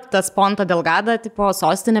 Nu, yra tas Ponta Delgada, tipo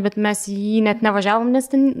sostinė, bet mes jį net nevažiavom, nes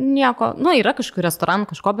ten nieko. Nu, yra kažkokių restoranų,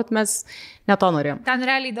 kažko, bet mes ne to norėjom. Ten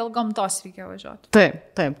realiai dėl gamtos reikia važiuoti.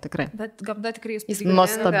 Taip, tikrai. Bet gamta tikrai įspūdinga.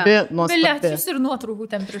 Nuostabi. Bilietus ir nuotraukų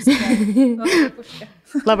ten prisidėjo.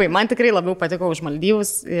 Labai, man tikrai labiau patiko už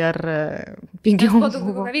Maldyvus ir pigiau. Buvo daug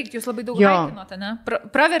ką veikti, jūs labai daug haikinote, ne?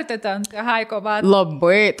 Pravertėte ant haiko batų.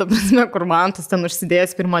 Labai, ta prasme, kur man tas ten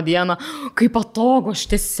užsidėjęs pirmą dieną, kaip patogu, aš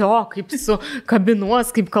tiesiog, kaip su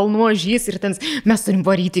kabinuos, kaip kalnuo žys ir ten mes turim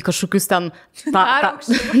varyti kažkokius ten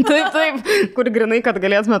taip, kur grinai, kad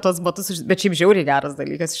galėtume tos batus, bet šiaip žiauriai geras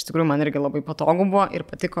dalykas, iš tikrųjų man irgi labai patogu buvo ir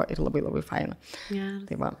patiko ir labai labai faina.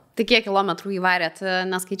 Tai kiek kilometrų įvarėt,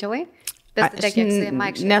 neskaičiavai?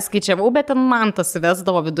 Aš neskaičiavau, bet ten man tas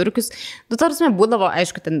vesdavo vidurkius. Nu, tarsi būdavo,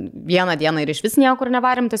 aišku, ten vieną dieną ir iš vis niekur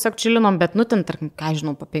nevarėm, tiesiog čilinom, bet, nu, ten, tarkim, ką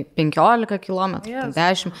žinau, 15 kilometrų,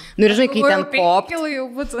 10. Nu, ir žinai, kai ten kopt.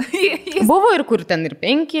 Buvo ir kur ten ir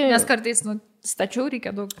 5. Nes kartais, nu, stačiau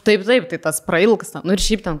reikia daug. Taip, tai tas prailgsta. Nu, ir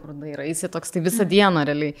šiaip ten, kur dairaisi, toks, tai visą dieną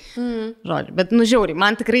realiai. Žodžiu, bet, nu, žiauriai,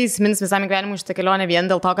 man tikrai įsimins visam gyvenimui šitą kelionę vien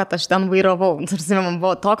dėl to, kad aš ten vairavau. Tarsi man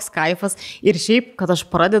buvo toks kaifas ir šiaip, kad aš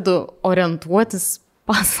pradedu orientuotis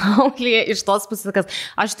pasaulyje iš tos pusės, kad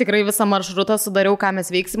aš tikrai visą maršrutą sudariau, ką mes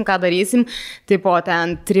veiksim, ką darysim, tipo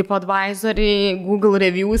ten TripAdvisory, Google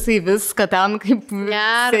reviewsai, viską ten kaip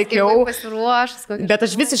sekiau. Bet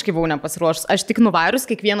aš visiškai buvau nepasiruošus. Aš tik nuvarius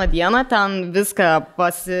kiekvieną dieną ten viską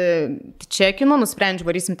pasičekinu, nusprendžiu,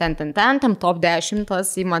 varysim ten, top 10,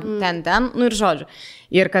 įma ten, nu ir žodžiu.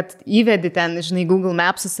 Ir kad įvedi ten, žinai, Google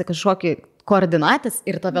Maps'uose kažkokį koordinatės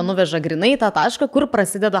ir tave nuveža grinai tą tašką, kur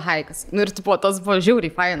prasideda haikas. Nu ir tipo, tas buvo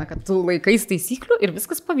žiauriai faina, kad tu laikais taisyklių ir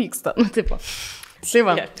viskas pavyksta. Nu, tipo. Tai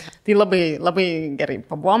va, tai labai, labai gerai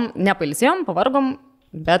pabuvom, nepailsėjom, pavargom,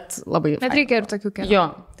 bet labai faina. Bet reikia ir tokių kelių. Jo,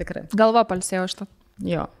 tikrai. Galva palsėjo šitą.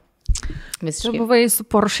 Jo. Visiškai. Tu buvai su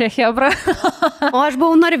Porsche Hebra. O aš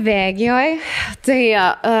buvau Norvegijoje, tai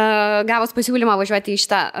gavus pasiūlymą važiuoti į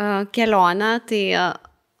šitą kelionę, tai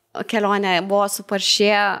kelionė buvo su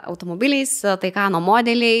Porsche automobiliais, Taycano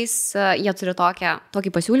modeliais, jie turi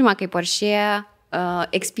tokį pasiūlymą kaip Porsche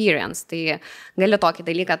Experience, tai gali tokį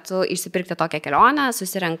dalyką, tu išsipirkti tokią kelionę,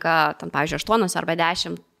 susirenka, ten, pavyzdžiui, 8 arba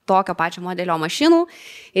 10 tokio pačio modelio mašinų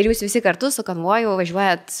ir jūs visi kartu su konvoju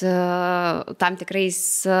važiuojat tam tikrais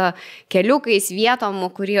keliukais, vietom,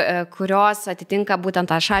 kurios atitinka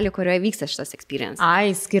būtent tą šalį, kurioje vyksta šitas experience.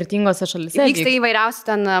 Ai, skirtingose šalyse. Vyksta įvairiausi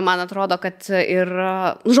ten, man atrodo, kad ir,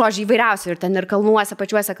 žodžiai, įvairiausi, ir ten ir kalnuose,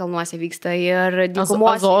 pačiuose kalnuose vyksta, ir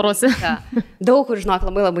dykumose. Azoruose. Daug kur, žinok,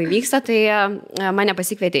 labai vyksta, tai mane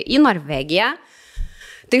pasikvietė į Norvegiją.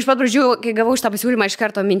 Tai iš pat pradžių, kai gavau šitą pasiūlymą, iš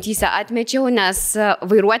karto mintyse atmečiau, nes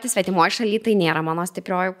vairuoti svetimoje šalyje tai nėra mano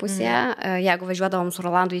stiprioji pusė. Jeigu važiuodavom su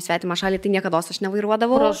Rolandu į svetimą šalį, tai niekados aš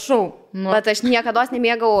nevairuodavau. Prašau. Bet aš niekados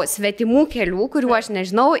nemėgau svetimų kelių, kuriuo aš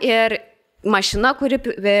nežinau, ir mašina, kuri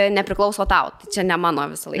nepriklauso tau. Tai čia ne mano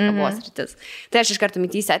visą laiką buvo sritis. Tai aš iš karto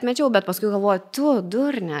mintyse atmečiau, bet paskui galvoju, tu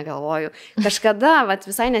durnė, galvoju. Kažkada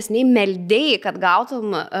visai nesiniai meldėjai, kad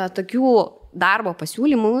gautum tokių darbo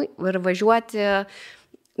pasiūlymų ir važiuoti,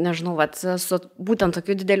 nežinau, su būtent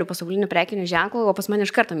tokiu dideliu pasauliniu prekiniu ženklu, o pas mane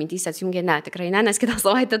iš karto mintyse atsijungė, ne, tikrai ne, nes kitą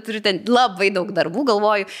savaitę turiu ten labai daug darbų,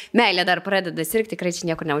 galvoju, meilė dar pradeda sirgti, tikrai čia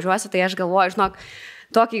niekur neužiuosiu, tai aš galvoju, žinok,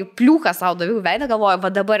 tokį pliūką savo daviau veidą,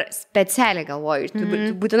 galvoju, dabar specialiai galvoju, tu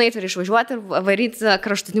būtinai turi išvažiuoti ir varyti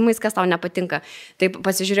kraštutinimais, kas tau nepatinka. Tai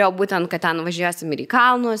pasižiūrėjau būtent, kad ten važiuosim ir į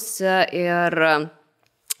kalnus, ir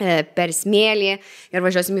per smėlį, ir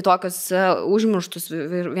važiuosim į tokius užmirštus,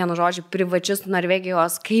 vienu žodžiu, privačius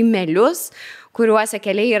Norvegijos kaimelius, kuriuose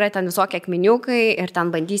keliai yra ten visokie akmeniukai, ir ten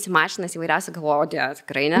bandysi mašinas įvairiausiai, galvoju,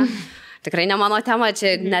 tikrai ne. Tikrai ne mano tema,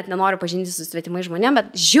 čia net nenoriu pažinti su svetimai žmonėm,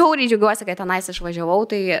 bet žiauriai džiaugiuosi, kad tenais išvažiavau,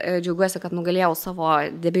 tai džiaugiuosi, kad nugalėjau savo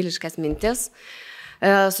debiliškas mintis.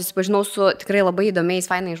 Susipažinau su tikrai labai įdomiais,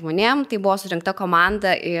 fainai žmonėm. Tai buvo surinkta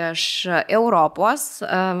komanda iš Europos,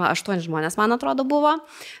 8 žmonės, man atrodo, buvo.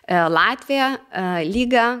 Latvija,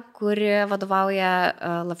 Lyga, kuri vadovauja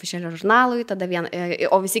Lafišelio žurnalui,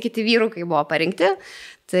 o visi kiti vyrukai buvo parinkti.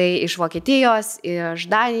 Tai iš Vokietijos, iš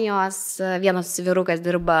Danijos, vienas vyrukas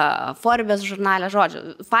dirba Forbes žurnale,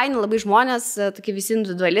 žodžiu. Faini labai žmonės, tokie visi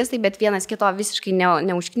individualistai, bet vienas kito visiškai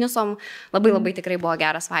neužknisom, labai tikrai buvo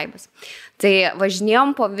geras vaibas. Tai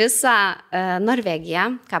važinėjom po visą Norvegiją,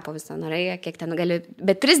 po visą Norvegiją, kiek ten gali,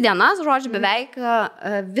 bet 3 dienas, žodžiu, beveik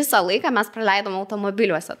visą laiką mes praleidom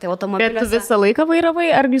automobiliuose. Tai automobiliuose... Bet tu visą laiką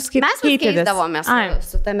vairavai, ar jūs kaip keitėtės? Mes keisdavomės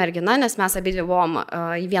su ta mergina, nes mes abi buvom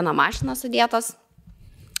į vieną mašiną sudėtos.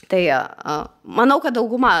 Tai manau, kad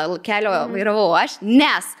daugumą kelio vairavau aš,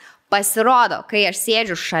 nes pasirodo, kai aš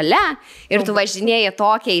sėdžiu šalia ir tu važinėjai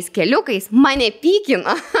tokiais keliukais, mane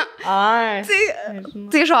pykina.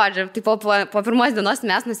 Tai žodžiu, tai po pirmos dienos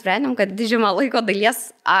mes nusprendėm, kad didžiumą laiko dalies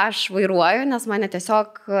aš vairuoju, nes mane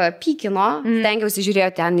tiesiog pykino, stengiausi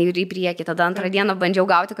žiūrėti ten ir į priekį. Tada antrą dieną bandžiau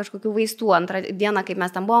gauti kažkokių vaistų. Antrą dieną, kaip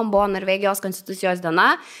mes ten buvo Norvegijos konstitucijos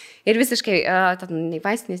diena. Ir visiškai, nei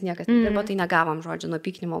vaistinės niekas nedirbo, tai negavom, žodžiu, nuo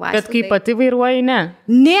pyknimo vaistų. Bet kai pati vairuoji, ne?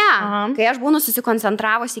 Ne, kai aš būnu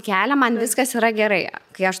susikoncentravusi į kelią, man viskas yra gerai.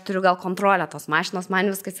 Kai aš turiu gal kontrolę tos mašinos,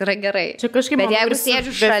 man viskas yra gerai. Bet jeigu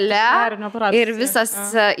sėdžiu šalia ir visas,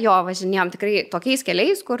 važinėjom tikrai tokiais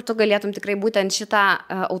keliais, kur tu galėtum tikrai būtent šitą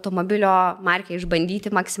automobilio markę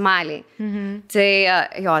išbandyti maksimaliai. Tai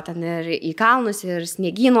ten ir į kalnus, ir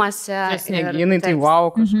sniegynuose. Sniegynai, tai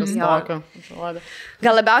wow, kažkas tokio.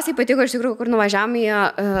 Gal labiausiai patiko iš tikrųjų, kur nuvažiavom į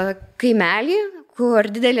kaimelį, kur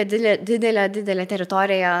didelė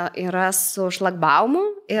teritorija yra su šlagbaumu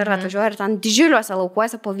ir atvažiuoja ir ten didžiuliuose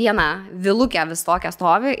laukuose po vieną vilukę vis tokią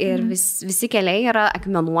stovi ir visi keliai yra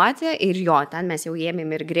akmenuoti ir ten mes jau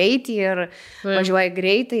ėmėm ir greitį ir važiuoja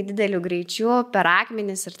greitai, dideliu greičiu per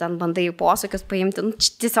akmenis ir ten bandai posūkius paimti.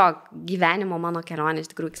 Tiesiog gyvenimo mano kelionė,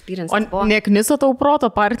 iš tikrųjų, experience buvo. O nekniso tau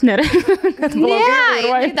proto partnerė?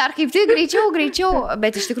 Ne, dar kaip tai greičiau,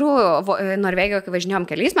 bet iš tikrųjų Norvegijoje, kai važinėjom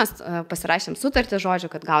keliais, mes pasirašėm sutartį, žodžiu,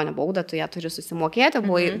 kad gauni baudą, tu ją turi susimokėti.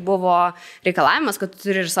 Buvo reikalavimas, kad tu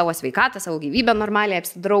turi ir savo sveikatą, savo gyvybę normaliai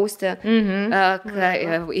apsidrausti,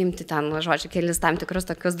 imti ten, žodžiu, kelis tam tikrus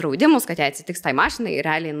tokius draudimus, kad jei atsitiks tai mašinai,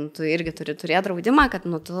 realiai tu irgi turi turėti draudimą, kad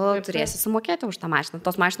tu turėsi sumokėti už tą mašiną.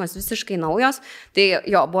 Tos mašinos visiškai naujos. Tai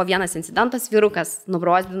buvo vienas incidentas, vyrukas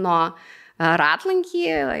nubrozdino ratlankį,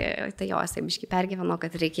 tai jisai biškai pergyveno,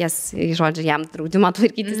 kad reikės, žodžiu, jam draudimą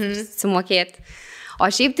tvarkytis, sumokėti. O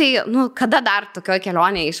šiaip tai, kada dar tokioje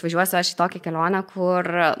kelionėje išvažiuosiu aš į tokią kelionę, kur,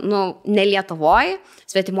 ne Lietuvoje,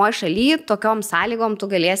 svetimoje šalyje, tokiom sąlygom tu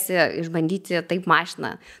galėsi išbandyti taip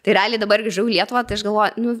mašiną. Tai realiai dabar grįžau į Lietuvą, tai aš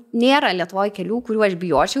galvoju, nėra Lietuvoje kelių, kuriuo aš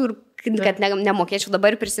bijočiau ir kad nemokėčiau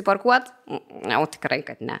dabar prisiparkuoti, tikrai,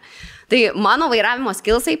 kad ne. Tai mano vairavimo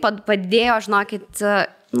skilsai padėjo, žinokit,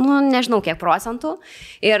 nežinau kiek procentų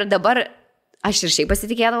ir dabar aš ir šiaip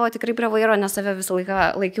pasitikėdavau tikrai prie vairo, nes save visą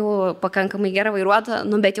laiką laikiau pakankamai gerą vairuotą,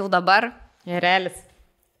 bet jau dabar. Realis.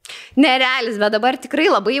 Nerealis, bet dabar tikrai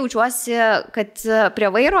labai jaučiuosi, kad prie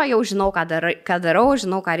vairo jau žinau, ką darau,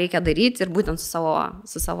 žinau, ką reikia daryti ir būtent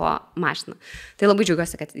su savo mašina. Tai labai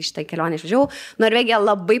džiaugiuosi, kad iš tai kelionę išvažiavau. Norvegija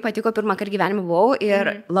labai patiko, pirmą kartą gyvenime buvau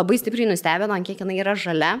ir labai stipriai nustebino, ant kiek jinai yra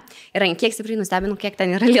žalia ir ant kiek stipriai nustebino, kiek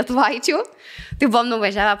ten yra lietuvaičių. Tai buvom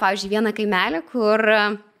nuvažiavę, pavyzdžiui, vieną kaimelį, kur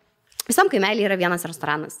visam kaimelį yra vienas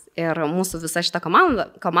restoranas ir mūsų visa šita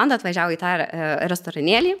komanda atvažiavo į tą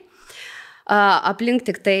restoranėlį. Aplink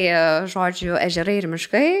tik tai, žodžiu, ežerai ir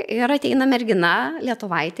miškai ir ateina mergina,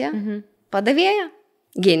 lietuvaitė, padavėja,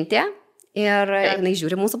 Gintė ir jinai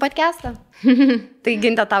žiūri mūsų podcastą. Tai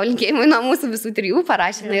Gintė tau linkėjimai nuo mūsų visų trijų,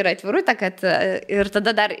 parašė jinai ir atvirutę, kad ir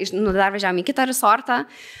tada dar važiavom į kitą resortą,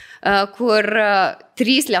 kur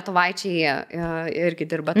 3 lietuvaičiai irgi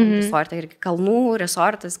dirba tam resortą, irgi kalnų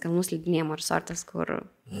resortas, kalnų slidinėjimo resortas, kur...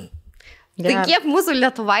 Tai kiek mūsų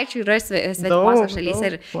lietuvaičių yra svetimose šalyse.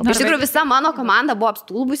 Ir iš tikrųjų visa mano komanda buvo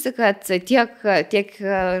apstulbusi, kad tiek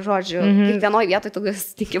žodžiu, kiekvienoje vietoje tu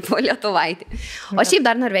susitinki po lietuvaitį. O šiaip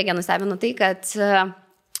dar Norvegija nustebino tai, kad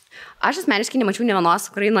aš asmeniškai nemačiau nė vienos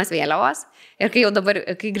Ukrainos vėliavos. Ir kai jau dabar,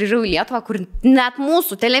 kai grįžau į Lietuvą, kur net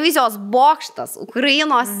mūsų televizijos bokštas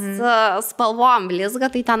Ukrainos spalvom blizga,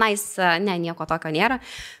 tai tenais nieko tokio nėra.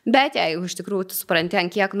 Bet jeigu iš tikrųjų tu supranti,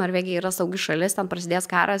 ant kiek Norvegija yra saugi šalis, ten prasidės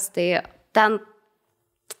karas, tai ten,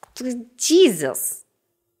 Jesus,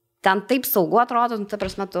 ten taip saugu atrodo, ta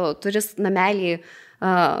prasme, tu turi namelį,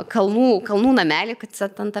 kalnų namelį, kad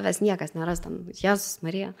ten tavęs niekas neras, ten, Jėzus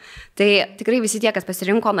Marija. Tai tikrai visi tie, kas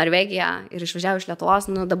pasirinko Norvegiją ir išvažiavo iš Lietuvos,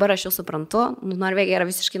 dabar aš jau suprantu, Norvegija yra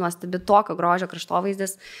visiškai nuostabi, tokio grožio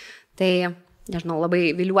kraštovaizdis, tai, nežinau,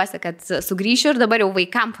 labai viliuosi, kad sugrįšiu ir dabar jau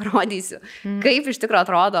vaikam parodysiu, kaip iš tikrųjų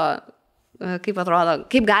atrodo, kaip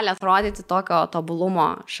gali atrodyti tokio tobulumo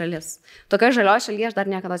šalis. Tokia žalioji šalyje aš dar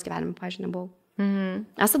niekada gyvenime, pavyzdžiui, nebuvau.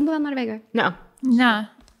 Esat buvę Norvegijoje? Ne.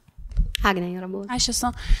 Agnė yra buvę. Aš esu.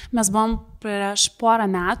 Mes buvom prieš porą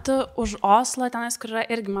metų už Oslo, tenais, kur yra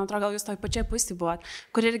irgi, man atrodo, gal jūs toj pačiai pusėje buvot,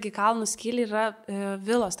 kur irgi kalnų skyliai yra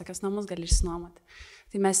vilos, tokias namus gali išsinuomoti.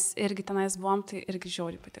 Tai mes irgi tenais buvom, tai irgi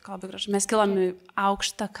žiauriai patiko, labai gražu. Mes kilom į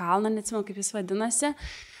aukštą kalną, neatsimenu, kaip jis vadinasi,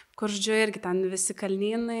 kur, žodžiu, irgi ten visi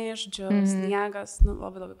kalnynai, žodžiu, sniegas,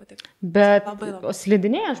 labai patiko. Bet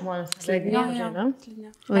slidinėja žmonės? Slidinėjo.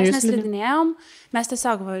 Mes neslidinėjom, mes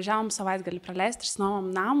tiesiog važiavom savaitgalį praleisti,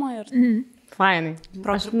 išsinuomom namą ir... Fainai.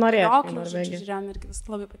 Aš norėjau į Norvegiją. Žiūrėjom irgi vis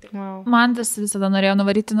labai patiko. Wow. Man tas visada norėjo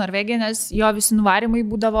nuvaryti Norvegiją, nes jo visi nuvarimai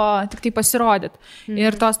būdavo tik tai pasirodyt.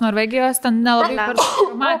 Ir tos Norvegijos ten nelabai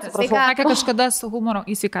matęs. Sakė kažkada su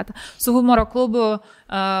humoro klubu,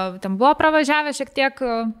 ten buvo pravažiavę šiek tiek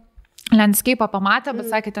landscape'ą pamatė, bet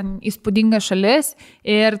sakė, ten įspūdinga šalis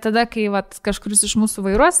ir tada, kai kažkuris iš mūsų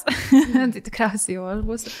vairuos, tai tikriausiai jau aš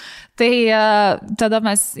būsiu, tai tada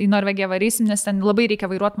mes į Norvegiją varysim, nes ten labai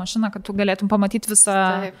reikia vairuoti mašiną, kad tu galėtum pamatyti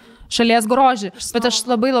visą šalies grožį. Bet aš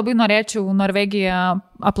labai norėčiau Norvegiją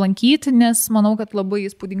aplankyti, nes manau, kad labai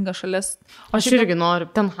įspūdinga šalis. Aš irgi noriu.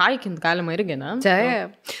 Ten hikint galima irgi, ne?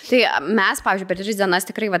 Taip. Tai mes, pavyzdžiui, per 3 dienas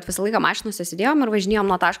tikrai visą laiką mašinuose sėdėjom ir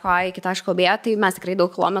važinėjom nuo taško A iki taško B, tai mes tikrai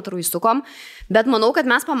daug kilometrų įsukom, bet manau, kad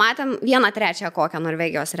mes pamatėm 1/3 kokią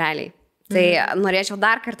Norvegijos realiai. Tai norėčiau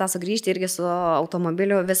dar kartą sugrįžti irgi su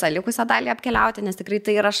automobiliu visą likusią dalį apkeliauti, nes tikrai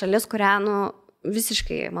tai yra šalis, kurią,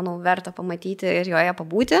 visiškai, manau, verta pamatyti ir joje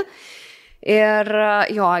pabūti. Ir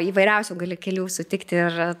jo, įvairiausių gali kelių sutikti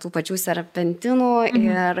ir tų pačių serpentinų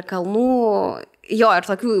ir kalnų. Jo, ir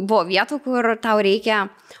tokių buvo vietų, kur tau reikia,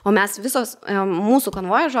 o mes visos, mūsų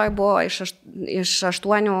konvojažoj buvo iš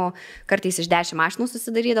 8, kartais iš 10 mašinų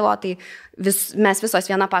susidarydavo, tai mes visos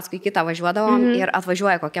viena paskui kitą važiuodavom ir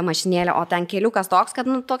atvažiuoja kokia mašinėlė, o ten keliukas toks, kad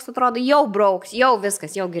toks atrodo, jau brauks, jau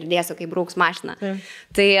viskas, jau girdėsiu, kai brauks mašiną.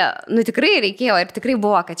 Tai, tikrai reikėjo ir tikrai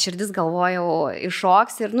buvo, kad širdis galvojau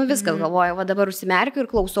iššoks ir viskas galvojau, va dabar užsimerkiu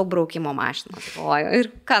ir klausau braukimo mašinos.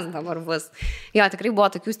 Ir kas dabar bus? Jo, tikrai buvo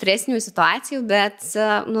tokių stresinių situacijų, bet,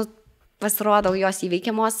 pasirodau, jos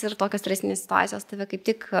įveikiamos ir tokios stresinės situacijos tave kaip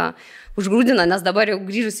tik užgrūdina, nes dabar jau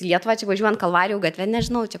grįžus į Lietuvą, čia važiuojant Kalvarijų gatvę,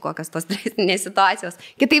 nežinau, čia kokios tos stresinės situacijos.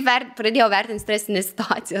 Kitaip pradėjau vertinti stresinės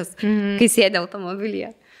situacijos, kai sėdė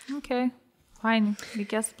automobilyje. Okay. Fainai,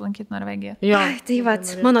 reikės aplankyti Norvegiją. Jo. Tai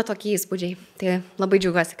mano tokie įspūdžiai. Tai labai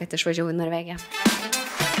džiaugiuosi, kad išvažiavau į Norvegiją.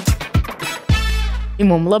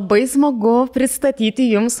 Mums labai smagu pristatyti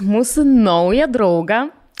jums mūsų naują draugą.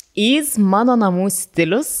 Ys mano namų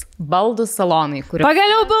stilius baldų salonai.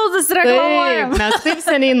 Pagaliau baldus reklamuojam. Mes taip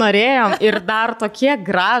seniai norėjom ir dar tokie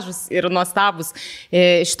gražus ir nuostabus.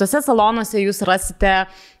 Šitose salonuose jūs rasite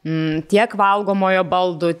tiek valgomojo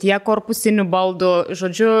baldų, tiek korpusinių baldų,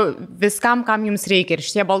 žodžiu, viskam, kam jums reikia. Ir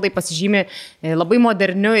šitie baldai pasižymi labai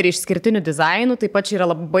moderniu ir išskirtiniu dizainu, taip pat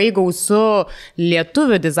yra labai gausu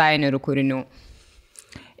lietuvių dizainerių kūrinių.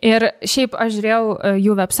 Ir šiaip aš žiūrėjau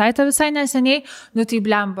jų website visai neseniai, nu tai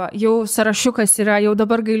blemba, jau sąrašiukas yra, jau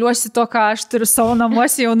dabar gailiuosi to, ką aš turiu savo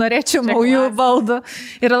namuose, jau norėčiau naujų baldų.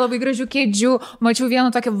 Yra labai gražių kėdžių, mačiau vieną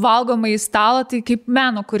tokį valgomąjį stalą, tai kaip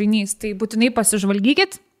meno kūrinys, tai būtinai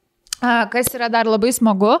pasižvalgykit. Kas yra dar labai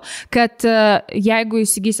smagu, kad jeigu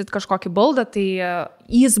įsigysit kažkokį baldą, tai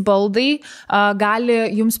Ys baldai gali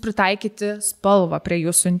jums pritaikyti spalvą prie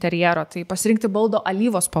jūsų interjero. Tai pasirinkti baldo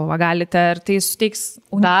alyvos spalvą galite ir tai suteiks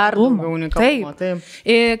unikalumo. Taip.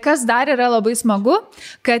 Kas dar yra labai smagu,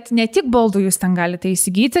 kad ne tik baldų jūs ten galite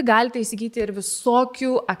įsigyti ir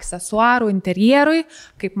visokių aksesuarų interjerui.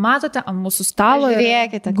 Kaip matote, ant mūsų stalo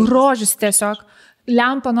Žiūrėkite, grožis tiesiog.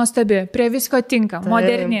 Lempa nuostabi, prie visko tinka,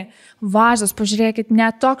 moderni. Važas, pažiūrėkit,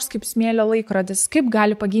 net toks kaip smėlio laikrodis. Kaip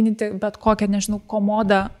gali pagyninti bet kokią, nežinau,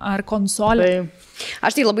 komodą ar konsolę.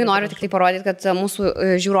 Aš tai labai noriu tik tai parodyti, kad mūsų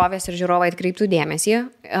žiūrovės ir žiūrovai atkreiptų dėmesį,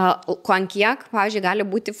 ant kiek, pavyzdžiui, gali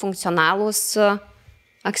būti funkcionalūs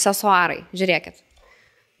aksesuarai. Žiūrėkit.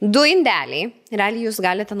 2 indeliai, realiai jūs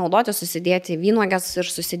galite naudoti, susidėti vynuoges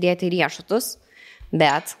ir susidėti riešutus,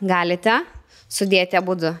 bet galite sudėti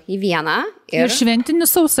abudu į vieną. Ir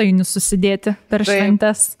šventinius sausainius susidėti per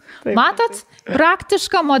šventes. Matot?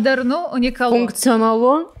 Praktiška, modernu, unikalu.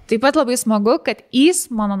 Funkcionalu. Taip pat labai smagu, kad Ys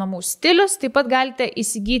mano namų stilius, taip pat galite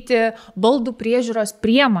įsigyti baldų priežiūros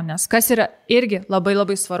priemonės, kas yra irgi labai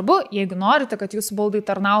labai svarbu, jeigu norite, kad jūsų baldai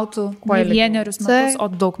tarnautų ne vienerius metus, o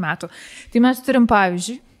daug metų. Tai mes turim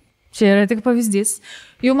pavyzdžiui. Čia yra tik pavyzdys.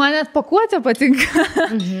 Jau man net pakuotė patinka.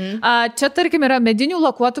 Čia, tarkim, yra medinių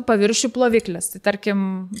lakuotų paviršių ploviklis. Tai, tarkim,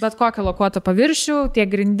 bet kokią lakuotą paviršių, tiek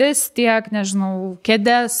grindis, tiek, nežinau,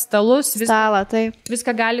 kėdės, stalus. Stalą, taip.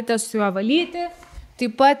 Viską galite su juo valyti.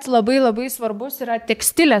 Taip pat labai labai svarbus yra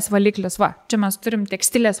tekstilės valiklis. Va, čia mes turim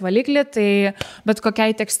tekstilės valiklį, tai bet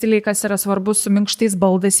kokiai tekstiliai, kas yra svarbus su minkštais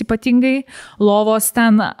baldais ypatingai, lovos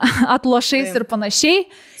ten atlošais ir panašiai.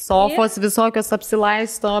 Sofos visokios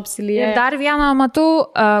apsilaisto, apsilieja. Ir dar vieną matau,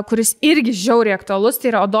 kuris irgi žiauriai aktualus, tai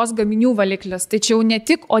yra odos gaminių valiklis. Tai čia jau ne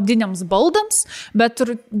tik odiniams baldams, bet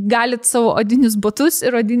ir galit savo odinius batus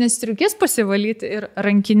ir odinės striukės pasivalyti ir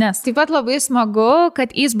rankinės. Taip pat labai smagu,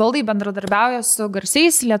 kad Ys baldai bendradarbiauja su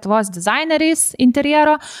garsiais Lietuvos dizaineriais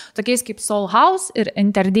interjero, tokiais kaip Soul House ir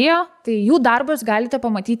Interdeo. Tai jų darbus galite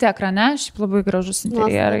pamatyti ekrane, šiaip labai gražus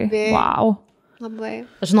interjerai. Wow. Labai.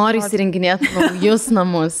 Aš noriu įsirenginėti naujus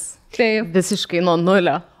namus. Taip. Visiškai nuo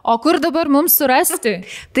nulio. O kur dabar mums surasti?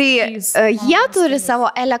 Tai jie turi savo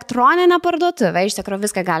elektroninę parduotuvę, iš tikrųjų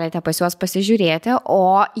viską galite pas juos pasižiūrėti,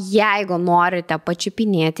 o jeigu norite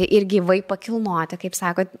pačiupinėti ir gyvai pakilnoti,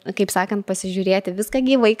 kaip sakant, pasižiūrėti viską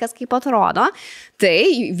gyvai, kas kaip atrodo,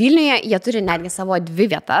 tai Vilniuje jie turi netgi savo 2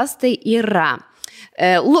 vietas, tai yra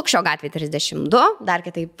Lukšio gatvė 32, dar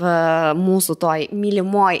kitaip mūsų toj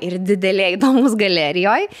mylimoj ir didelėj įdomus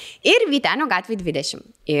galerijoje, ir Vytenio gatvė 20.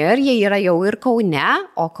 Ir jie yra jau ir Kaune,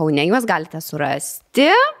 o Kaune juos galite surasti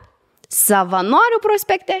Savanorių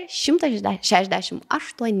prospekte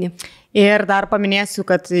 168. Ir dar paminėsiu,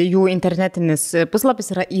 kad jų internetinis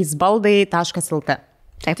puslapis yra ysbaldai.lt.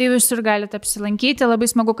 Taip, tai visur galite apsilankyti, labai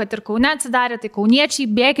smagu, kad ir Kaune atsidarė, tai kauniečiai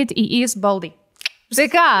bėkit į Ys baldai. Tai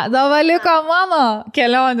ką, dabar liko mano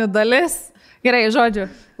kelionių dalis. Gerai, žodžiu.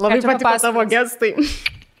 Labai patiko tavo gestai.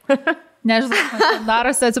 Nežinau,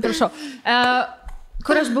 darosi, atsiprašau.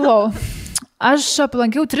 Kur aš buvau? Aš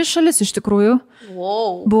aplankiau 3 šalis iš tikrųjų.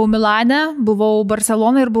 Wow. Buvau Milane, buvau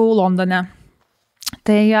Barcelona ir buvau Londone.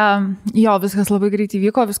 Tai jo, viskas labai greitai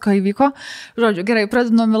įvyko, visko įvyko. Žodžiu, gerai,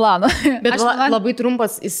 pradedu nuo Milano. Bet labai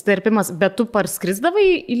trumpas įsiterpimas, bet tu parskrisdavai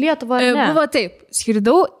į Lietuvą? Buvo taip,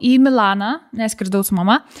 skridau į Milaną, neskridau su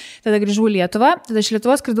mama, tada grįžau į Lietuvą, tada iš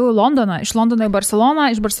Lietuvos skridau į Londoną, iš Londono į Barceloną,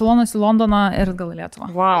 iš Barcelonos į Londoną ir gal į Lietuvą.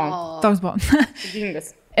 Wow. Toks buvo.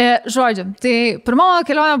 Didingas. Žodžiu, tai pirma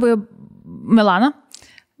kelionė buvo Milaną,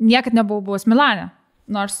 niekad nebuvau buvus Milane,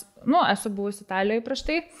 nors, esu buvus Italijoje prieš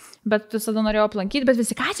tai, bet visada norėjau aplankyti, bet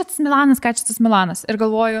visi, ką čia tas Milanas. Ir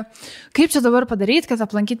galvoju, kaip čia dabar padaryti, kad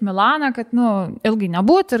aplankyti Milaną, kad, ilgai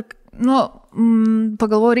nebūt ir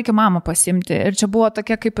pagalvojau, reikia mamą pasimti. Ir čia buvo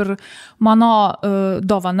tokia kaip ir mano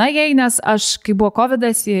dovana jai, nes aš, kai buvo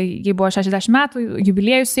COVID-as, jai buvo 60 metų,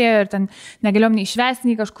 jubiliejus ėjo ir ten negalėjom nei išvesti,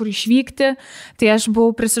 nei kažkur išvykti. Tai aš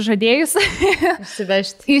buvau prisižadėjus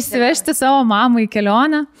įsivežti savo mamą į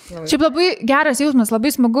kelionę. Šiaip labai geras jausmas,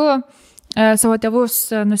 labai smagu savo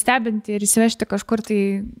tėvus nustebinti ir įsivežti kažkur, tai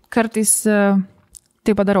kartais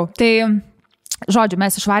tai padarau. Tai žodžiu,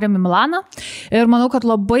 mes išvarėm į Milaną ir manau, kad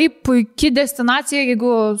labai puikia destinacija,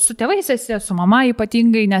 jeigu su tėvais esi, su mama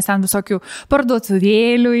ypatingai, nes ten visokių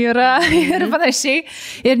parduotuvėlių yra ir panašiai.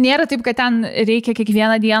 Ir nėra taip, kad ten reikia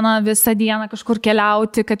kiekvieną dieną, visą dieną kažkur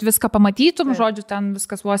keliauti, kad viską pamatytum, žodžiu, ten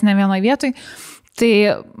viskas vos ne vienoje vietoje. Tai,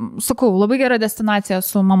 sakau, labai gera destinacija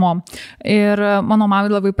su mamom. Ir mano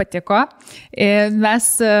mamai labai patiko. Ir mes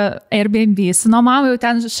Airbnb su mamai jau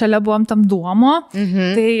ten šalia buvom tam Duomo.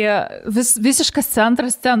 Tai visiškas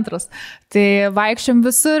centras. Tai vaikščiom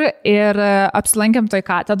visur ir apsilankėm toj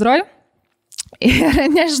katedroj. Ir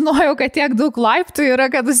nežinojau, kad tiek daug laiptų yra,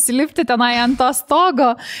 kad užsilipti tenai ant to stogo.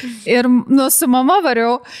 Ir, su mama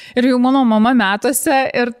variau. Ir jau mano mama metuose.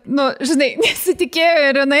 Ir, žinai, nesitikėjo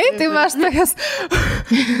ir jinai. Tai aš tokias,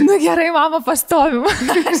 gerai, mama, pastovim.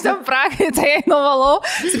 Aš ten prakaitai nuvalau.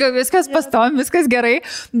 Sakau, viskas pastovim, viskas gerai.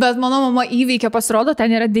 Bet mano mama įveikė, pasirodo,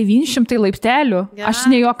 ten yra 900 laiptelių. Aš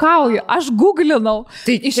nejuokauju, aš googlinau.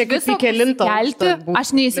 Tai iš viso kelinto kelti,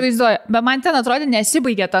 aš neįsivaizduoju. Bet man ten atrodė,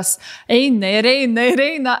 nesibaigė tas eina,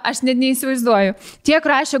 aš net neįsivaizduoju. Tiek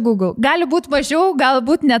rašė Google. Gali būti mažiau,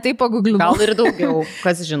 galbūt ne taip paguglinau. Gal ir daugiau,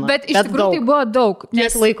 kas žino. Bet iš tikrųjų tai buvo daug.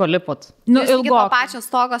 Kiek laiko lipot? Ilgo. Iki pačio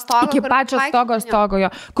stogo. Iki pačio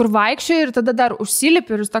stogo, kur vaikščioju ir tada dar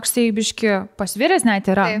užsilipi ir toksai biški pasviręs net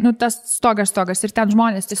yra. Tas stogas. Ir ten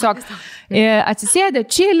žmonės tiesiog atsisėdė,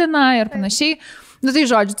 čilina ir panašiai. Tai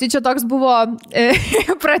žodžiu, tai čia toks buvo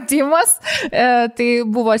pratimas, tai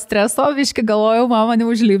buvo streso, viškai galvojau, mama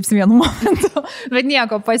neužlips vienu momentu. Bet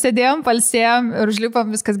nieko, pasėdėjom, palsėjom ir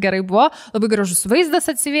užlipom, viskas gerai buvo. Labai gražus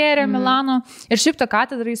vaizdas atsivėrė Milano. Ir šiaip ta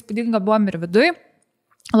katedra įspūdinga buvom ir viduj.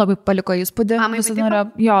 Labai paliko įspūdį.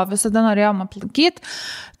 Visada norėjom aplankyti.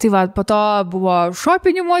 Tai va, po to buvo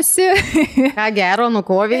šopinimuosi. Ką gero,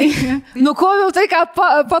 nukoviai? Nukoviau tai, ką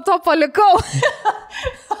po to palikau.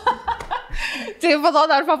 Tai po to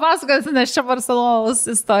dar papasakosiu, nes čia Barselonos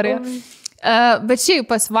istorija. Bet šiaip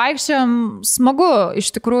pasivaikščiam smagu, iš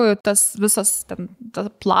tikrųjų tas visas, ta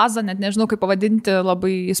plaza, net nežinau kaip pavadinti,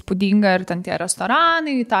 labai įspūdinga ir ten tie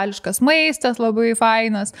restoranai, itališkas maistas labai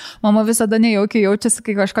fainas. Mama visada nejaukiai jaučiasi,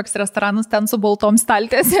 kai kažkoks restoranas ten su baltom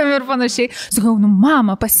staltiesėm ir panašiai. Sakau,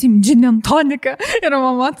 mama, pasim gin and toniką. Ir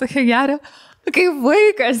mama tokia geria, kaip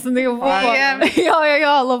vaikas, jinai buvo.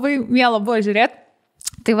 Jo, labai miela buvo žiūrėti.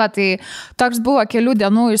 Tai va, tai toks buvo kelių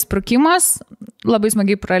dienų išsprukimas, labai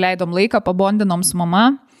smagiai praleidom laiką, pabondinom su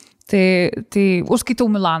mama, tai užskaitau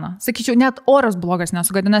Milaną. Sakyčiau, net oras blogas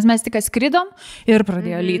nesugadinęs, mes tik skridom ir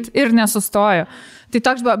pradėjo lyti ir nesustojo. Tai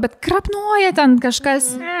toks buvo, bet krapnuoja ten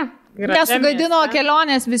kažkas, nesugadino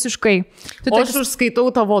kelionės visiškai. Tai aš užskaitau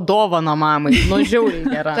tavo dovaną mamai, žiauriai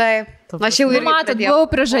gera. Taip, aš jau ir matot, buvau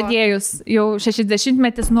prižadėjus, jau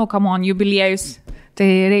 60-metis, come on, jubiliejus. Tai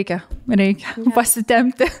reikia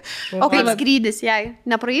pasitemti. O kaip skrydis jai?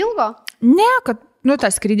 Neprailgo? Ne, kad,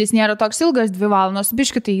 tas skrydis nėra toks ilgas, 2 valandos,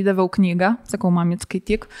 biškai tai įdaviau knygą, sakau, mamit,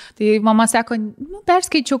 skaityk. Tai mama sako,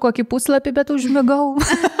 perskaičiau kokį puslapį, bet užmigau.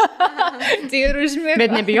 Tai ir užmigau.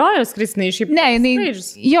 Bet nebijojo skristi, šiaip? Ne,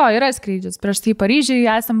 yra skrydžius. Prieš tai Paryžiuje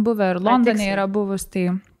esam buvę ir Londone yra buvus,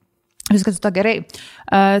 tai viskas to gerai.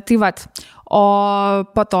 Tai vat. O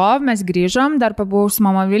po to mes grįžom, dar pabuvau su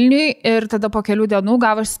mama Vilniui ir tada po kelių dienų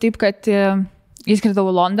gavosi taip, kad įskridau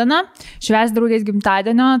į Londoną, švęs draugės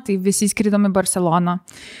gimtadienio, tai visi įskridom į Barceloną.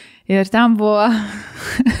 Ir ten buvo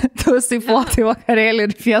tusai plotai vakarėlį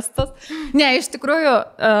ir fiestas. Ne, iš tikrųjų,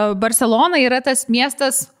 Barcelona yra tas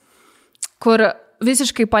miestas, kur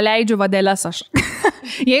visiškai paleidžiu vadeles aš.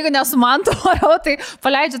 Jeigu nesumantu varau, tai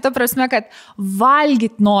paleidžiu tą prasme, kad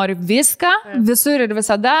valgyt noriu viską, visur ir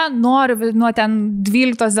visada, noriu nuo ten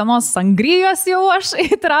 12 dienos sangrijos jau aš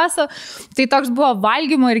į trasą. Tai toks buvo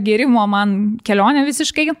valgymo ir gėrimo man kelionė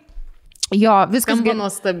visiškai. Jo, viskas buvo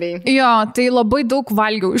nuostabiai. Jo, tai labai daug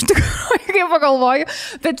valgiau iš tikrųjų, kaip pagalvoju,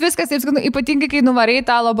 bet viskas taip skanu, ypatingai kai nuvarai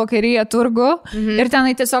tą labokeriją turgų ir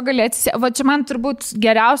tenai tiesiog gali atsisėsti. Va čia man turbūt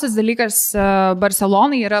geriausias dalykas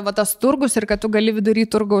Barcelonai yra va tas turgus ir kad tu gali vidury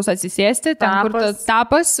turgaus atsisėsti, ten kur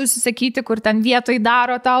tapas susisakyti, kur ten vietoj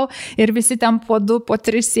daro tau ir visi ten po 2, po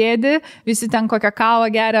 3 sėdi, visi ten kokią kavą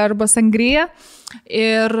geria arba sangriją.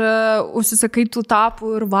 Ir užsisakai tų tapų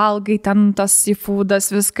ir valgai ten tas seafoodas,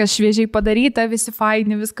 viskas šviežiai padaryta, visi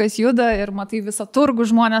faini, viskas juda ir matai visą turgų,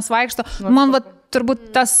 žmonės vaikšto. Man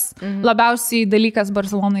turbūt tas labiausiai dalykas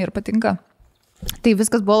Barcelonai ir patinka. Tai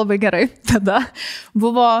viskas buvo labai gerai. Tada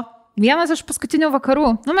buvo vienas iš paskutinių vakarų.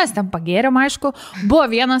 Nu, mes ten pagėrėm, aišku. Buvo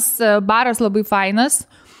vienas baras labai fainas,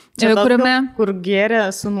 kuriame... Kur gėrė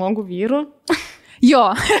su nuogu vyru?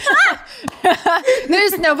 Jo. Nu,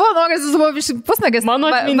 jis nebuvo nuogas, jis buvo pusnagis. Mano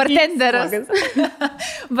bartenderis.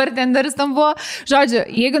 Bartenderis tam buvo. Žodžiu,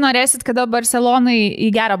 jeigu norėsit kada Barcelonai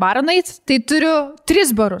į gerą barą nueit, tai turiu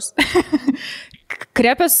 3 barus.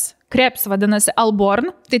 Kreps vadinasi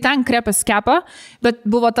Alborn, tai ten krepes kepa, bet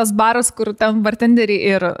buvo tas baras, kur ten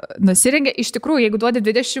bartenderiai ir nusirengė. Iš tikrųjų, jeigu duodi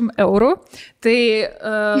 20 eurų, tai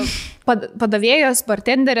padavėjos,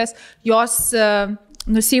 bartenderės, jos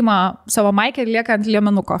nusima savo maikę ir lieka ant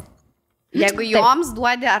liemenuko. Jeigu joms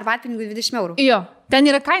duodi arbatpinigių 20 eurų. Jo, ten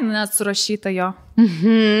yra kaina net surašyta jo.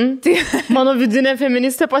 Tai mano vidinė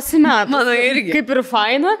feministė pasimet. Mano irgi. Kaip ir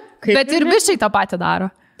faina. Bet ir biščiai tą patį daro.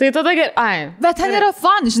 Tai tada gerai. Bet ten yra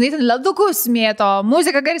fun, žinai, ten ledukus mėto,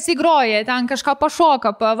 muzika garsiai groja, ten kažką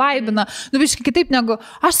pašoka, pavaibina. Nu, biškai kitaip negu,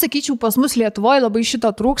 aš sakyčiau, pas mus Lietuvoje labai šito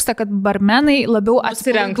trūksta, kad barmenai labiau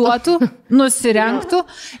atsirengtų, nusirengtų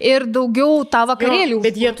ir daugiau tą vakarėlių.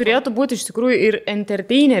 Bet jie turėtų būti iš tikrųjų ir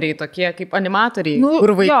entertaineriai tokie, kaip animatoriai,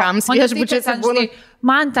 kur vaikams viešbučiuose būna.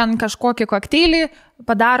 Man ten kažkokį kokteilį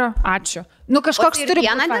padaro, ačiū. Nu, kažkoks turi...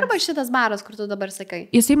 Vieną dirba šitas baras, kur tu dabar sakai?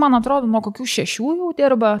 Jisai, man atrodo, nuo kokių 6 jau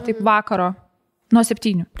dirba, taip vakaro, nuo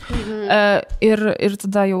 7. Ir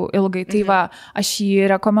tada jau ilgai. Tai va, aš jį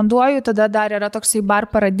rekomenduoju, tada dar yra toksai bar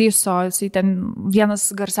Paradiso, jisai ten vienas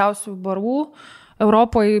garsiausių barų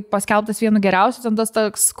Europoje paskelbtas vienu geriausiu, ten tas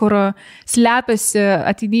toks, kur slepiasi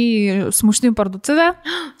ateini į sumuštinių parduotuvę.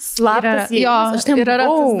 Slaptas įėjimas. Jo, ir yra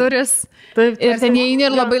tas duris. Taip, ir ten įeini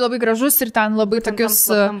ir labai labai gražus ir ten labai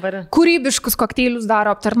tokius kūrybiškus kokteilius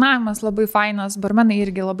daro, aptarnavimas labai fainas, barmenai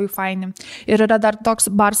irgi labai faini. Ir yra dar toks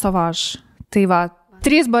bar Sauvage. Tai va,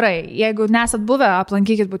 3 barai. Jeigu nesat buvę,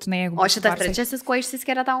 aplankykit būtinai. O šitas trečiasis, kuo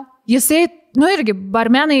išsiskiria tau? Jisai, nu irgi,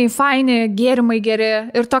 barmenai faini, gėrimai geri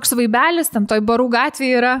ir toks vaibelis, ten toj barų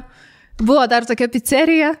gatvėje yra. Buvo dar tokia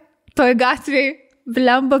pizzerija, toj gatvėje,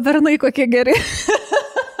 blemba bernai kokie geri.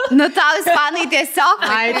 Nu, tau ispanai tiesiog.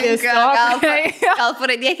 Ai, tiesiog. Gal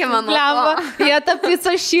pradėkime nuo to. Jie tą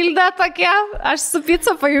pizzą šildą tokia, aš su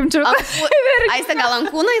pizza paimčiau. Aiste, gal ant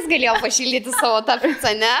kūno jis galėjo pašildyti savo tą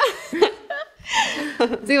pizzą, ne?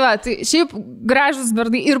 Tai va, tai šiaip gražus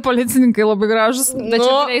bernai ir policininkai labai gražus, bet čia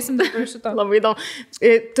galėsim dar prie šito. Labai įdomu.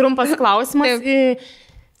 Trumpas klausimas.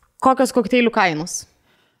 Kokios kokteilių kainos?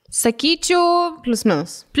 Sakyčiau, plius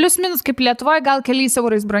minus. Plius minus, kaip Lietuvoje, gal keliais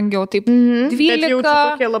eurais brangiau. Taip,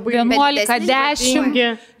 12, 11,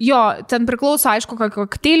 10. Jo, ten priklauso, aišku, kokį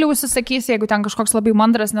kokteilį užsisakys, jeigu ten kažkoks labai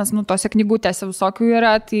mandras, nes, nu, tose knygutėse visokių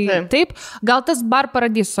yra, tai taip. Gal tas bar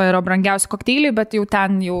Paradiso yra brangiausi kokteiliai, bet jau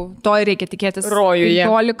ten jau to reikia tikėtis. Rojuje.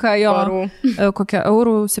 15, jo, kokia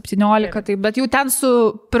eurų, 17, taip, bet jau ten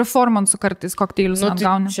su performansu kartais kokteilius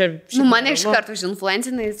atgauni. Mane iš karto už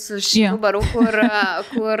influencinai su šių barų,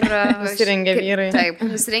 kur nusirengia vyrai. Taip,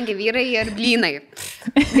 nusirengia vyrai ir blynai.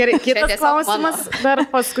 Gerai, kitas klausimas, dar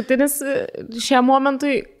paskutinis šiam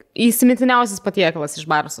momentui, įsimintiniausias patiekalas iš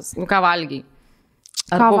Barsos. Ką valgiai?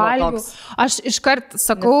 Ką valgiau? Aš iškart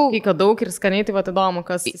sakau... Kad daug ir skaniai, tai va įdomu,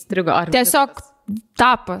 kas įstrigo. Tiesiog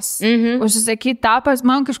tapas. Užsisakyti tapas.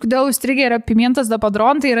 Man kažkodėl įstrigė yra pimientas de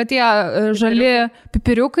padron, tai yra tie žali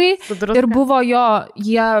pipiriukai. Ir buvo jo,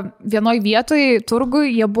 jie vienoj vietoj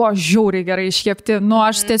turgui, jie buvo žiauriai gerai iškepti. Nu,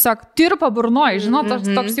 aš tiesiog tirpa burnoji, žinot,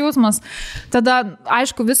 toks jausmas. Tada,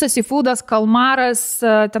 aišku, visas seafoodas, kalmaras,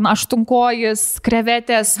 ten aštunkojis,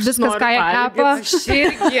 krevetės, viskas, ką jie kepa.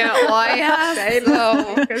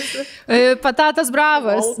 Irgi, patatas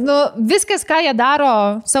bravas. Nu, viskas, ką jie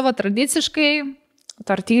daro savo tradiciškai,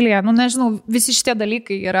 tortilija, nu nežinau, visi šitie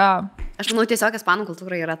dalykai yra... Aš manau, tiesiog ispanų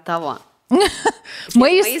kultūra yra tavo.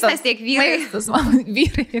 Maistas, tiek vyrai. Maistas,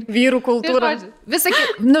 vyrai ir vyrų kultūra. Viskas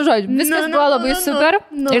buvo labai super.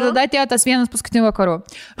 Ir tada atėjo tas vienas paskutinių vakarų.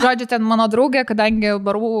 Žodžiu, ten mano draugė, kadangi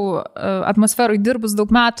barų atmosferui dirbus daug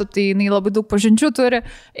metų, tai jinai labai daug pažinčių turi.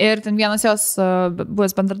 Ir ten vienas jos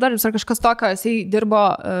buvęs bendradarbis ar kažkas tokio, jisai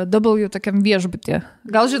dirbo W tokiam viešbutį.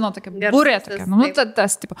 Gal žino, tokiam būrė tokiam. Nu,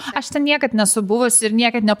 tas, tipo. Aš ten niekad nesu buvus ir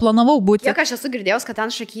niekad neplanavau būti. Kiek aš esu girdėjus, kad ten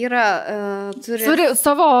Shakira turi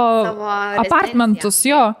savo apartmentus,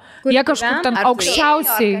 jo. Jie kažkur ten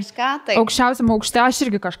aukščiausiam aukšte, aš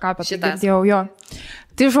irgi kažką apie tai girdėjau, jo.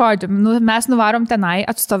 Tai žodžiu, mes nuvarom tenai,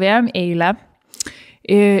 atstovėjom eilę,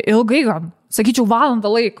 ilgai gan, sakyčiau,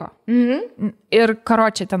 valandą laiko. Ir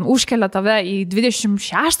karočiai ten užkelia tave į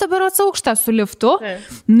 26 berods aukštą su liftu.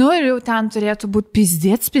 Nu ir jau ten turėtų būti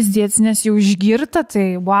pizdėts, nes jau išgirta,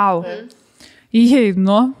 tai wow.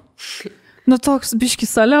 Įeinu. nu toks biški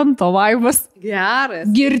Salento vaibas. Geras.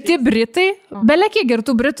 Girti Britai, belekiek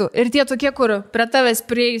girtų Britų. Ir tie tokie, kur prie tavęs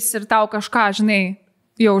prieis ir tau kažką, žinai,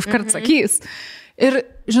 jau iškart sakys. Ir,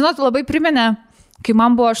 žinot, labai priminė, kai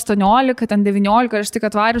man buvo 18, ten 19, aš tik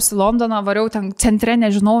atvarius į Londoną, variau ten centre,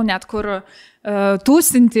 nežinau net kur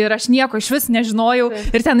tūsinti ir aš nieko iš vis nežinojau.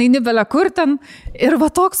 Ir ten eini belė kur ten. Ir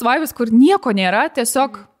va toks vaibas, kur nieko nėra,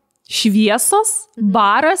 tiesiog šviesos,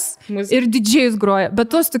 baras ir didžiais groja.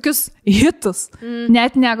 Bet tuos tokius hitus,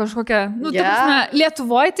 net ne kažkokia, nu,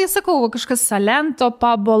 Lietuvoje tai sakau, kažkas Salento,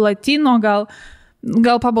 Pabo Latino, gal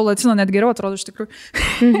Pabo Latino net geriau atrodo iš tikrųjų.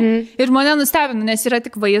 Ir mane nustebino, nes yra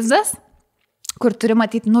tik vaizdas, kur turi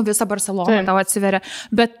matyti, nu, visą Barceloną tau atsiveria.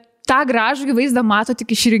 Bet tą gražų vaizdą mato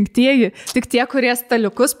tik išrinktieji, tik tie, kurie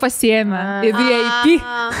staliukus pasiėmė į VIP.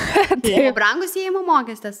 Tai brangus įėjimo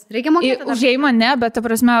mokestis. Reikia mokėti. Užėjimo ne, bet, ta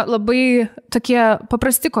prasme, labai tokie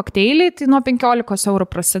paprasti kokteiliai, tai nuo 15 eurų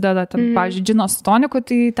prasideda. Ten, pavyzdžiui, džinos su toniku,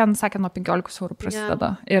 tai ten, sakė, nuo 15 eurų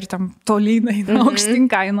prasideda. Ir tam tolynai, aukštin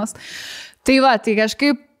kainos. Tai va, tai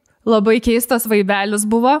kažkaip labai keistas vaibelis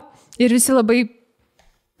buvo ir visi labai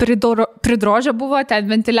pridrožę buvo, ten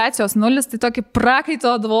ventiliacijos nulis, tai tokį prakaito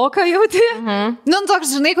advoką jauti. Nu,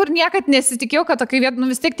 toks, žinai, kur niekad nesitikėjau, kad tokia vieta, nu,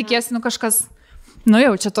 vis tiek tikėsi, nu, kažkas, nu,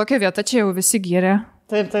 jau čia tokia vieta, čia jau visi gyrė.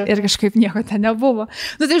 Taip. Ir kažkaip nieko ten nebuvo.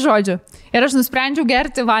 Nu, tai žodžiu. Ir aš nusprendžiau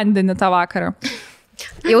gerti vandenį tą vakarą.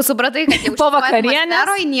 Jau supratai, kad jau po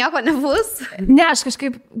vakarienės nieko nebus? Ne, aš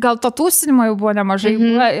kažkaip, gal to tūsinimo jau buvo nemažai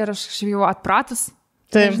ir aš kažkaip jau atpratus.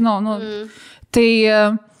 Taip. Nežinau, nu, tai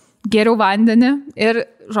geriau vandenį ir,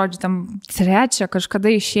 žodžiu, tam trečią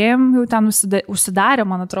kažkada išėjom, jau ten užsidarė,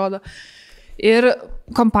 man atrodo. Ir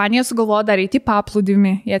kompanija sugalvojo daryti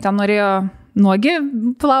paplūdimį. Jie ten norėjo nuogi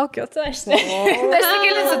plaukioti. Aš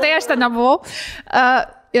nesigilinsiu, tai aš ten nebuvau.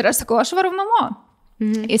 Ir aš sakau, aš varom namo.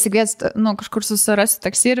 Įsikviesti, nu, kažkur susirasti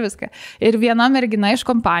taksi ir viską. Ir viena mergina iš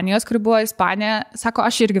kompanijos, kuri buvo Ispanija, sako,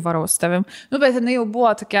 aš irgi varau su tavim. Nu, bet jinai jau buvo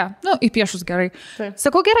tokia, nu, į piešus gerai. Taip.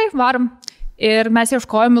 Sakau, gerai, varom. Ir mes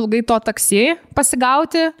ieškojom ilgai to taksi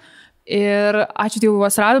pasigauti. Ir ačiū Dievui,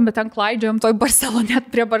 juos radom, bet ten klaidžiojom toj Barcelonet,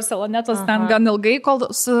 prie Barcelonetos ten gan ilgai, kol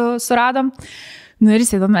suradom. Nu ir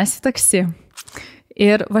sėdom mes į taksi.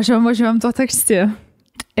 Ir važiuojam to taksi.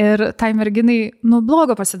 Ir tai merginai, nu,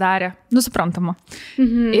 blogo pasidarė, nu, suprantama.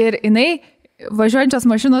 Ir jinai važiuojančios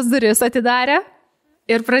mašinos duris atidarė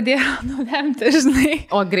ir pradėjo nuvemti, žinai.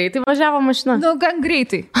 O greitai važiavo mašina? Nu, gan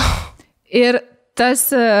greitai. Ir tas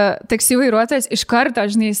taksi vairuotojas iš karto,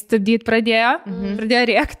 žinai, stabdyti pradėjo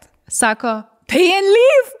rėkti. Sako, pay and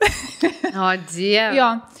leave. O, Dieve.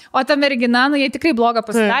 Jo, o ta mergina, nu, jai tikrai bloga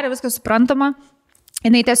pasidarė, viskas suprantama.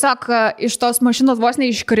 Jinai tiesiog iš tos mašinos vos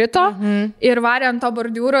neiškrito ir varė ant to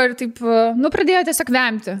bordiūro ir taip, nu, pradėjo tiesiog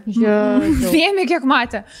vemti. Vėmė, kiek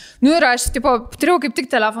matė. Nu ir aš, tipo, turėjau kaip tik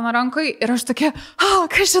telefoną rankai ir aš tokia,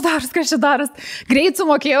 kas čia daras. Greit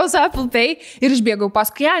sumokėjau su Apple Pay ir išbėgau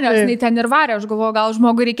paskui ją, nes jinai ten ir varė. Aš galvoju, gal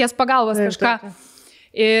žmogui reikės pagalbos kažką.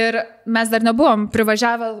 Ir mes dar nebuvom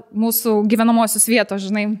privažiavę mūsų gyvenamosios vietos,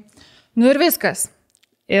 žinai. Nu ir viskas.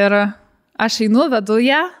 Ir aš einu, vedu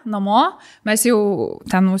ją namo, mes jau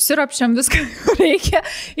ten užsiropšiam viską, reikia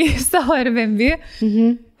į savo Airbnb.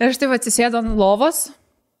 Ir aš taip atsisėdu ant lovos.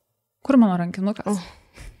 Kur mano rankinukas?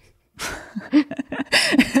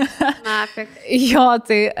 Jo,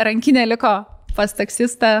 tai rankinė liko pas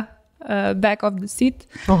taksistą back of the seat.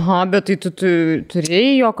 Aha, bet tai tu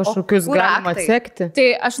turėjai jo kažkokius galima atsekti. Tai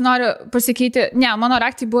aš noriu pasakyti, ne, mano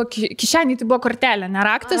raktai buvo kišenį, tai buvo kortelė, ne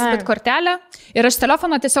raktas, bet kortelė. Ir aš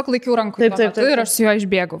telefoną tiesiog laikiau rankų. Taip. Ir aš su juo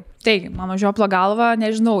išbėgau. Taigi, mano žioplo galva,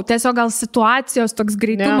 nežinau, tiesiog gal situacijos toks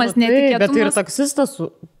greitumas, netikėtumas. Bet ir taksistas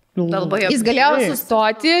jis galėjo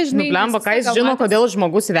sustoti, žinai. Blemba, ką jis žino, kodėl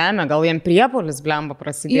žmogus vemia, gal jam priepuolis blemba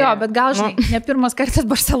prasidėjo. Jo, bet gal, žinai, ne pirmas kartas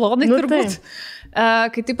Barcelonai turbūt.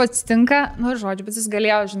 Kai taip atsitinka, nu, žodžiu, bet jis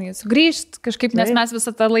galėjo, žinai, sugrįžti kažkaip, nes mes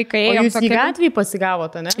visą tą laiką ėjom. O jūs į gatvį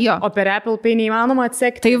pasigavote, ne? Jo. O per Apple Pay neįmanoma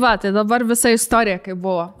atsekti. Tai va, tai dabar visa istorija, kaip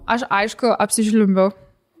buvo. Aš, aišku, apsižliumbiau,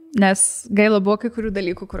 nes gaila buvo kai kurių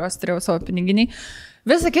dalykų, kuriuos turėjau savo piniginiai.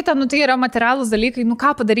 Visa kita, nu, tai yra materialūs dalykai, nu,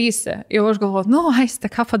 ką padarysi? Jau aš galvoju, nu, Aiste,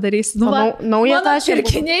 ką padarysi? Nu, nauja tašė.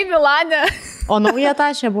 Pirkiniai Milane. O nauja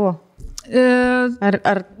tašė buvo?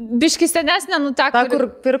 Ar biški senesnė, nu, ta, kur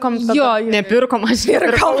pirkom, jo, nepirkom, aš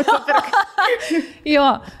pirkau. Jo,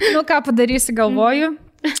 nu, ką padarysi, galvoju.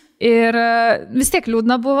 Ir vis tiek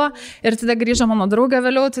liūdna buvo. Ir tada grįžo mano draugė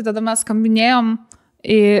vėliau, tai tada mes skambinėjom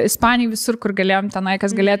Ispanijai visur, kur galėjom tenai,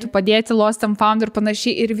 kas galėtų padėti, Lost and Found ir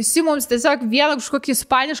panašiai. Ir visi mums tiesiog vieną kažkokį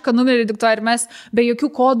ispanišką numerį diktuoja ir mes be jokių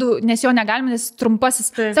kodų, nes jo negalime, nes trumpasis.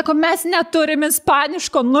 Sako, mes neturim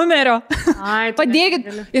ispaniško numerio. Padėkit.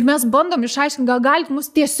 Ir mes bandom išaiškinti, gal galite mus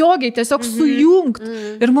tiesiog sujungti.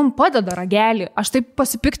 Ir mums padeda ragelį. Aš taip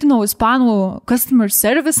pasipiktinau ispanų customer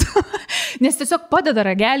service, nes tiesiog padeda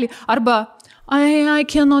ragelį. Arba I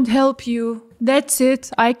cannot help you. That's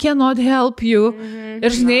it, I cannot help you.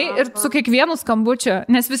 Ir žinai, ir su kiekvienu skambučiu,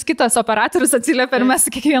 nes vis kitas operatorius atsiliepia ir mes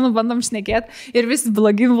su kiekvienu bandom šnekėti ir vis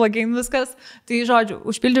blogin viskas. Tai žodžiu,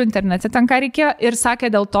 užpildžiau internete ten ką reikėjo ir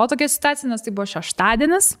sakė dėl to tokia situacija, nes tai buvo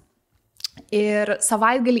šeštadienis. Ir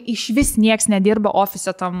savaitgalį iš vis nieks nedirba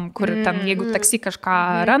ofise tam, kur ten, jeigu taksi kažką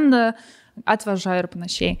randa, atveža ir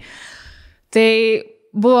panašiai. Tai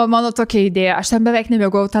buvo mano tokia idėja. Aš ten beveik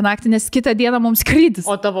nebėgau tą naktį, nes kitą dieną mums skrydis.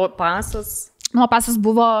 O tavo pasas? Mano pasas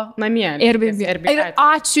buvo namie. Airbnb. Ir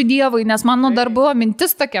ačiū Dievui, nes mano dar buvo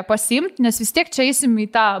mintis tokia pasimti, nes vis tiek čia eisim į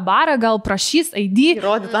tą barą, gal prašys ID.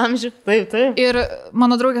 Įrodyt amžių. Taip. Ir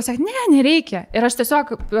mano draugė sakė, nereikia. Ir aš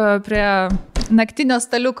tiesiog prie naktinio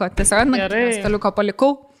staliuko,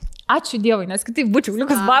 palikau. Ačiū Dievui, nes kitaip būčiau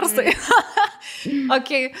likus barsai.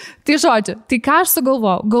 Okay. Tai žodžiu, tai ką aš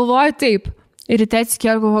sugalvojau? Galvoju taip. Ir ryte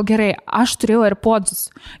atsikėliau, galvoju, gerai, aš turėjau AirPodsus.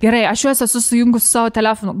 Gerai, aš juos esu sujungus su savo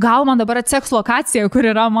telefonu. Gal man dabar atseks lokacija, kur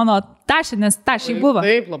yra mano tašė, nes tašiai buvo.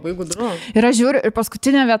 Taip, labai gudru. Ir aš žiūriu, ir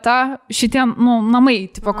paskutinė vieta šitie namai,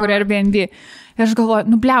 tipo, kur Airbnb. Ir aš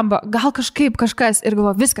galvoju, blemba, gal kažkas. Ir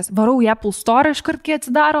galvoju, viskas, varau į Apple Store iškart, kai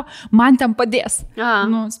atsidaro, man ten padės.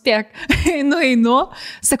 Spėk. Einu.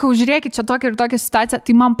 Sakau, žiūrėkit, čia tokia ir tokia situacija.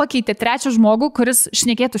 Tai man pakeitė trečią žmogų, kuris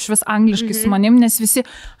šnekėtų švis angliškai su manim, nes visi...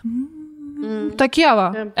 Tokie va,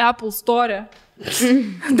 Apple Store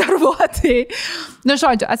darbuotojai.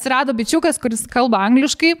 Žodžiu, atsirado bičiukas, kuris kalba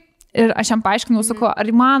angliškai ir aš jam paaiškinau, sakau, ar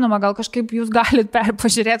įmanoma, gal kažkaip jūs galite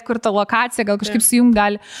pažiūrėti, kur ta lokacija, gal kažkaip sujungt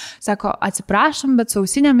gali. Sako, atsiprašom, bet su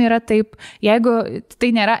ausinėm yra taip, jeigu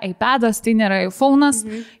tai nėra iPadas, tai nėra iPhone'as,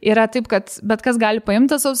 yra taip, kad bet kas gali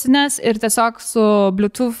paimti tas ausinės ir tiesiog su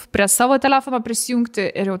Bluetooth prie savo telefono prisijungti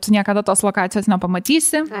ir jau tu niekada tos lokacijos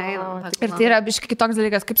nepamatysi. Ir tai yra biškai kitoks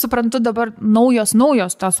dalykas. Kaip suprantu, dabar naujos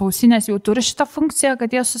tos ausinės jau turi šitą funkciją,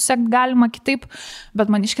 kad jie susekt galima kitaip, bet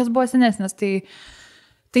maniškės buvo senesnės,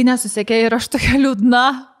 tai nesusekė ir aš tokia liūdna,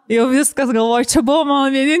 jau viskas galvoju, čia buvo mano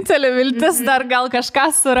vienintelė viltis, dar gal kažką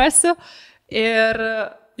surasiu. Ir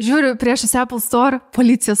žiūriu prieš Apple Store,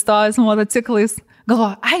 policija stovi su motociklais,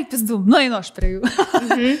 galvoju, pizdu, nueinu aš prie jų.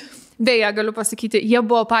 Beje, galiu pasakyti, jie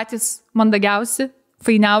buvo patys mandagiausi,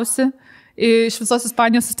 fainiausi, iš visos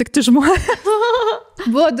Ispanijos sutikti žmonės.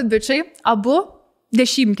 Buvo du bičiai, abu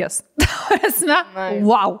dešimkės.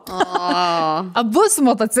 Wow. Abu su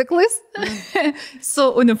motociklais, su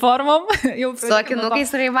uniformom. Su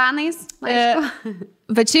akinukais raivanais.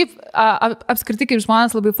 Bet šiaip apskritai kaip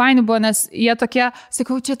žmonės labai faini buvo, nes jie tokie,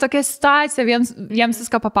 sakau, čia tokia situacija, jiems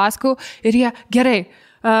viską papasakau ir jie gerai.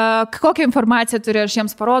 Kokią informaciją turi, aš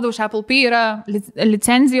jiems parodau, iš Apple Pay yra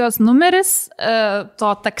licenzijos numeris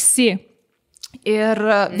to taksi. Ir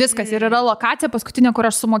viskas, ir yra lokacija paskutinė, kur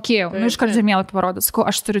aš sumokėjau. Iškart žemėlapį parodau, sakau,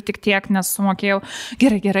 aš turiu tik tiek, nes sumokėjau.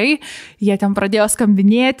 Gerai, jie ten pradėjo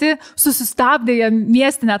skambinėti, susistabdė jie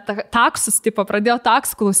miestinę taksus, tipo, pradėjo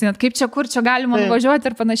taksų klausinėti, kaip čia, kur čia galima nuvažiuoti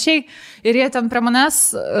ir panašiai. Ir jie ten prie manęs,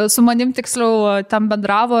 su manim tiksliau, tam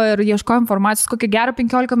bendravo ir ieškojo informacijos kokį gerą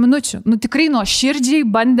 15 minučių. Tikrai nuoširdžiai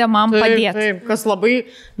bandė man padėti. Taip, kas labai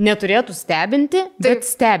neturėtų stebinti, bet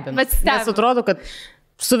stebint. Nes atrodo, kad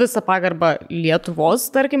su visa pagarba Lietuvos,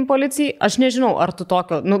 tarkim, policijai, aš nežinau, ar tu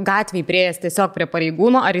tokio, gatvėj prieėjęs tiesiog prie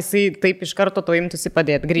pareigūno, ar jisai taip iš karto to imtųsi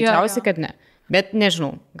padėti. Greičiausiai, kad ne. Bet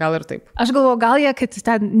nežinau, gal ir taip. Aš galvoju, gal jie, kad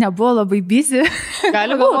ten nebuvo labai busy.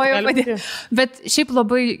 Gali būti. Bet šiaip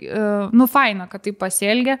labai, faina, kad taip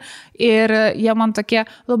pasielgė. Ir jie man tokie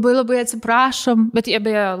labai atsiprašom, bet jie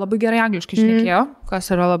beje labai gerai angliškai šnekėjo, kas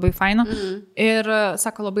yra labai faina. Ir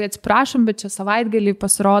sako, labai atsiprašom, bet čia savaitgalį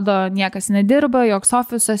pasirodo niekas nedirba, joks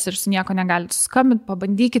ofisas ir su nieko negalite suskambinti.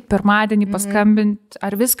 Pabandykit pirmadienį paskambinti,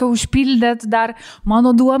 ar viską užpildėt, dar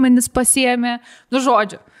mano duomenis pasiėmė.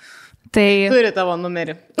 Žodžiu. Tai... Turi tavo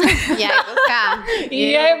numerį.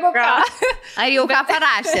 Jeigu ką. Ar jau ką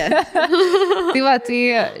parašė? Tai va, tai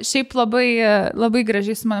šiaip labai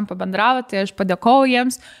gražiai su manim pabendravo, tai aš padėkojau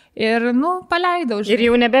jiems ir, paleidau. Ir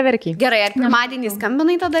jau nebeverkiai. Gerai, ar pirmadienį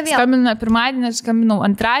skambinai tada vėl? Pirmadienį, skambinau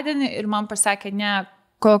antradienį ir man pasakė, ne,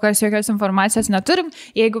 kol kas jokios informacijos neturim.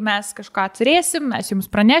 Jeigu mes kažką turėsim, mes jums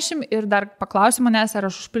pranešim ir dar paklausim manęs, ar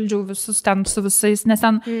aš užpildžiau visus ten su visais, nes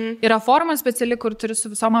ten yra forma speciali, kur turi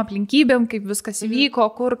su visom aplinkybėm, kaip viskas įvyko,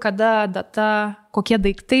 kur, kada, data, kokie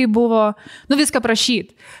daiktai buvo, viską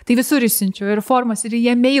prašyt. Tai visur įsiunčiau ir formas, ir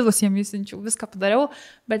jie mailus jiem įsiunčiau, viską padariau,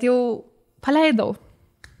 bet jau paleidau.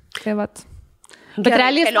 Tai vat. Bet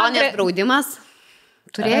realiai... Kelionės draudimas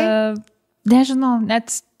turėjai? Nežinau,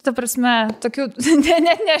 net, ta prasme, tokių,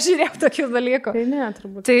 net nežiūrėjau tokių dalykų. Tai ne,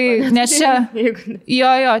 turbūt. Tai nes čia,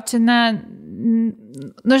 čia ne,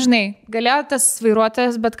 žinai, galėjo tas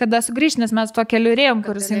vairuotojas, bet kada sugrįžti, nes mes tuo keliu rėjom,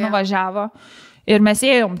 kur jisai nuvažiavo. Ir mes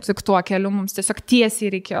ėjom tik tuo keliu, mums tiesiog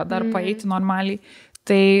tiesiai reikėjo dar paeiti normaliai.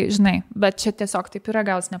 Tai, žinai, bet čia tiesiog taip yra,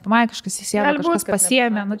 gal jis nepamatė, kažkas įsėdo, kažkas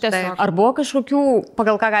pasiėmė, tiesiog. Ar buvo kažkokių,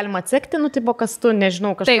 pagal ką galima atsekti, tipo, kas tu,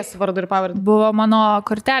 nežinau, kažkas su vardu ir pavardu? Buvo mano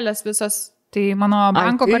kortelės visos, tai mano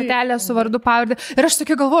banko kortelė su vardu pavardu. Ir aš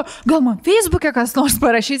tokia galvoju, gal man Facebook'e kas nors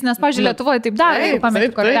parašys, nes, pavyzdžiui, Lietuvoje taip daro, jeigu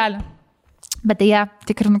pameti kortelę. Bet tai jie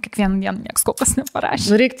tikrinu kiekvieną dieną, nieks kol kas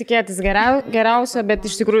neparašė. Reikia tikėtis geriausio, bet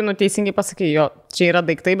iš tikrųjų, teisingai pasakai, čia yra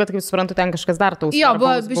daiktai, bet kaip suprantu, ten kažkas dar tau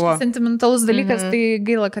svarbaus. Buvo biškai sentimentalus dalykas, tai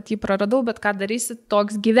gaila, kad jį praradau, bet ką darysi,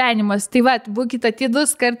 toks gyvenimas. Tai va, būkite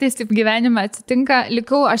atidus, kartais taip gyvenime atsitinka,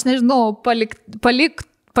 likau, aš nežinau,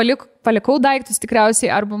 palikau daiktus tikriausiai,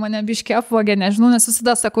 arba mane biškiai apvogė, nežinau, nes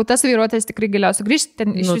visada sakau, tas vairuotojas tikrai galėjo sugrįžti.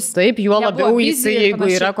 Ten taip, juo labiau jisai, jeigu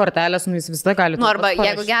yra kortelės, jis visada gali. Arba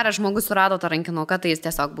jeigu geras žmogus surado tą rankinuką, tai jis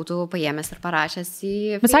tiesiog būtų paėmęs ir parašęs į...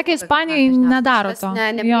 Bet sakė, Ispanijai nedaro to.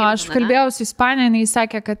 Aš kalbėjau su Ispanija, jis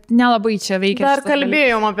sakė, kad nelabai čia veikia. Dar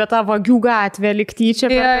kalbėjom apie tą vagių gatvę, liktyčią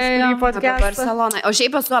per Barceloną. O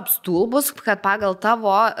šiaip esu apstulbus, kad pagal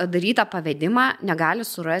tavo darytą pavedimą negali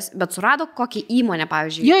surasti, bet surado kokią įmonę,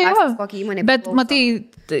 pavyzdžiui. Bet matai,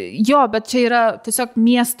 bet čia yra tiesiog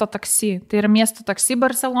miesto taksi. Tai yra miesto taksi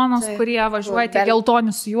Barcelonos, kurie važiuoja tie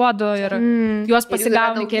geltoni su juodu ir juos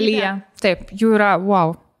pasigauna kelyje. Taip, jų yra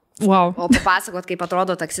wow. O papasakot, kaip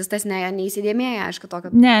atrodo taksistas, neįsidėmėjai, aišku,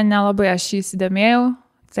 tokio. Ne, nelabai aš jį įsidėmėjau.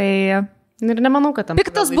 Tai... Ir nemanau, kad tam.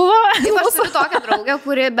 Piktas buvo. Taip, aš turiu tokią draugę,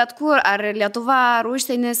 kuri bet kur, ar Lietuva, ar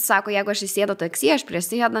užsienis, sako, jeigu aš įsėdu taksi, aš prieš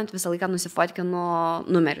sėdant visą laiką nusifotkinu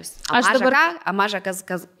numerius. Aš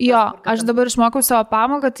dabar išmokau savo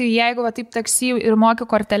pamoką, tai jeigu taip taksi ir mokiu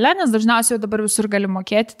kortelę, nes dažniausiai jau dabar visur gali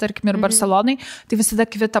mokėti, tarkim ir Barcelonai, tai visada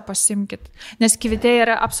kvitą pasimkit. Nes kvitė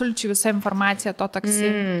yra absoliučiai visa informacija to taksi.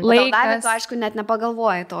 Laikas. Tu, aišku, net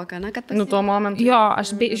nepagalvoji tokio, ne, kad pasimkit. Tuo momentu. Jo,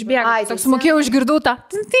 aš išbėgau. Toks mokėjau, išgirdau tą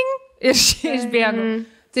ting. Ir išbėgau.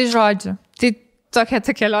 Tai žodžiu. Tai tokia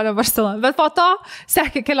ta kelionė Barcelona. Bet po to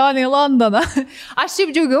sekė kelionė į Londoną. Aš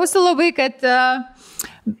šiaip džiaugiausi labai, kad...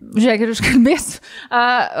 Žiūrėk, ir iškalbėsiu,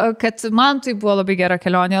 kad man tai buvo labai gera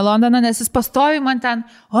kelionė į Londoną, nes jis pastovi man ten,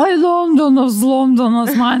 Londonas,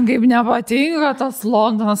 man kaip nepatinka tas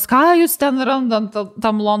Londonas, ką jūs ten randant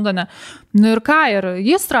tam Londone? Ir ką, ir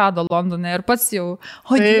jis rado Londone ir pats jau,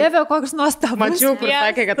 Dieve, koks nuostabus. Mačiau, kur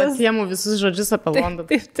sakė, kad atsiemu visus žodžius apie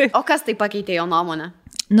Londoną. Taip. O kas tai pakeitė jo nuomonę?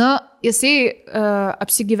 Jisai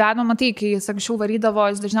apsigyveno, matai, kai jis anksčiau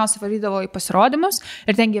jis dažniausiai varydavo į pasirodymus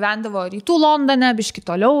ir ten gyvendavo rytų Londone, biški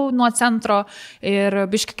toliau nuo centro ir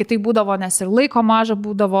biški kitaip būdavo, nes ir laiko maža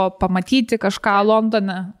būdavo pamatyti kažką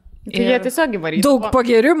Londone. Tai jie tiesiog varydavo. Daug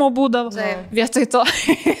pagerimų būdavo vietoj to.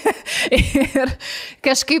 Ir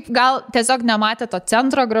kažkaip gal tiesiog nematė to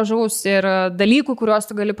centro gražaus ir dalykų, kuriuos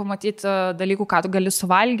tu gali pamatyti, dalykų, ką tu gali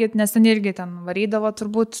suvalgyti, nes ten irgi ten varydavo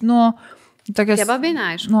turbūt,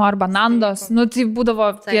 Kebabinė, aišku. Arba Nandos. Tai būdavo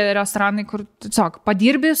tie restoranai, kur tiesiog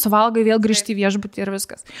padirbi, suvalgai, vėl grįžti į viešbutį ir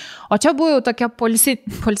viskas. O čia buvo jau tokia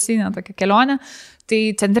policinė tokia kelionė. Tai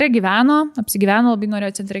centre apsigyveno, labai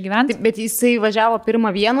norėjo centre gyventi. Bet jisai važiavo pirmą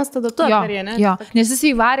vienas, tada tu atvarė, ne? Jo, nes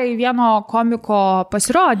jisai varė į vieno komiko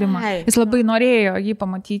pasirodymą. Jis labai norėjo jį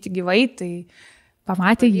pamatyti gyvai, tai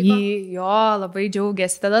pamatė jį, labai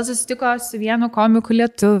džiaugiasi. Tada susitiko su vienu komiku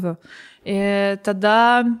lietuviu. Ir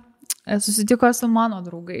tada... susitiko su mano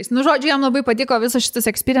draugais. Žodžiu, jam labai patiko visas šitas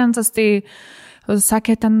experiences, tai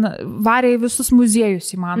sakė, ten varė į visus muziejus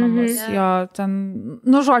įmanomus. Jo, ten,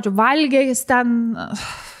 žodžiu, valgė jis ten,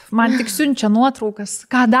 man tik siunčia nuotraukas,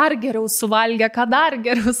 ką dar geriau suvalgė.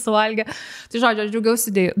 Tai žodžiu, aš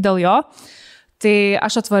džiaugiausi dėl jo. Tai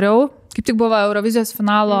aš atvariau, kaip tik buvo Eurovizijos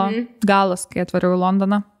finalo galas, kai atvariau į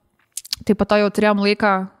Londoną. Tai po to jau turėjom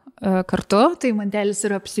laiką kartu, tai Mandelis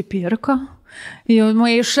ir apsipirko. Jau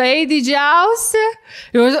maišai didžiausi.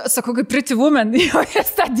 Jau, sakau, kaip Pretty Woman, jau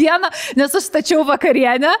jas tą dieną, nes aš stačiau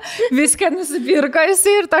vakarienę, viską nusipirko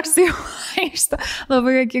jisai ir toks jau maišta.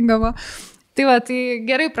 Labai juokinga buvo. Tai va, tai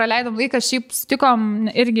gerai praleidom laiką, šiaip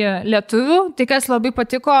sutikom irgi lietuvių. Tai kas labai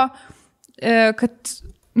patiko, kad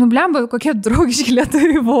blemba, kokie draugiški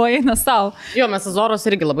lietuviai buvo, eina savo. Jo, mes Azoros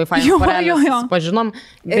irgi labai fainai porelės pažinom.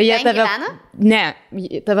 Beje,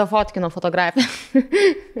 tave fotkino fotografija.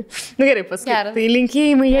 Gerai, pasakyk. Tai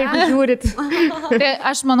linkėjimai, jeigu žiūrit. Tai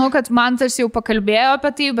aš manau, kad Mantas jau pakalbėjo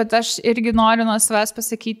apie tai, bet aš irgi noriu nuo savęs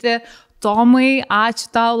pasakyti, Tomai,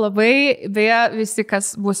 ačiū tau labai, beje, visi,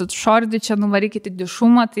 kas būsit šordi, čia nuvarykite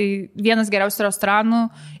dišumą, tai vienas geriausių restoranų,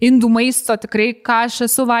 indų maisto, tikrai, ką aš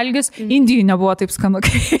esu valgęs, Indijų nebuvo taip skanu,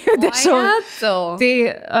 kaip dešau. Tai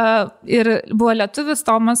ir buvo lietuvis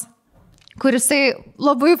Tomas, kuris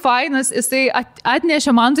labai fainas, jisai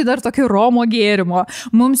atnešė man tai dar tokį Romo gėrimo.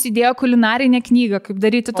 Mums įdėjo kulinarinę knygą, kaip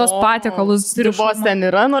daryti tos patiekalus. Ribos ten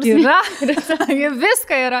yra, nors yra.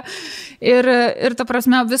 Viską yra. Ir ta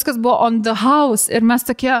prasme, viskas buvo on the house. Ir mes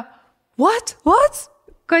tokie, what?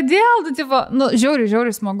 Kodėl?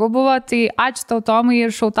 Žiauriai smagu buvo. Tai ačiū tau, Tomai,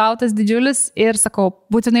 ir šautautas didžiulis. Ir sakau,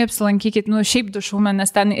 būtinai apsilankykit, šiaip dušume, nes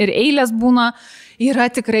ten ir eilės būna. Yra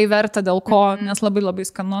tikrai verta dėl ko, nes labai labai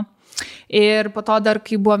skanu. Ir po to dar,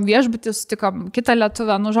 kai buvom viešbutis, sutikom kitą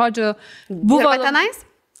lietuvę, žodžiu, buvo... Dirba tenais?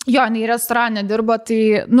 Jo, nei restorane dirbo,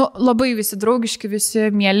 tai labai visi draugiški, visi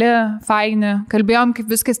mieli, faini. Kalbėjom, kaip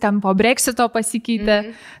viskas ten po Brexito pasikeitė.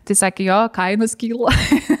 Tai sakė, jo, kainos kyla.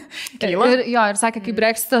 Ir sakė, kai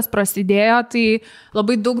Brexitas prasidėjo, tai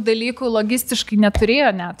labai daug dalykų logistiškai neturėjo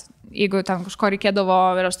net. Jeigu ten kažko reikėdavo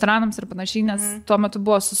restoranams ir panašiai, nes tuo metu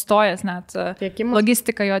buvo sustojęs net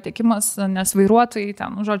logistika, jo tiekimas, nes vairuotojai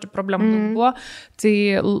ten, žodžiu, problemų buvo. Tai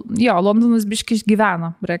jo, Londonas biškai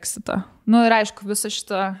išgyveno Brexitą. Ir aišku, visą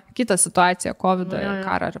šitą kitą situaciją, COVID ir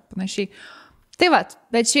karą ir panašiai. Tai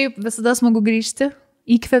bet šiaip visada smagu grįžti.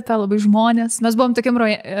 Įkvėpė labai žmonės. Mes buvom tokiam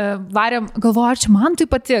varėm, galvoju, ar čia man tai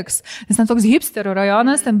patiks. Nes ten toks hipsterio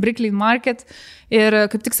rajonas, ten Bricklin Market. Ir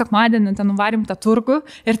kaip tik sekmadienį ten nuvarėm tą turgų.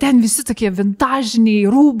 Ir ten visi tokie vintažiniai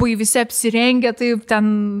rūbai, visi apsirengę, taip ten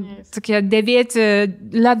tokie dėvėti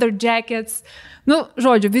leather jackets.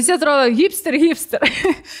 Žodžiu, visi atrodo hipster.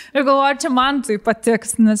 Ir galvoju, ar čia man tai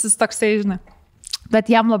patiks, nes jis toksai, žinai. Bet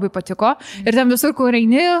jam labai patiko. Ir ten visur, kur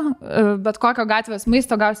eini, bet kokio gatvės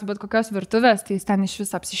maisto gausi, bet kokios virtuvės, tai jis ten iš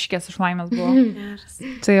vis apsiškės iš laimės buvo.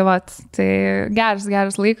 Tai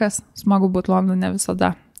geras laikas. Smagu būti Londone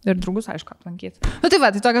visada. Ir draugus, aišku, aplankyti.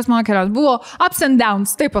 Tai tokios mano kelionės. Buvo ups and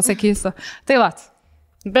downs, taip pasakysiu.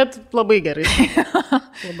 Bet labai gerai.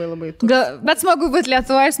 Labai. Bet smagu būti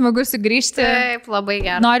Lietuvoje, smagu sugrįžti. Taip, labai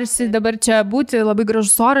gerai. Norisi dabar čia būti, labai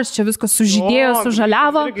gražus oras, čia viskas sužydėjo,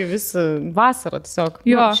 sužaliavo. Irgi vis vasara tiesiog.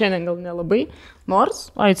 Šiandien gal nelabai.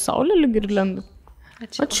 Nors, saulė lyg ir lenda.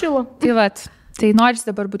 Atšilo. Tai norisi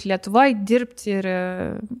dabar būti Lietuvoje, dirbti ir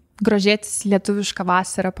grožėtis lietuvišką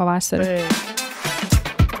vasarą, pavasarį.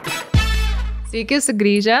 Sveiki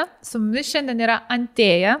sugrįžę, su mumis šiandien yra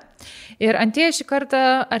Antėja. Ir Antėja šį kartą,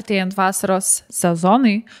 artėjant vasaros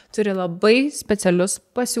sezonui, turi labai specialius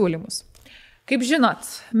pasiūlymus. Kaip žinot,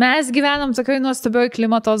 mes gyvenam tokioj nuostabioj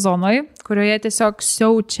klimato zonoj, kurioje tiesiog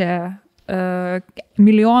siaučia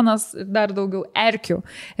milijonas dar daugiau erkių.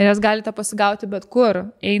 Ir jas galite pasigauti bet kur,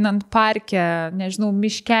 einant parke, nežinau,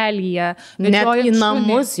 miškelyje. Net į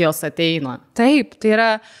namus jos ateina. Taip, tai yra...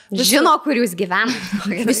 Žino, kur jūs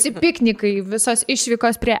gyvenate. Visi piknikai, visos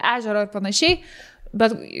išvykos prie ežero ir panašiai.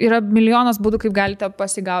 Bet yra milijonas būdų, kaip galite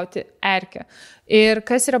pasigauti erkę. Ir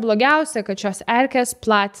kas yra blogiausia, kad šios erkės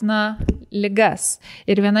platina ligas.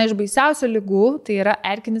 Ir viena iš baisiausių ligų tai yra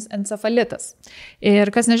erkinis encefalitas. Ir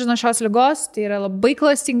kas nežino šios ligos, tai yra labai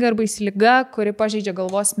klastinga ir baisi liga, kuri pažeidžia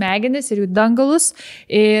galvos smegenis ir jų dangalus.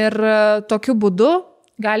 Ir tokiu būdu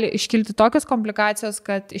gali iškilti tokios komplikacijos,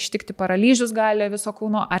 kad ištikti paralyžius gali viso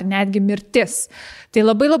kūno ar netgi mirtis. Tai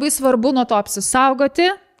labai labai svarbu nuo to apsisaugoti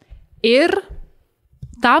ir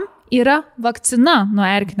tam yra vakcina nuo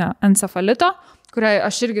erkinio encefalito, kurią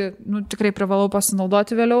aš irgi tikrai privalau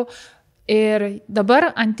pasinaudoti vėliau. Ir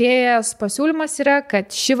dabar Antėjos pasiūlymas yra,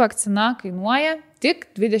 kad ši vakcina kainuoja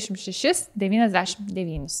tik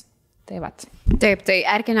 26,99. Tai vat. Taip, tai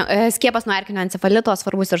skiepas nuo erkinio encefalito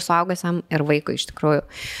svarbus ir suaugusiam, ir vaikui iš tikrųjų.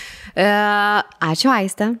 Ačiū,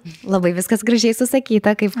 Aiste. Labai viskas gražiai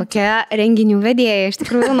susakyta, kaip kokia renginių vedėja. Iš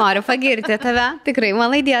tikrųjų noriu pagirti tave. Tikrai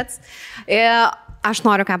malaidiets. Aš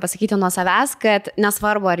noriu ką pasakyti nuo savęs, kad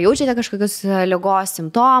nesvarbu, ar jaučiate kažkokius ligos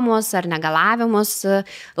simptomus ar negalavimus,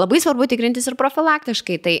 labai svarbu tikrintis ir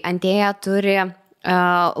profilaktiškai. Tai Antėja turi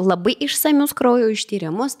labai išsamius kraujo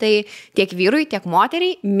ištyrimus, tai tiek vyrui, tiek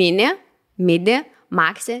moteriai, mini, midi,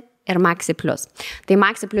 maxi ir maxi plus. Tai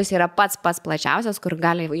maxi plus yra pats plačiausias, kur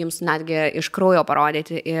gali jums netgi iš kraujo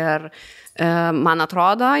parodyti ir man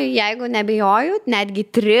atrodo, jeigu nebijoju, netgi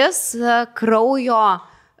 3 kraujo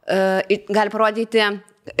gali parodyti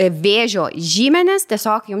vėžio žymenės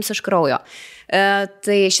tiesiog jums iš kraujo.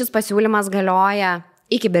 Tai šis pasiūlymas galioja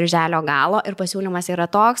iki birželio galo ir pasiūlymas yra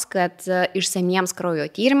toks, kad išsamiems kraujo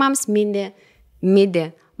tyrimams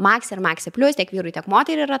MIDI Max ir Maxi Plus tiek vyrui, tiek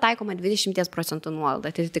moteriai yra taikoma 20% nuolaida.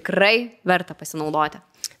 Tai tikrai verta pasinaudoti.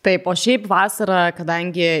 Taip, o šiaip vasara,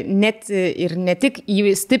 kadangi net ir ne tik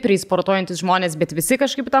stipriai sportuojantis žmonės, bet visi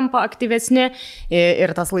kažkaip tampa aktyvesni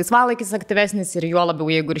ir tas laisvalaikis aktyvesnis ir juo labiau,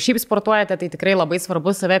 jeigu ir šiaip sportuojate, tai tikrai labai svarbu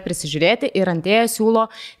save prisižiūrėti ir Antėja siūlo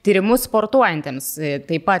tyrimus sportuojantiems.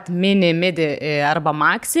 Taip pat MIDI arba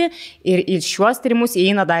Maxi ir į šiuos tyrimus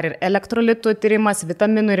įeina dar ir elektrolitų tyrimas,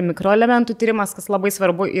 vitaminų ir mikroelementų tyrimas, kas labai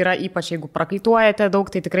svarbu yra, ypač jeigu prakaituojate daug,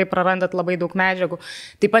 tai tikrai prarandat labai daug medžiagų.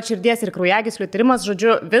 Taip pat širdies ir kraujagyslių tyrimas,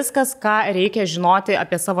 žodžiu, viskas, ką reikia žinoti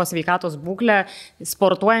apie savo sveikatos būklę,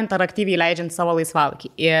 sportuojant ar aktyviai leidžiant savo laisvalaikį.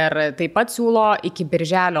 Ir taip pat siūlo iki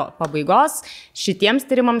birželio pabaigos šitiems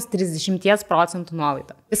tyrimams 30%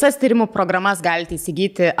 nuolaidą. Visas tyrimų programas galite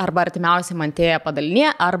įsigyti arba artimiausiam Antėja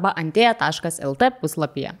padalinėje, arba antėja.lt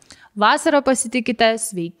puslapyje. Vasarą pasitikite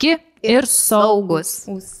sveiki ir saugus.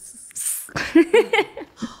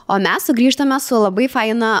 O mes sugrįžtame su labai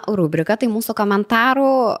faina rubrika, tai mūsų komentarų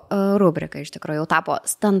rubrika iš tikrųjų jau tapo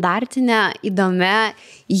standartinė, įdomia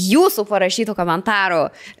jūsų parašytų komentarų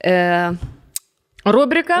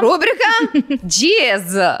rubrika.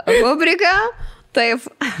 Jeez, rubrika. Taip,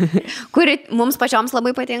 kuri mums pačioms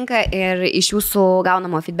labai patinka ir iš jūsų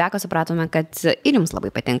gaunamo feedbacko supratome, kad ir jums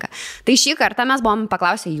labai patinka. Tai šį kartą mes buvom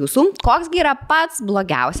paklausę jūsų, koksgi yra pats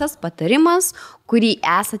blogiausias patarimas, kurį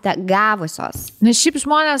esate gavusios. Nes šiaip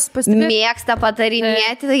žmonės mėgsta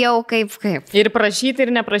patarinėti jau kaip. Ir prašyti,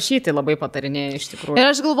 ir neprašyti labai patarinėja iš tikrųjų. Ir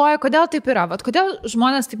aš galvoju, kodėl taip yra, kodėl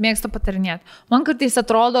žmonės taip mėgsta patarinėti. Man kartais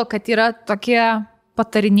atrodo, kad yra tokie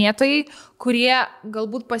patarinėtojai, kurie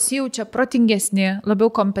galbūt pasijaučia protingesni, labiau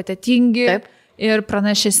kompetitingi. Taip. Ir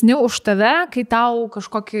pranašesni už tave, kai tau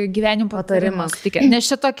kažkokį gyvenimo patarimą sutikė. Nes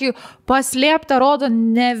čia tokį paslėptą rodo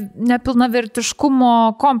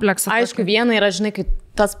nepilnavertiškumo kompleksą. Aišku, viena yra, žinai, kai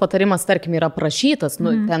tas patarimas, tarkim, yra prašytas,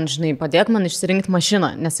 ten, žinai, padėk man išsirinkti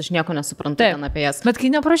mašiną, nes aš nieko nesuprantu ten apie jas. Bet kai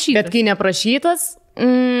neprašytas.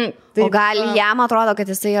 O gal jam atrodo, kad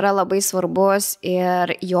jisai yra labai svarbus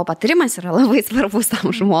ir jo patarimas yra labai svarbus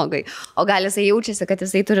tam žmogui. O gal jisai jaučiasi, kad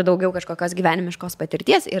jisai turi daugiau kažkokios gyvenimiškos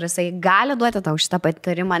patirties ir jisai gali duoti tau šitą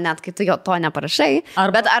patarimą, net kai tu jo to neprašai.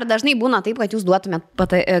 Bet ar dažnai būna taip, kad jūs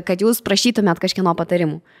kad jūs prašytumėt kažkieno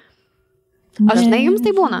patarimų? Dažnai jums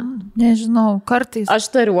tai būna? Nežinau, kartais. Aš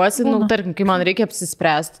tariuosi, tarkim, kai man reikia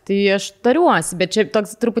apsispręsti, tai aš tariuosi, bet čia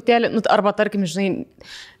toks truputėlį, arba tarkim, žinai,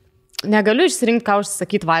 negaliu išsirinkti, ką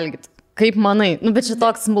užsisakyti valgyti. Kaip manai? Bet čia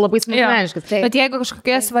toks labai smulkmeniškas. Bet jeigu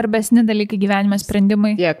kažkokie svarbesni dalykai gyvenime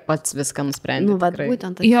sprendimai. Tiek pats viską nusprendė.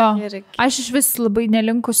 Būtent. Jo, aš iš vis labai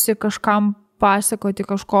nelinkusi kažkam pasakoti,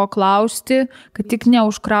 kažko klausti, kad tik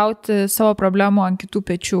neužkrauti savo problemų ant kitų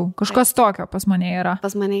pečių. Kažkas tokio pas mane yra.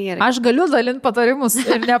 Aš galiu dalinti patarimus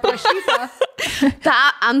ir neprašyti.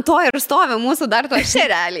 Ta ant to ir stovi mūsų dar to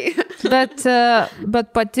šereliai. Bet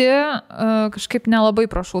pati kažkaip nelabai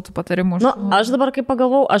prašau tų patarimų. Aš dabar kaip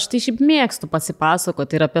pagalvau, aš tai šiaip mėgstu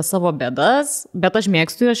pasipasakoti ir apie savo bėdas, bet aš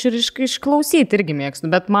mėgstu aš ir išklausyti irgi mėgstu,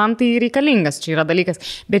 bet man tai reikalingas, čia yra dalykas.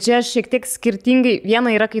 Bet čia aš šiek tiek skirtingai,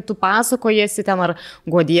 viena yra, kai tu pasakojiesi ten ar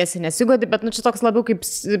guodiesi, nesigodi, bet čia toks labiau kaip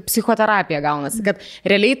psichoterapija gaunasi, kad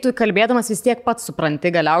realiai tu kalbėdamas vis tiek pats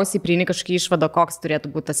supranti, galiausiai priini kažkokį išvadą, koks turėtų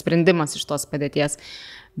būti tas sprendimas iš tos padėties.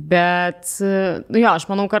 Bet, aš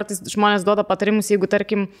manau, kartais žmonės duoda patarimus, jeigu,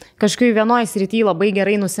 tarkim, kažkokiai vienoje srityje labai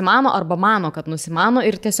gerai nusimano arba mano, kad nusimano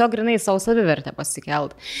ir tiesiog grinai savo savivertę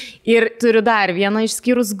pasikelt. Ir turiu dar vieną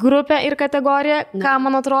išskyrus grupę ir kategoriją, ką,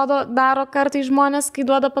 man atrodo, daro kartais žmonės, kai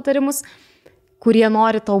duoda patarimus, kurie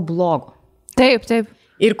nori tau blogo. Taip.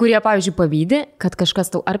 Ir kurie, pavyzdžiui, pavydi, kad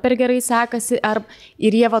kažkas tau ar per gerai sekasi,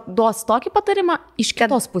 ir jie duos tokį patarimą iš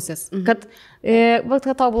kitos pusės, kad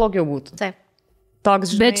tau blogiau būtų. Taip.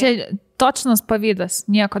 Toks, žinai, bet čia točnas pavydas,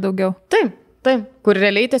 nieko daugiau. Taip, kur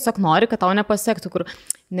realiai tiesiog nori, kad tau nepasiektų, kur,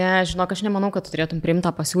 žinok, aš nemanau, kad tu turėtum priimti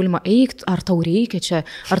tą pasiūlymą, eik, ar tau reikia čia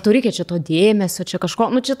to dėmesio, čia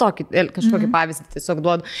kažko, čia kažkokį pavyzdį tiesiog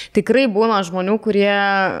duodu. Tikrai būna žmonių, kurie,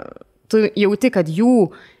 tu jauti, kad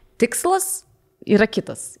jų tikslas yra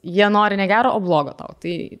kitas. Jie nori ne gero, o blogo tau.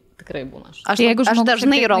 Tai tikrai būna. Aš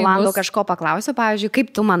dažnai Rolando kažko paklausiu, pavyzdžiui,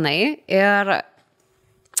 kaip tu manai, ir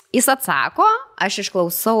jis atsako, aš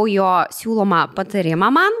išklausau jo siūlomą patarimą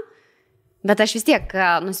man, bet aš vis tiek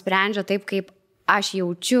nusprendžiu taip, kaip aš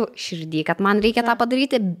jaučiu širdį, kad man reikia tą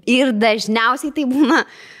padaryti ir dažniausiai tai būna,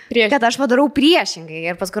 kad aš padarau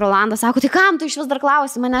priešingai. Ir paskui Rolandas sako, tai kam tu iš vis dar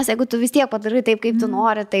klausi manęs, jeigu tu vis tiek padarai taip, kaip tu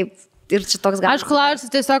nori, taip ir čia toks gal. Aš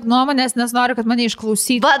klausiu tiesiog nuomonės, nes noriu, kad mane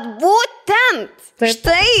išklausytų. Bet būtent! Taip.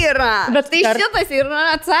 Štai yra. Bet tai šitas yra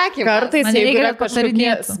atsakymas. Kartais, Man jeigu reikia, yra kad kažkokie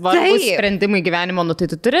patarinėtų. svarbus sprendimai gyvenimo, nu tai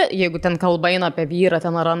tu turi, jeigu ten kalba eina apie vyrą,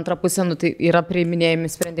 ten ar antrą pusę, nu tai yra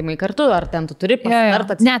priiminėjami sprendimai kartu, ar ten tu turi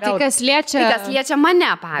pasitart atsižvelgti. Ne, tai kas liečia... Tai kas liečia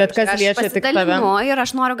mane, pavyzdžiui. Bet kas liečia tik tave. Ir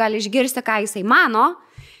aš noriu gal išgirsti, ką jisai mano.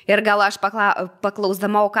 Ir gal aš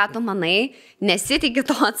paklausdama, o ką tu manai, nesitiki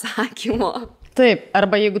to atsakymo. Taip,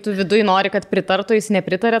 arba jeigu tu viduje nori, kad pritartų, jis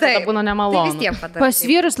nepritarė, tada būna nemalonu. Tai vis tiek padarai. Pas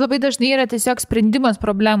vyrus labai dažnai yra tiesiog sprendimas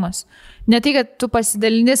problemos. Ne tai, kad tu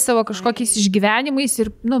pasidalini savo kažkokiais išgyvenimais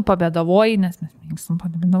ir, pabėdavoji, nes mes mėgstam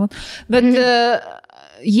pabėdavoti. Bet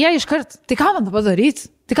jie iškart, tai ką man dabar daryti?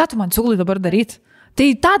 Tai ką tu man siūlai dabar daryti? Tai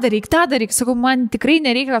tą daryk. Sakau, man tikrai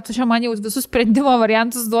nereikia, kad tu čia man jau visus sprendimo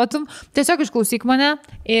variantus duotum. Tiesiog išklausyk mane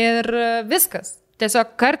ir viskas.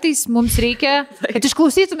 Tiesiog kartais mums reikia, kad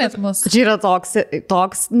išklausytumėt mus. Čia yra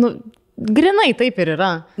toks, grinai taip ir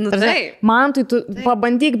yra. Taip. Man tai tu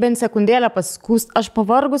pabandyk bent sekundėlę paskūst, aš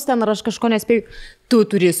pavargus ten ar aš kažko nespėjau. Tu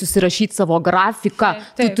turi susirašyti savo grafiką,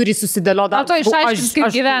 tu turi susidėlioti. To išaiškins, kaip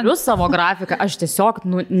gyventi. Aš turiu savo grafiką, aš tiesiog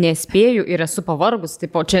nespėju ir esu pavargus.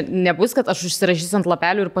 Taip, čia nebus, kad aš užsirašysiu ant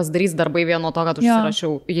lapelių ir pasidarys darbai vieno to, kad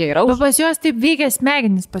užsirašiau. Jie yra už. Pas juos taip veikia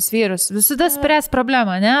smegenys pas vyrus. Visada spręs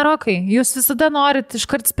problemą, ne, Rokai? Jūs visada norit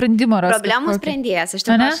iškart sprendimą rasti. Problemų sprendėjas. Iš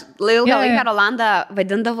tikrųjų, aš ilgą laiką Rolandą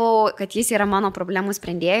vadindavau, kad jis yra mano problemų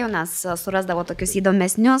sprendėjų, nes surasdavo tokius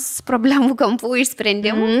įdomesnius problemų kampų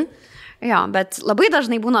išsprendimų. Jo, bet labai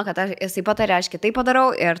dažnai būna, kad jisai patarė, aš kitaip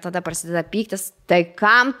padarau ir tada prasideda pyktis. Tai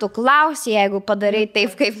kam tu klausi, jeigu padarai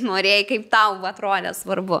taip, kaip norėjai, kaip tau atrodė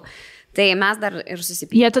svarbu. Tai mes dar ir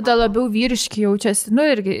susipykėme. Jie tada labiau vyriški jaučiasi.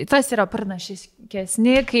 Irgi tas yra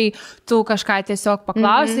pranašiškesni, kai tu kažką tiesiog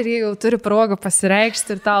paklausi ir jie jau turi progą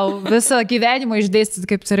pasireikšti ir tau visą gyvenimą išdėstyti,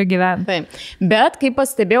 kaip turi gyventi. Taip. Bet, kaip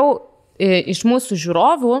pastebėjau iš mūsų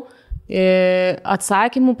žiūrovų,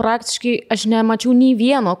 atsakymų praktiškai aš nemačiau nei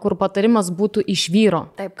vieno, kur patarimas būtų iš vyro.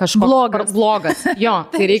 Taip, kažkoks blogas. Jo,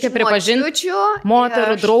 tai reikia pripažinti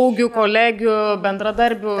moterų, draugių, kolegių,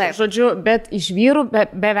 bendradarbių, žodžiu, bet iš vyrų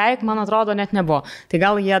beveik, man atrodo, net nebuvo. Tai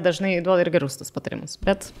gal jie dažnai duoda ir gerus tas patarimus.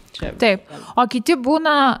 Bet čia... Taip, o kiti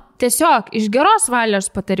būna tiesiog iš geros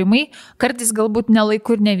valios patarimai, kartais galbūt ne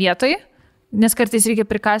laiku ir ne vietoj. Nes kartais reikia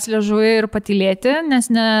prikąsti liežuvį ir patylėti, nes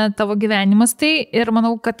ne tavo gyvenimas tai. Ir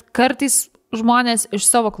manau, kad kartais žmonės iš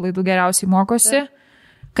savo klaidų geriausiai mokosi.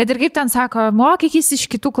 Kad ir kaip ten sako, mokykis iš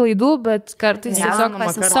kitų klaidų, bet kartais tiesiog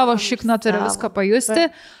savo šikną turi viską pajusti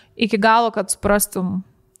iki galo, kad suprastum,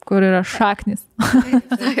 kur yra šaknis.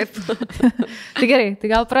 Taip. Tai gerai,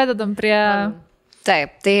 tai gal pradedam prie...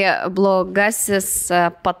 Taip, tai blogasis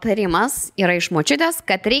patarimas yra iš močiutės,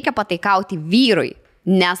 kad reikia pataikauti vyrui.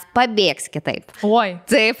 Nes pabėgs kitaip. Oi.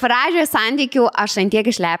 Tai pradžioje santykių aš antiek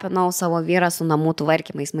išlepinau savo vyrą su namų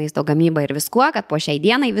tvarkymais, maisto gamyba ir viskuo, kad po šiai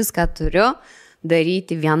dienai viską turiu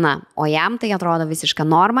daryti viena. O jam tai atrodo visiška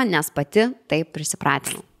norma, nes pati taip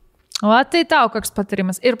prisipratinau. O tai tau koks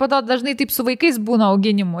patarimas. Ir po to dažnai taip su vaikais būna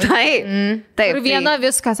auginimui. Taip. Taip. Ir viena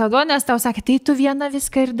viską savo, nes tau sakė, tai tu viena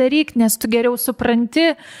viską ir daryk, nes tu geriau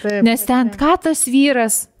supranti, nes ten ką tas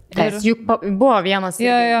vyras. Juk buvo vienas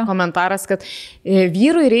komentaras, kad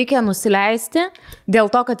vyrui reikia nusileisti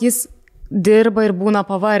dėl to, kad jis dirba ir būna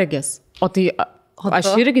pavargęs. O tai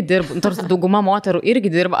aš irgi dirbu, tarsi dauguma moterų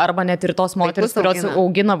irgi dirba, arba net ir tos moteris, kurios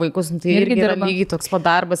augina vaikus, tai irgi yra lygiai toks pat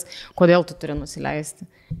darbas, kodėl tu turi nusileisti.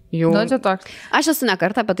 Aš esu ne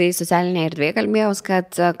kartą apie tai socialinėje erdvėje kalbėjau,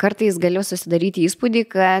 kad kartais galiu susidaryti įspūdį,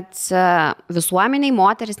 kad visuomeniai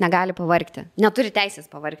moteris negali pavargti. Neturi teisės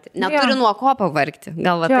pavargti. Neturi nuo ko pavargti.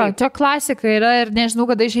 Gal va taip. Čia klasika yra ir nežinau,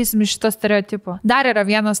 kada išeisim iš šito stereotipo. Dar yra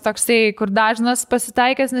vienas toksai, kur dažnas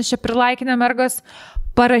pasitaikęs, nes čia prilaikinė mergos,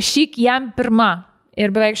 parašyk jam pirmą.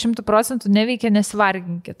 Ir beveik 100% neveikia,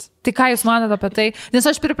 nesivarginkit. Tai ką jūs manote apie tai? Nes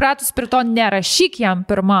aš pripratus prie to nerašyk jam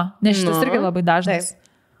pirmą, nes šitas irgi labai dažnas.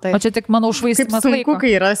 Taip. O čia tik, manau, švaistimas laiko. Kaip sunku,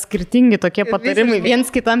 kai yra skirtingi tokie patarimai, viens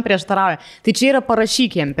kitam prieštarauja. Tai čia yra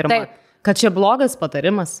parašyk jam pirmą. Taip. Kad čia blogas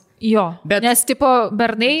patarimas. Jo, nes tipo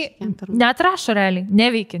bernai neatrašo realiai,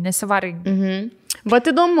 neveikia, nesivarginkit. Vat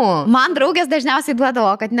įdomu. Man draugės dažniausiai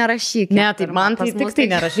duodavo, kad nerašyk. Ne, tai man tai tik tai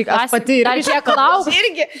nerašyk. Aš pati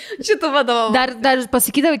irgi šitų vadovau. Dar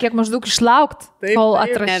pasakydavai, kiek maždaug išlaukt, kol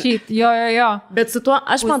atrašyt. Jo. Bet su tuo,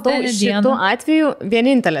 aš matau šitų atveju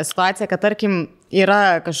vienintelė situacija, kad tarkim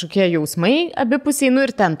yra kažkokie jausmai abipusiai,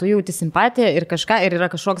 ir ten tu jauti simpatiją ir kažką, ir yra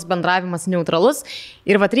kažkoks bendravimas neutralus.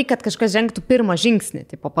 Ir reikia, kad kažkas žengtų pirmą žingsnį,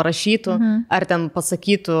 tipo parašytų, ar ten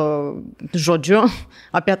pasakytų žodžiu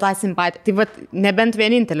apie tą simpatiją. Tai nebent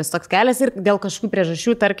vienintelis toks kelias ir dėl kažkokių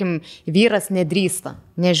priežasčių, tarkim, vyras nedrįsta,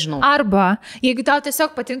 nežinau. Arba, jeigu tau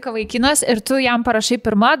tiesiog patinka vaikinas ir tu jam parašai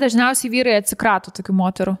pirmą, dažniausiai vyrai atsikrato tokių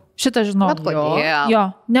moterų. Šitą žinau. Bet kodėl? Jo,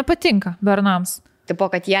 nepatinka bernams. Tipo,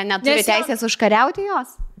 kad jie neturi teisės užkariauti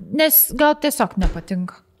jos? Nes gal tiesiog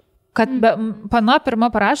nepatinka. Kad pana pirma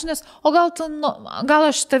parašinės, o gal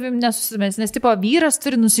aš tavim nesusimės, nes tipo vyras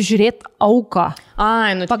turi nusižiūrėti auką.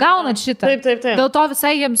 Ai, pagaunat šitą. Taip. Dėl to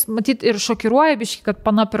visai jiems matyt ir šokiruoja biški, kad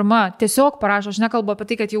pana pirma tiesiog parašo, aš nekalbu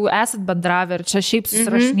apie tai, kad jau esat bendravę ir čia šiaip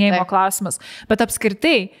susirašinėjimo klausimas, bet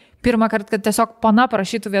apskritai pirmą kartą, kad tiesiog pana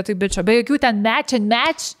parašytų vietoj bičio, be jokių ten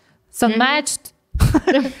match, sunmatched.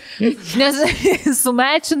 Nes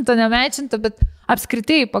sumečinta, nemečinta, bet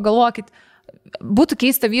apskritai pagalvokit, būtų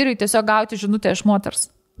keista vyrui tiesiog gauti žinutę iš moters.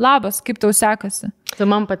 Labas, kaip tau sekasi? Tai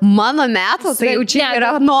mano metų, tai jau čia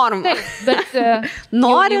yra norma. Taip, bet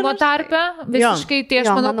jaunimo tarpe visiškai, tai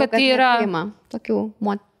aš manau, kad tai yra tokių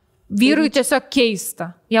vyrui tiesiog keista.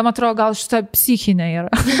 Jam atrodo, gal šitą psichinę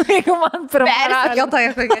yra. Jeigu man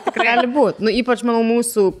persikeltoje, kokia tikrai gali būti. Ypač, manau,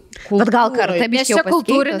 mūsų kultūrai. Bet gal kartą nes čia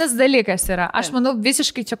kultūrinis dalykas yra. Aš manau,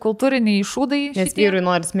 visiškai čia kultūriniai šūdai. Nes vyrui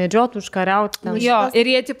nori smedžioti, užkariauti. Jo,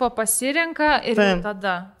 ir jie tipo pasirenka ir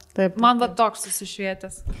tada. Taip. Man toks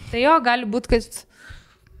susišvietęs. Tai jo, gali būti, kad...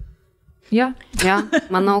 Jo,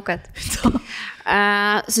 manau, kad.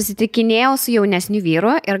 Susitikinėjau su jaunesniu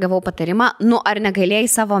vyru ir gavau patarimą, ar negalėjai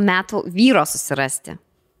savo metų vyro susirasti.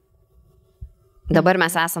 Dabar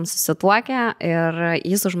mes esam susituokę ir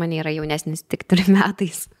jis už mane yra jaunesnis tik 3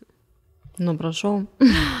 metais. Prašau.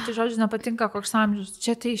 Tai žodžiu, nepatinka koks amžius.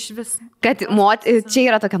 Čia tai iš vis. Kad čia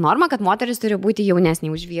yra tokia norma, kad moteris turi būti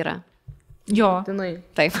jaunesnė už vyrą. Jo.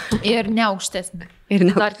 Taip. Ir neaukštesnė.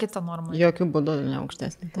 Dar kita norma. Jokių būdų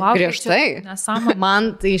neaukštesnė. Griežtai.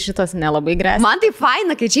 Man tai šitas nelabai grėsia. Man tai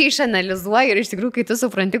faina, kai čia išanalizuoji ir iš tikrųjų, kai tu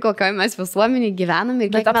supranti, kokioje mes visuomenėje gyvename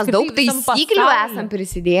ir kiek mes daug taisyklių esam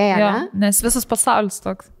prisidėję. Jo, nes visas pasaulis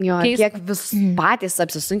toks. Jo, kiek patys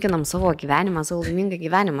apsisunkinam savo gyvenimą, savo laimingą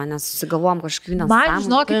gyvenimą, nes susigalvom kažkokių nesąmonių. Man,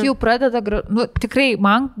 žinokit, jau pradeda, tikrai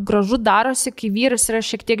man gražu darosi, kai vyras yra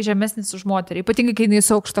šiek tiek žemesnis už moterį, ypatingai kai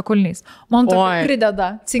jis aukštakulniais. Man to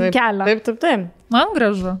prideda cinkelę. Taip. Man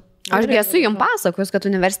gražu. Aš esu jums pasakojus, kad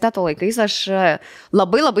universiteto laikais aš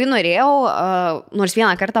labai norėjau nors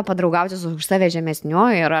vieną kartą padraugauti su už save žemesniu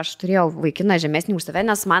ir aš turėjau vaikiną žemesnį už save,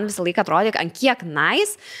 nes man visą laiką atrodė, ant kiek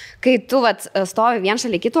nice, kai tu stovi vien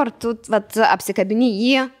šalia kito ir tu apsikabini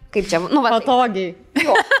jį, kaip čia, patogiai.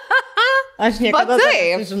 Aš niekada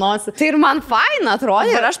nežinosiu. Tai ir man faina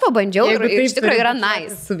atrodė ir aš pabandžiau ir iš tikrųjų yra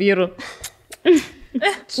nice. Su vyru.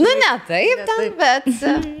 Ne taip, bet...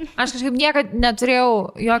 Aš kažkaip niekad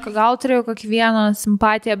neturėjau jokio, gal turėjau kokį vieną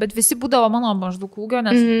simpatiją, bet visi būdavo mano maždaug ūgio,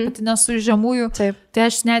 nes pati nesu iš žemųjų. Taip. Tai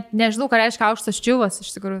aš net nežinau, ką reiškia aukštas čiuvas,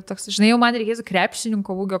 iš tikrųjų. Toks, žinai, jau man reikėtų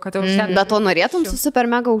krepšininko ūgio, kad jau šiandien... Bet to norėtum su super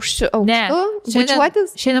mega aukštu? Ne.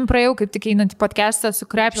 Šiandien praėjau kaip tik einant į podcastą su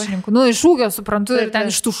krepšininku. Iš ūgio suprantu ir ten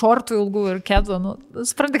iš tų šortų ilgų ir kedų.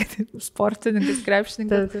 Suprantu, kad sportininkas,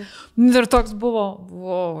 krepšininkas. Ir toks buvo...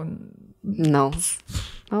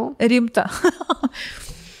 Rimta.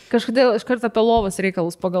 Kažkodėl iš karto apie lovos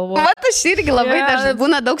reikalus pagalvoju. Aš irgi labai dažnai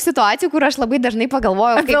būna daug situacijų, kur aš labai dažnai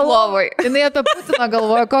pagalvoju, kaip lovoj. Jinai apie Putiną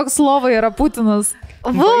galvoja, koks lovai yra Putinas.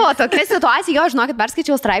 Buvo tokia situacija, žinokit,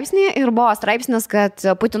 perskaičiau straipsnį ir buvo straipsnis, kad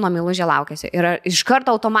Putino meilužė laukiasi. Ir iš karto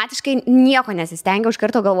automatiškai nieko nesistengiau, iš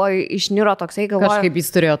karto galvoju, išniro toksai, galvoju. Kažkaip jis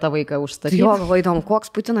turėjo tą vaiką užstatyti. Jo, galvoju, įdomu, koks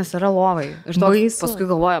Putinas yra lovai. Ir paskui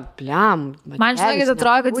galvoju, pliam. Man žinokit,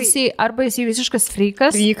 atrodo, kad jisai arba jisai visiškas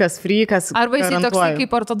frikas. Frikas. Arba jisai toksai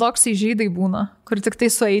kaip ortodoksai žydai būna, kur tik tai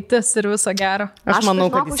sueitis ir viso gero. Aš manau,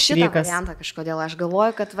 kad jis šitą variantą kažkodėl. Aš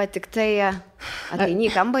galvoju, kad tik tai ateini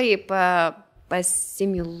į kambarį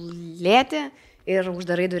pasimylėti ir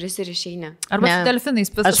uždarai duris ir išeini. Arba su delfinais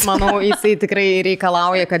pisas. Aš manau, jisai tikrai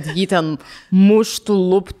reikalauja, kad jį ten muštų,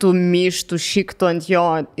 luptų, myštų, šiktų ant jo.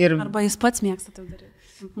 Arba jis pats mėgsta tai daryti.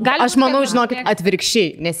 Aš manau, žinokit,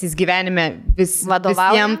 atvirkščiai, nes jis gyvenime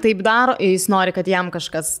visiems taip daro ir jis nori, kad jam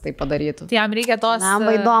kažkas tai padarytų. Tai jam reikia tos...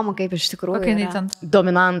 Man įdomu, kaip iš tikrųjų.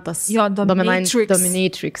 Dominantas. Jo,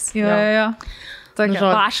 dominatrix. Jo. Tokia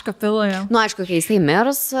vaška piloje. Aišku, kai jisai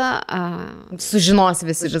mirs,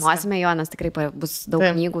 sužinosime jo, nes tikrai bus daug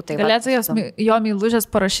knygų. Tai galėtų jo meilužės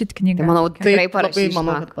parašyti knygą. Manau, tikrai parašys.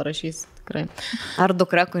 Manau, kad parašys. Tikrai. Ar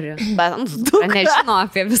dukra, kuri... Dukra nežino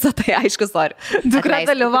apie visą tai, aišku, sorry. Dukra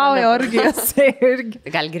dalyvauja orgijose irgi.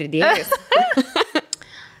 Gal girdėjus.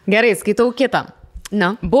 Gerai, skaitau kitą.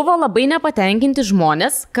 Na. Buvo labai nepatenkinti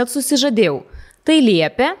žmonės, kad susižadėjau. Tai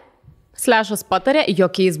liepė, / patarė,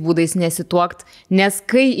 jokiais būdais nesituokt, nes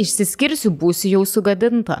kai išsiskirsiu, būsiu jau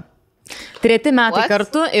sugadinta. 3 metai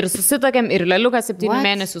kartu ir susitokėm ir leliuką 7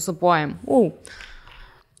 mėnesių supuojam.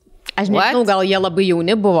 Aš nežinau, gal jie labai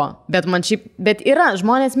jauni buvo, bet man šiaip, bet yra,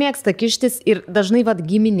 žmonės mėgsta kištis ir dažnai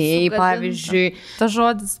giminiai, sugadinta. Pavyzdžiui. Ta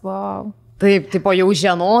žodis, wow. Taip, tipo jau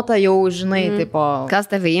žinota, jau žinai, tipo. Kas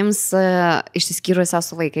tavėjams išsiskyrusios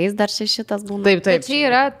su vaikais, dar čia šitas būna. Taip. Tai čia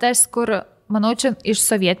yra tas, kur, manau, čia iš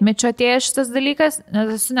sovietmečio atėjo šitas dalykas,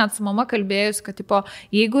 nes esu net su mama kalbėjus, kad, tipo,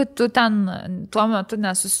 jeigu tu ten tuo metu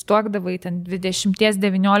nesusituokdavai ten 20,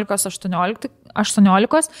 19,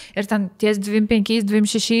 18 ir ten ties 25,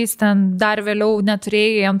 26, ten dar vėliau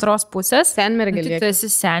neturėjai antros pusės. Senmergė. Tai tu esi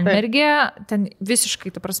senmergė, ten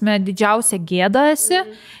visiškai, ta prasme, didžiausia gėda esi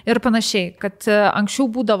ir panašiai, kad anksčiau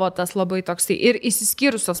būdavo tas labai toks, ir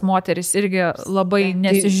įsiskyrusios moteris irgi labai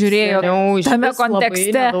nesižiūrėjo tame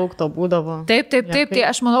kontekste. Daug to būdavo. Taip, tai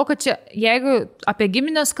aš manau, kad čia, jeigu apie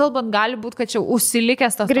giminės kalbant, gali būti, kad čia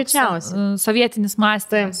užsilikęs tas sovietinis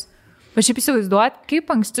mąstymas. Bet šiaip įsivaizduot, kaip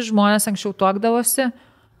anksti žmonės anksčiau tuokdavosi.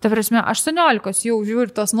 Ta prasme, 18 jau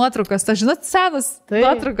žiūri tos nuotraukas, ta žinot, senas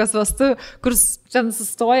nuotraukas vastu, kur ten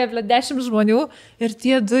sustoja 10 žmonių ir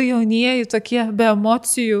tie 2 jaunieji tokie be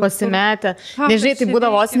emocijų. Pasimetę. Nežinai, tai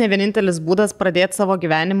būdavo vos ne vienintelis būdas pradėti savo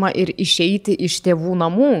gyvenimą ir išeiti iš tėvų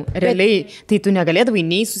namų. Realiai, tai tu negalėdavai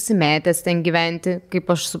nei susimetęs ten gyventi,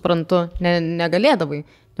 kaip aš suprantu, negalėdavai.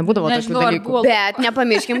 Nebūdavo tokių dalykų. Bet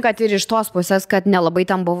nepamirškim, kad ir iš tos pusės, kad nelabai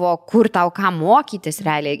tam buvo, kur tau ką mokytis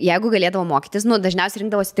realiai. Jeigu galėdavo mokytis, dažniausiai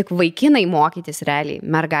rinkdavosi tik vaikinai mokytis realiai.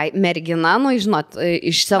 Mergina, žinot,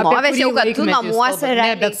 iš senovės jau, kad tu namuose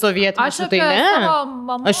realiai. Bet sovietmetį tai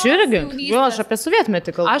ne. Aš irgi. Aš apie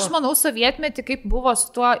sovietmetį kalbu. Aš manau, sovietmetį kaip buvo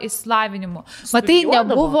su tuo išsilavinimu. Matai,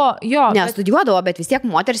 nebuvo, jo. Nestudijuodavo, bet vis tiek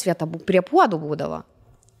moters vieta prie puodų būdavo.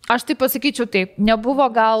 Aš tai pasakyčiau taip, nebuvo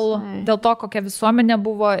gal dėl to, kokia visuomenė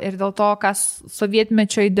buvo ir dėl to, kas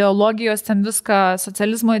sovietmečio ideologijos, ten viską,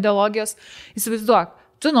 socializmo ideologijos, įsivaizduok.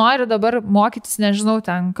 Tu nori dabar mokytis, nežinau,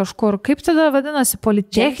 ten kažkur, kaip tada vadinasi,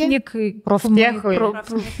 politechnikai,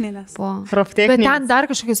 proftechnikas. Bet ten dar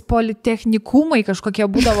kažkokiais politechnikumai kažkokie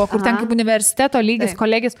būdavo, kur ten kaip universiteto lygis,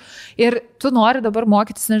 kolegės. Ir tu nori dabar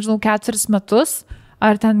mokytis, nežinau, 4 metus.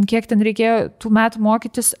 Ar ten kiek ten reikėjo tų metų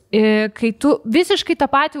mokytis, kai tu visiškai tą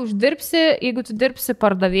patį uždirbsi, jeigu tu dirbsi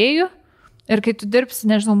pardavėjų ir kai tu dirbsi,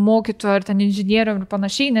 nežinau, mokytoju ar ten inžinierium ir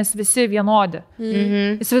panašiai, nes visi vienodi.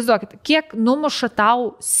 Įsivaizduokit, kiek numuša tau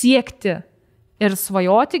siekti ir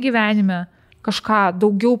svajoti gyvenime, kažką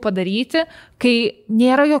daugiau padaryti, kai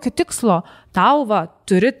nėra jokio tikslo. Tau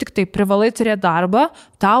turi tik tai privalai turėti darbą,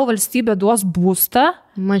 tau valstybė duos būstą.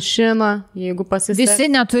 Mašiną, jeigu pasiseks. Visi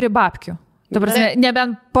neturi babkių. Ta prasme,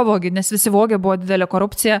 nebent pavogi, nes visi vogė, buvo didelė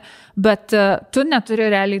korupcija, bet tu neturi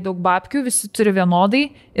realiai daug babkių, visi turi vienodai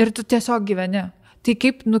ir tu tiesiog gyveni. Tai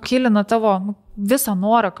kaip nukilina tavo visą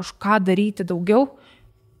norą kažką daryti daugiau,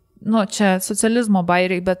 čia socializmo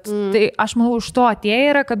bairiai, bet tai aš manau, už to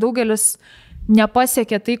atėję yra, kad daugelis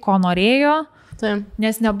nepasiekė tai, ko norėjo,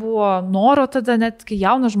 nes nebuvo noro tada, net kai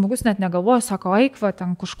jaunas žmogus net negalvoja, sako, eik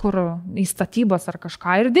ten kažkur į statybas ar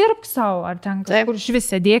kažką ir dirbk savo, ar ten kažkur išvis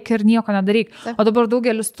sėdėk ir nieko nedaryk. O dabar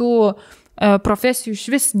daugelis tų profesijų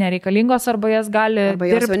išvis nereikalingos, arba jas gali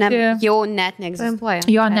dirbti. Jau net neegzistuoja.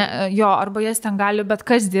 Jo, arba jas ten gali bet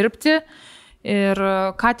kas dirbti. Ir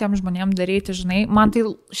ką tiem žmonėm daryti, žinai, man tai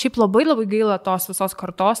šiaip labai gaila tos visos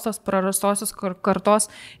kartos, tos prarastosios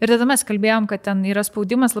kartos. Ir tada mes kalbėjom, kad ten yra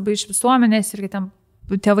spaudimas labai iš visuomenės ir ten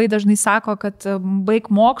tėvai dažnai sako, kad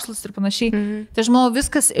baig mokslus ir panašiai. Tai aš manau,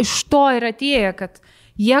 viskas iš to ir atėjo, kad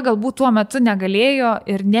jie galbūt tuo metu negalėjo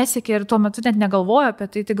ir nesiekė ir tuo metu net negalvojo apie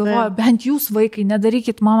tai. Tai galvojo, bent jūs vaikai,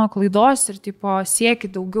 nedarykit mano klaidos ir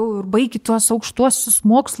siekit daugiau ir baigit tuos aukštuosius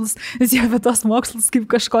mokslus, nes jie apie tuos mokslus kaip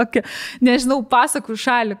kažkokią, nežinau, pasakų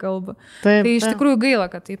šalį kalba. Tai iš tikrųjų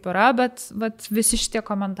gaila, kad taip yra, bet visi šitie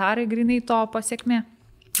komentarai grinai to pasiekmė.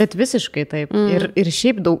 Bet visiškai taip. Ir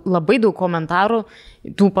šiaip labai daug komentarų,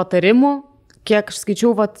 tų patarimų, kiek aš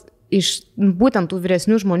skaičiau, iš būtent tų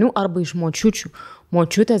vyresnių žmonių arba iš močiučių.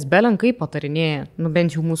 Močiutės belenkai patarinėja,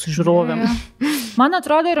 bent jau mūsų žiūrovėm. Man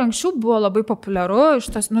atrodo, ir anksčiau buvo labai populiaru iš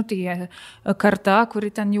tas, tai karta, kuri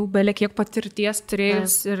ten jau belė kiek patirties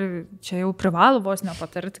turėjus ir čia jau privalo vos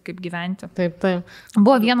nepatarti, kaip gyventi. Taip.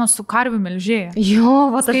 Buvo vienas su karvių melžėja.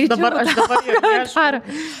 Jo, aš dabar jau.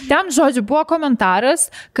 Ten, žodžiu, buvo komentaras,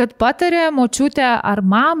 kad patarė močiutė ar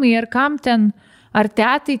mamai, ar kam ten, ar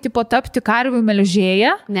tetai tipo tapti karvių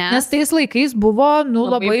melžėja, nes tais laikais buvo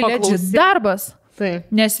labai legit darbas.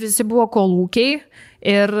 Taip. Nes visi buvo kolūkiai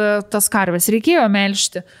ir tas karves reikėjo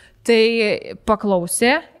melžti. Tai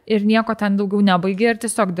paklausė ir nieko ten daugiau nebaigė ir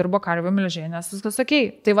tiesiog dirbo karvių melžėje, nes viskas okei.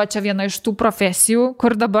 Tai va čia viena iš tų profesijų,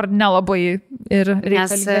 kur dabar nelabai ir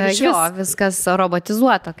reikalinga. Nes jo, viskas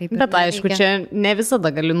robotizuota. Bet aišku, čia ne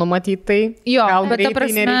visada gali numatyti tai. Jo, gal bet ta greitai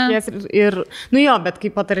prasme... nereikės. Nu jo, bet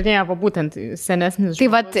kaip patarinėja būtent senesnis žmogus. Tai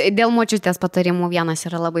va, dėl močiutės patarimų vienas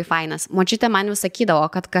yra labai fainas. Močiutė man vis sakydavo,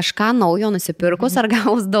 kad kažką naujo nusipirkus ar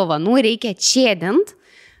gaus dovanų reikia čėdint.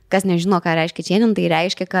 Kas nežino, ką reiškia čėdint, tai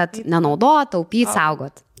reiškia, kad nenaudot, taupyt,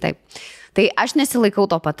 saugot. Taip. Tai aš nesilaikau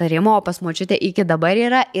to patarimo, o pas močiutę iki dabar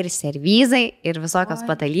yra ir servizai, ir visokios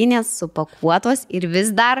patalinės supakuotos ir vis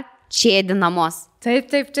dar čėdinamos.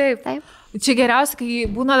 Taip. Čia geriausia, kai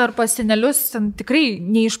būna dar pas senelius, ten tikrai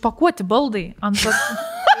neišpakuoti baldai ant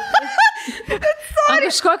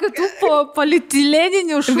kažkokių tų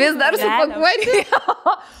polietilėninių šūkių. Vis dar supakuoti.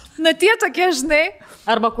 Na tie tokie, žinai.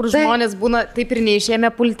 Arba kur žmonės būna taip ir neišėmė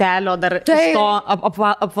pultelio dar iš to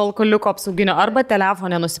apvalkoliuko apsauginio, arba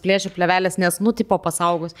telefonė nusiplėšė plevelės, nes, tipo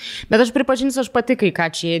pasaugos. Bet aš pripažinsiu, aš pati kai ką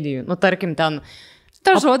čėdiju. Nu, tarkim, ten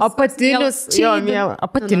apatinius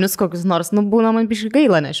kokius nors, būna man biškai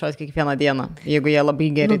gaila nešios kiekvieną dieną, jeigu jie labai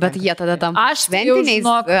geri. Bet jie tada tam šventiniais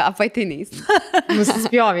apatiniais.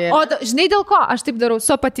 Nusispjovė. O žinai dėl ko? Aš taip darau su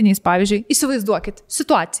apatiniais, pavyzdžiui. Įsivaizduokit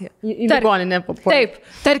situaciją. Į ligoninę papuolė. Taip,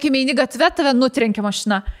 tarkime, eini gatve, tave nutrenkia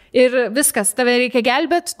mašina. Ir viskas, tave reikia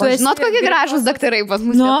gelbėti. Žinot, kokie gražūs daktarai pas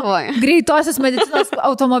mus Lietuvoje. Greitosios medicinos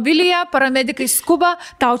automobilyje, paramedikai skuba,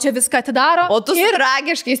 tau čia viską atidaro. O tu su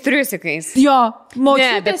tragiškais triusikais. Jo,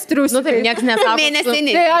 močiutės triusikai. Nu taip, nieks nesako.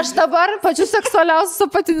 Mėnesiniai. Tai aš dabar pačius seksualiausius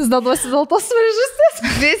apatinius daduosiu dėl tos priežasties.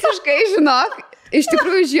 Visiškai, žinok, iš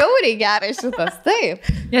tikrųjų žiauriai gerai šitas, taip.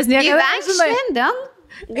 Nes niekada nežinai. Šiandien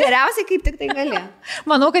geriausiai kaip tik tai gali.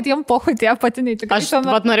 Manau, kad jiem pohui tie apatiniai tikrai. Aš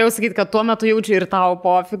vat norėjau sakyti, kad tuo metu jaučiu ir tau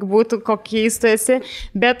pofik būtų, kokiais tu esi.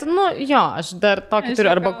 Bet, aš dar tokį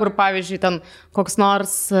turiu. Arba kur, pavyzdžiui, ten koks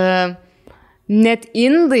nors net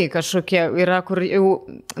indai kažkokie yra, kur jau,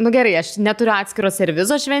 gerai, aš neturiu atskiro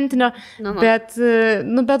servizo šventinio, bet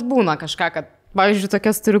būna kažką, kad pavyzdžiui,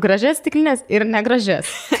 tokias turiu gražias stiklinės ir negražias.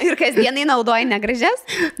 Ir kasdienai naudoji negražias?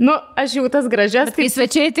 Aš jau tas gražias. Kai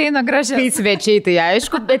svečiai tai eina gražias. Kai svečiai tai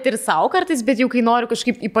aišku, bet ir savo kartais, bet jau kai noriu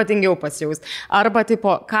kažkaip ypatingiau pasijaus. Arba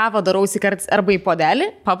tipo kavą darausi kartais arba į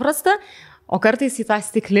puodelį, paprastą, o kartais į tą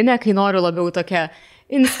stiklinę, kai noriu labiau tokią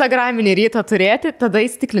Instagraminį rytą turėti, tada į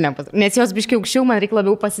stiklinę. Nes jos biškiai aukščiau, man reikia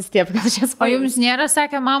labiau pasistiepti. O jums nėra,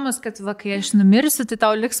 sakė mamas, kad kai aš numirsiu, tai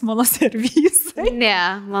tau liks mano servisai? Ne,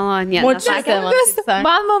 mano nėra.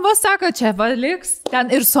 Man mama sako, čia liks.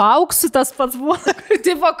 Ten ir su auksu tas pats būna, kur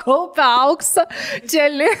tipo kaupia auksą, čia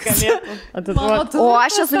liks. O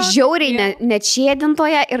aš esu žiauriai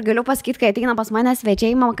nečėdintoje ir galiu pasakyti, kai ateina pas mane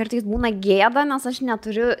svečiai, man kartais būna gėda, nes aš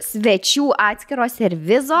neturiu svečių atskiro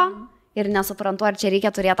servizo. Ir nesuprantu, ar čia reikia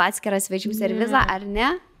turėti atskirą svečių servizą, ar ne?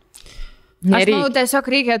 Aš manau, tiesiog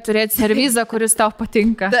reikia turėti servizą, kuris tau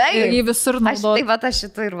patinka. Ir jį visur naudoti. Aš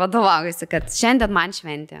šitą ir vadovaujuosi, kad šiandien man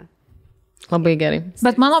šventė. Labai gerai.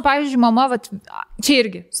 Bet mano, pavyzdžiui, mama, čia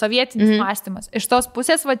irgi sovietinis mąstymas. Iš tos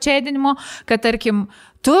pusės čėdinimo, kad tarkim,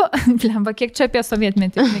 tu, blemba, kiek čia apie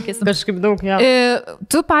sovietmetį nekysim. Kažkaip daug, jo.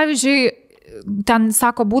 Tu, pavyzdžiui, ten,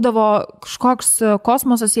 sako, būdavo kažkoks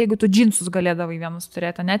kosmosas, jeigu tu džinsus galėdavai vienus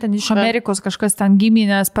turėti, ne? Ten iš Amerikos kažkas ten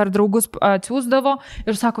giminės per draugus atsiūsdavo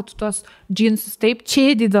ir sako, tu tos džinsus taip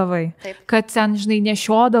čėdydavai, kad ten, žinai,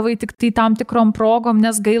 nešiodavai tik tai tam tikrom progom,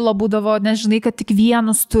 nes gaila būdavo, nes žinai, kad tik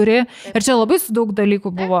vienus turi. Ir čia labai su daug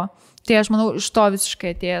dalykų buvo. Tai aš manau, iš to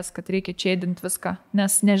visiškai atėjęs, kad reikia čėdinti viską,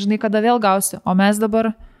 nes nežinai, kada vėl gausi. O mes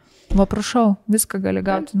dabar... Va, prašau, viską gali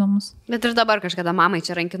gauti namus. Bet ir dabar kažkada mamai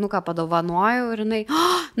čia rankinuką padovanojau ir jinai,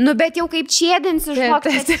 bet jau kaip čėdinsi,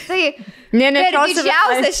 žinokit, tai per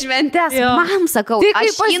didžiausias šventes. Mam, sakau,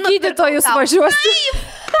 aš į gydytojus važiuosiu.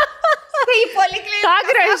 Kaip poliklinikas. Ta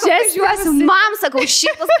gražiai. Mam, sakau,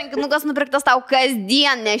 šitas rankinukas nupirktas tau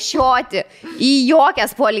kasdien nešioti. Į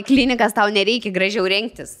jokias poliklinikas tau nereikia gražiau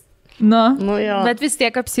rengtis. Bet vis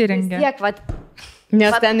tiek apsirengia. Vis tiek, vat.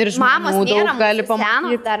 Nes ten ir žmonių daug gali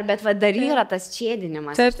pamatyti. Dar, bet dar yra tas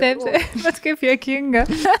čėdinimas. Taip, bet kaip juokinga.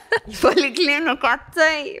 Poliklinika,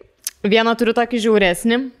 taip. Vieną turiu tokį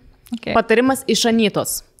žiauresnį. Patarimas iš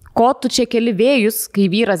Anytos. Ko tu čia keli vėjus, kai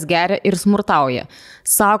vyras geria ir smurtauja?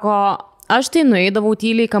 Sako, aš tai nueidavau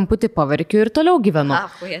tyliai kamputį pavarkiu ir toliau gyvenu.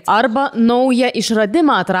 Arba naują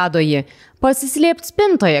išradimą atrado ji. Pasislėpti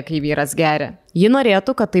spintoje, kai vyras geria. Ji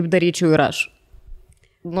norėtų, kad taip daryčiau ir aš.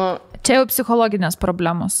 Čia jau psichologinės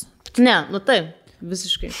problemos. Ne, taip,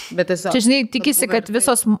 visiškai. Bet tiesiog. Čia, žinai, tikisi, kad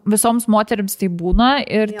visoms moterims tai būna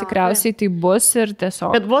ir tikriausiai tai bus ir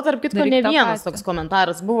tiesiog. Bet buvo, tarp kitko, ne vienas toks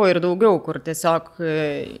komentaras, buvo ir daugiau, kur tiesiog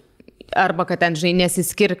arba kad ten, žinai,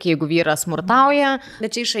 nesiskirk, jeigu vyras smurtauja.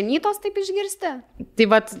 Bet čia iš Anytos taip išgirsti? Tai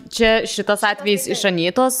vat čia šitas atvejis iš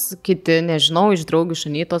Anytos, kiti, nežinau, iš draugų iš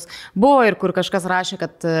Anytos. Buvo ir kur kažkas rašė,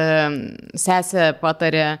 kad sesė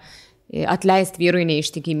patarė atleisti vyrui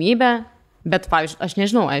neištikimybę, bet, pavyzdžiui, aš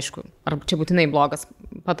nežinau, aišku, ar čia būtinai blogas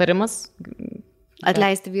patarimas.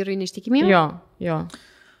 Atleisti vyrui neištikimybę? Jo.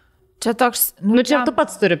 Čia toks... čia tu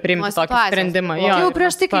pats turi priimti tokį sprendimą. Jo, jau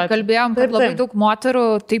prieš tai, kai kalbėjom, kad labai daug moterų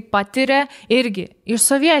taip patiria irgi iš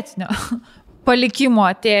sovietinio palikimo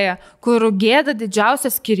atėję, kur gėda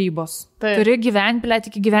didžiausias skyrybos. Turi gyventi, plėt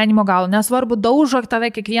iki gyvenimo galo. Nesvarbu, daužo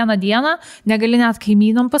tave kiekvieną dieną, negali net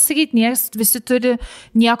kaimynam pasakyti, nes visi turi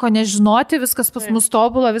nieko nežinoti, viskas pas mus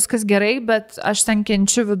tobula, viskas gerai, bet aš ten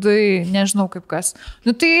kenčiu viduj, nežinau kaip kas.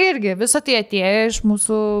 Tai irgi, visa tai atėjo iš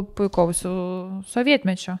mūsų puikausių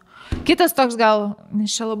sovietmečio. Kitas toks gal,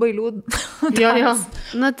 nes čia labai liūdna. Jo.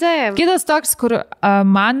 Taip. Kitas toks, kur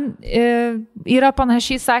man yra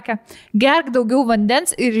panašiai sakė, gerk daugiau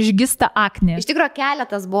vandens ir išgista aknė. Iš tikrųjų,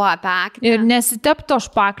 keletas buvo apie aknę. Ir nesitep to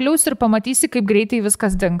špakliaus ir pamatysi, kaip greitai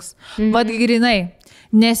viskas dings. Vat grinai.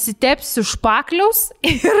 Nesitepsiu špakliaus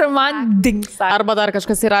ir man dings. Arba dar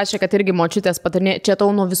kažkas įrašė, kad irgi močiutės patarinė, čia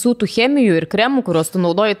tau nuo visų tų chemijų ir kremų, kuriuos tu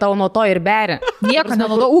naudoji, tau nuo to ir beria. Nieko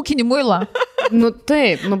nenaudoju, ūkinį muilą.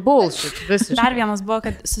 Taip, bullshit, visiškai. Dar vienas buvo,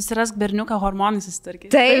 kad susirask berniuką hormonus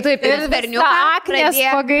įstarkiai. Taip, ir berniuką aknės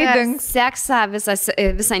pagaidink. Seksą,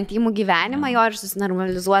 visą intimų gyvenimą jo ir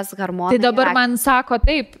susinormalizuos hormonai. Tai dabar man sako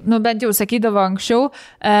taip, bent jau sakydavo anksčiau,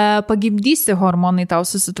 pagimdysi hormonai tau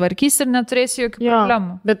susitvarkys ir neturėsi jokių problemų.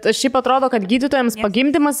 Bet šiaip atrodo, kad gydytojams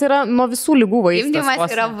pagimdymas yra nuo visų lygų vaistas.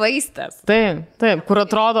 Gimdymas yra vaistas. Taip, kur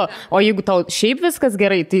atrodo, o jeigu tau šiaip viskas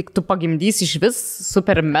gerai, tai tu pagimdysi iš vis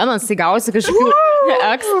supermenas, įgausi kažkokių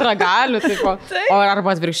ekstra galių, o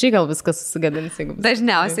arba atvirkščiai gal viskas susigadins.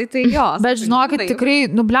 Dažniausiai tai jos. Bet žinokit, tikrai,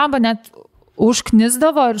 blemba net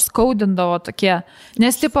užknisdavo ir skaudindavo tokie.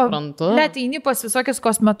 Nes, net eini pas visokias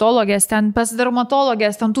kosmetologės, ten pas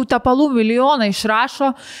dermatologės, ten tų tepalų milijoną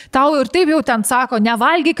išrašo, tau ir taip jau ten sako,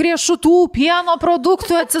 nevalgyk riešutų, pieno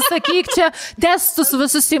produktų, atsisakyk čia, testus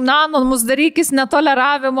visus įmanomus darykis,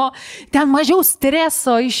 netoleravimo, ten mažiau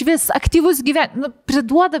streso, iš vis aktyvus gyvenimas.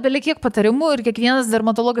 Priduoda belie kiek patarimų ir kiekvienas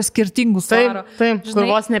dermatologas skirtingus daro. Taip, kur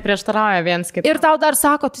vos neprieštarauja viens kitam. Ir tau dar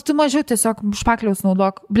sako, tai tu mažiau tiesiog špakliaus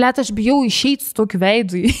naudok. Blet, aš bijau išeiti su tokiu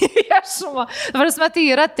veidu į viešumą. Prasme, tai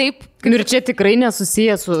yra taip. Ir čia tikrai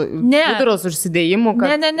nesusiję su viduros užsidėjimu.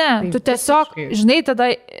 Ne. Tu tiesiog, žinai, tada,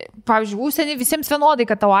 pavyzdžiui, užsienį visiems vienodai,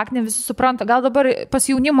 kad tau aknė visi supranta. Gal dabar pas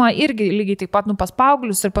jaunimą irgi lygiai taip pat, pas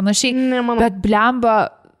paauglius ir panašiai. Bet blemba,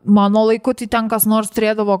 mano laiku, tai ten kas nors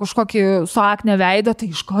turėdavo kažkokį su akne veidą, tai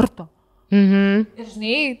iš karto. Ir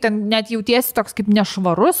žinai, ten net jautiesi toks kaip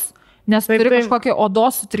nešvarus, nes turi kažkokį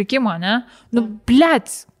odos sutrikimą, ne?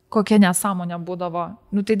 Blet. Kokia nesąmonė būdavo.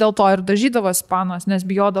 Tai dėl to ir dažydavo spanos, nes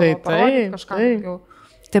bijodavo parodyti kažką daugiau.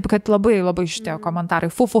 Taip, kad labai, labai šitie komentarai.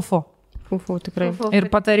 Fu, tikrai. Ir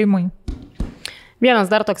patarimai.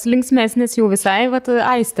 Vienas dar toks linksmesnis jau visai,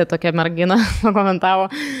 Aistė tokia mergina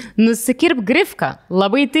pakomentavo. Nusikirp grifką,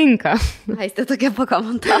 labai tinka. Aistė tokia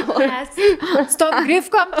pakomentavo. Su tom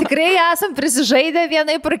grifkom tikrai esam prisižaidę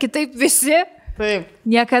vienaip ar kitaip visi. Taip.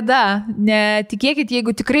 Niekada netikėkit,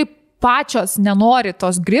 jeigu tikrai pačios nenorit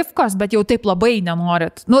tos grifkos, bet jau taip labai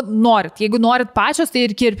nenorit. Norit. Jeigu norit pačios, tai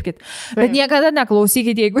ir kirpkit. Bet niekada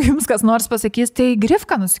neklausykit, jeigu jums kas nors pasakys, tai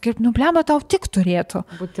grifką nusikirp, blemba, tau tik turėtų.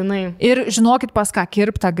 Būtinai. Ir žinokit, pas ką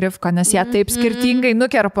kirp tą grifką, nes ją taip skirtingai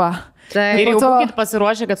nukerpa. Ir jau būkit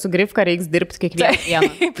pasiruošę, kad su grifka reiks dirbti kiekvieną dieną.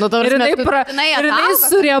 Ir jinai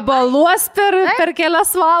suriebaluos per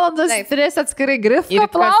kelias valandas, turės atskirai grifką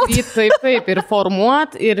plauti. Taip, ir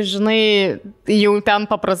formuot, ir žinai, jau ten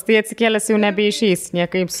paprastai atsikėlęs jau nebeišeis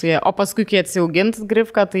niekaip su jie. O paskui, kai atsiaugint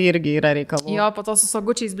grifką, tai irgi yra reikalų. Jo, po to su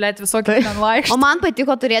sagučiais, blėt, visokiais ten vaikščiai. O man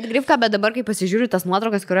patiko turėti grifką, bet dabar, kai pasižiūriu tas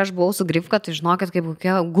nuotraukas, kur aš buvau su grifka, tai žinokit, kaip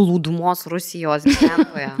kokia glūdumos Rusijos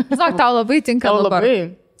gyventoja. Žinok, tau labai tinka dabar.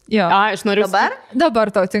 Jo. Aš noriu. Dabar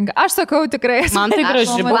tau tinka. Aš sakau tikrai. Man tai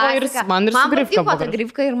graži buvo ir man ir su grifka. Man patiko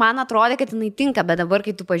grifka ir man atrodė, kad jinai tinka, bet dabar,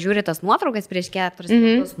 kai tu pažiūri tas nuotraukas prieš 4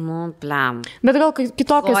 metus, plem. Bet gal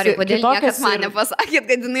kitokios. Kodėl niekas man nepasakėt,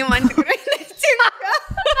 kad jinai man tikrai netinka?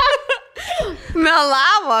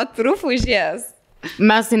 Melavo, trufužės.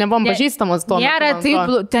 Mes tai nebuvom pažįstamos to.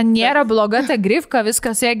 Ten nėra bloga ta grifka,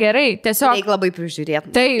 viskas jie gerai. Tiesiog reikia labai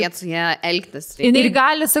prižiūrėti. Taip. Su jie elgtis. Ir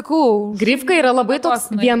gali, sakau, grifka yra labai toks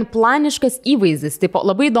vienplaniškas įvaizdis. Tipo,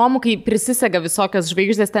 labai įdomu, kai prisisega visokios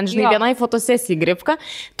žvaigždės, ten, žinai, vienai fotosesijai grifka,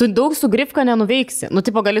 tu daug su grifka nenuveiksi. Nu,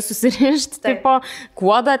 tipo, gali susirišti, tipo,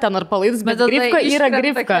 kuodą ten ar palaidus, bet grifka yra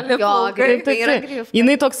grifka. Jo, grifka yra grifka.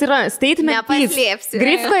 Jinai toks yra statement. Nepaslėpsi.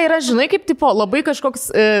 Grifka yra, žinai, kaip, tipo, labai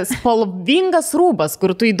kažkoks spalvingas rūbas,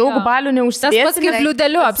 kur tu į daug balių neužsidėsi. Tas pats kaip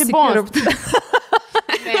liūdeliu apsikirpti.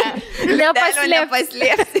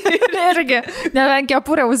 Nepaslėpsi. Irgi, nebent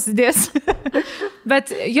kepurę užsidėsi.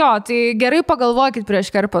 Bet jo, tai gerai pagalvokit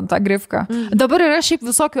prieš kerpant tą grifką. Dabar yra šiaip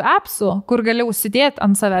visokių appsų, kur gali užsidėti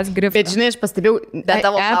ant savęs grifką. Bet žinai, aš pastebėjau, bet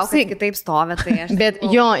tavo plaukai kitaip stovi, tai aš... Bet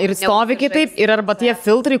jo, ir stovi kitaip, ir arba tie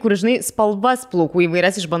filtrai, kur, žinai, spalvas plaukų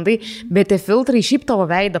įvairias išbandai, bet tie filtrai šiaip tavo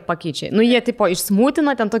veidą pakeičia. Nu, jie, tipo,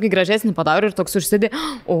 išsmūtina, ten tokį gražesnį padaro ir toks užsidė,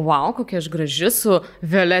 o, wow, kokia aš graži su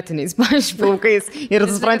violetiniais, pavyzdžiui, plaukais. Ir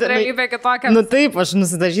tu supranti, nu taip, aš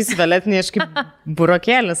nusidažysiu violetinį, aš kaip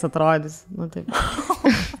burokėlis atrodys. Nu taip.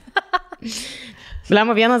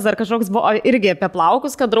 Blemo vienas dar kažkoks buvo irgi apie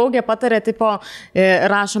plaukus, kad draugė patarė, tipo,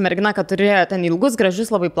 rašo mergina, kad turėjo ten ilgus, gražius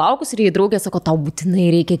labai plaukus ir jai draugė sako, tau būtinai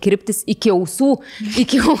reikia kirptis iki ausų,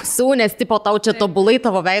 nes, tipo, tau čia tobulai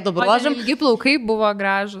tavo veido bruožam. Ilgi plaukai buvo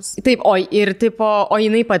gražus. Taip, o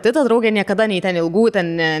jinai pati, ta draugė niekada nei ten ilgų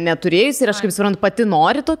ten neturėjus ir aš kaip suprantu, pati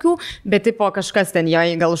nori tokių, bet, tipo, kažkas ten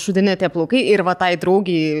jai gal šudinė tie plaukai ir va tai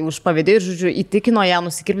draugiai užpavydė ir, žodžiu, įtikino ją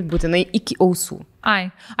nusikirpti būtinai iki ausų.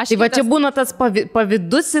 Ai, tai va čia būna tas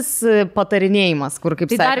pavidusis patarinėjimas, kur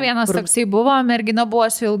kaip tai sakė. Dar vienas toksai buvo, mergina buvo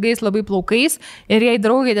su ilgais labai plaukais ir jai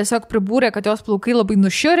draugai tiesiog pribūrė, kad jos plaukai labai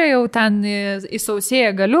nušiurė, jau ten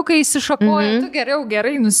įsausėję galiukai, įsišakoja, tu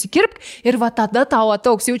gerai nusikirpk ir va tada tau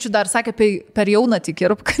atauks, jaučiu dar sakė, per jaunatį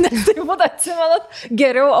kirpk, nes tai būtų, atsimenat,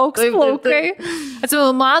 geriau auks plaukai.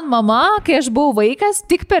 Atsimenu, man mama, kai aš buvau vaikas,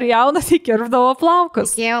 tik per jaunatį kirpdavo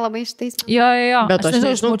plaukus. Tikėjo labai šitais. Jo. Bet aš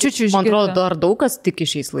nežinau, man atrodo, dar daug kas tiki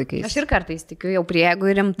šiais laikais. Aš ir kartais tikiu, jau jeigu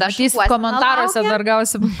rimta. Aš komentaruose dar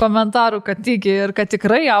gausiu komentarų, kad tiki ir kad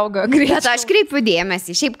tikrai auga greičiau. Bet aš kreipiu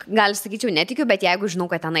dėmesį. Šiaip gal sakyčiau netikiu, bet jeigu žinau,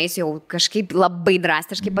 kad tenais jau kažkaip labai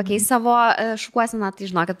drastiškai pakeis savo šukuoseną,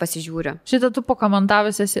 tai žinau, kad pasižiūriu. Šitą tu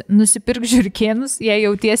pakomentavusi, nusipirk žiurkėnus, jei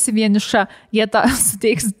jautiesi vieniša, jie tą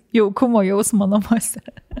suteiks jaukumo jausmą namuose.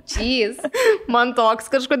 Čys. Man toks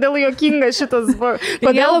kažkodėl juokingas šitas buvo.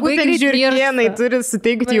 Kodėl būtent žiurkėnai turi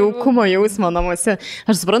suteikti jaukumo jausmą namuose?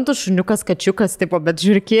 Aš suprantu, šuniukas, kačiukas, tipo, bet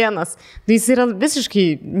žiurkėnas. Tai jis yra visiškai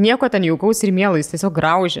nieko ten jaukaus ir mielo, jis tiesiog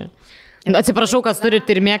graužia. Atsiprašau, kas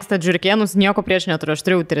turit ir mėgstat žiurkėnus, nieko prieš neturiu, aš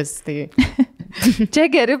turėjau 3. Tai... Čia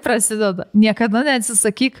geri prasideda. Niekada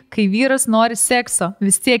neatsisakyk, kai vyras nori sekso.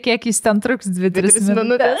 Vis tiek, kiek jis ten truks 2-3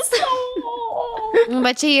 minutės.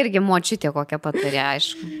 Bet čia irgi močiutė kokia patarė,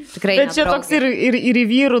 aišku. Tikrai. Bet čia toks ir į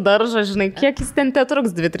vyrų daržą, žinai, kiek jis ten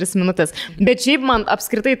tetruks 2-3 minutės. Bet šiaip man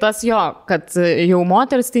apskritai tas jo, kad jau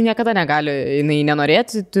moteris tai niekada negali, jinai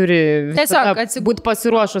nenorėti, turi būti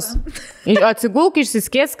pasiruošus. Atsigulk,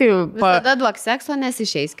 išsiskės, kai... Tada duok sekso, nes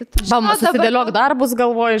išeiskit. Susidėliok darbus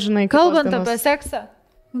galvoje, žinai. Kalbant apie seksą.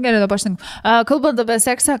 Gerai, dabar aš tenku. Kalbant apie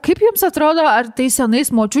seksą, kaip jums atrodo, ar tai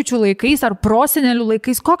senais močiučių laikais, ar prosenelių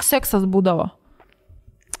laikais, koks seksas būdavo?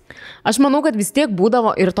 Aš manau, kad vis tiek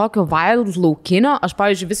būdavo ir tokio wild laukinio. Aš,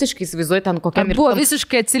 pavyzdžiui, visiškai įsivaizduoju ten kokiam... Buvo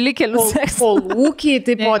visiškai atsilikėlių seksas. Polūkiai,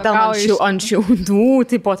 tipo ten ant šiaudų,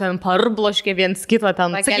 tipo ten parbloškė viens kitą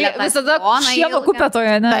ten. Visada šieno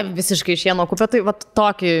kupetoje, ne? Taip, visiškai šieno kupetoje, va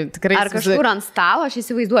tokį tikrai... Ar kažkur ant stalo, aš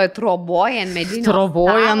įsivaizduoju, trobojant medinio stalo.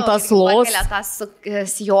 Trobojant tas los. Tą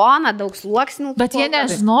sijoną, daug sluoksnių. Bet jie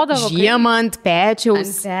nežinodavo. Žiemą ant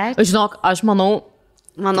pečiaus. Žinok, aš manau,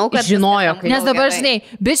 kad žinojo. Nes dabar, žinai,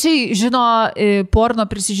 bičiai žino porno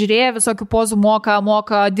prisižiūrėję, visokių pozų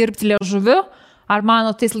moka dirbti liežuviu. Ar mano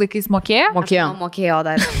tais laikais mokėjo? Mokėjo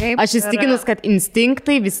dar. Aš įstikinus, kad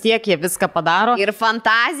instinktai vis tiek jie viską padaro. Ir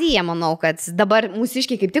fantazija, manau, kad dabar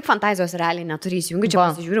mūsiškiai kaip tik fantazijos realiai neturi įsijungi. Čia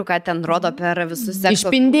pasižiūriu, kad ten rodo per visus seksus.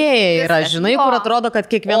 Išpindėjai yra, žinai, kur atrodo,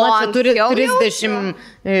 kad kiekviena čia turi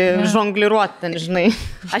 30 žongliruoti, ten, žinai.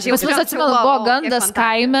 Aš jau atsimenu, buvo gandas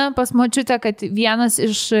kaime pas močiutę, kad vienas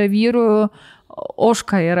iš vyrų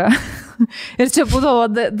ožka yra. Ir čia būdavo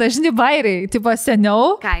dažni bairiai, tipo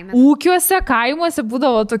seniau, ūkiuose, kaimuose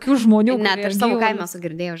būdavo tokių žmonių. Net ir savo kaimą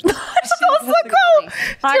sugirdėjau. Aš tau sakau,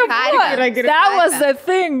 that was the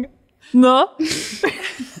thing. Nu?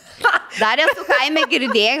 Dar esu kaime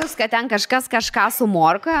girdėjus, kad ten kažkas kažką su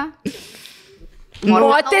morka.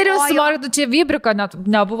 Moteris su morka, čia vibriko net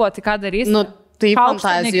nebuvo, tai ką darysi? Nu, tai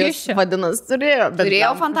fantazijos, vadinas, turėjo.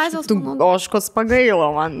 Turėjo fantazijos. Tu ožkos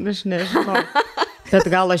pagailo man, aš nežinau. Bet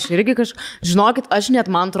gal aš irgi žinokit, aš net,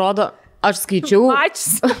 man atrodo, aš skaičiau,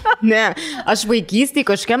 aš vaikystėje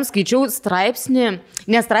kažkiam skaičiau straipsnį,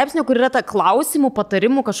 kur yra ta klausimų,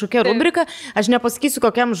 patarimų kažkokia rubrika, aš nepasakysiu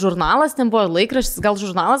kokiam žurnalas, ten buvo laikraštis, gal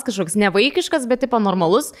žurnalas kažkoks nevaikiškas, bet tipo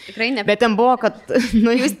normalus, bet ten buvo, kad,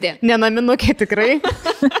 nenaminukė tikrai,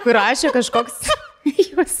 kur rašė kažkoks,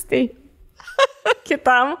 justei,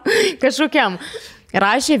 kitam, kažkokiam,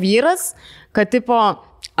 rašė vyras, kad tipo,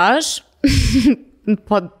 aš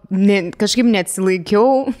kažkaip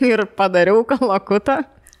neatsilaikiau ir padariau kalakutą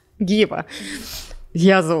gyvą.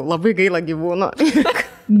 Jėzau, labai gaila gyvūno.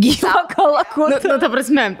 Gyvą kalakutą. Ta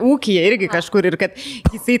prasme, ūkyje irgi kažkur ir kad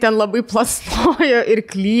jisai ten labai plastojo ir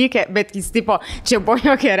klykė, bet jis tipo, čia buvo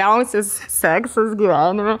jo geriausias seksas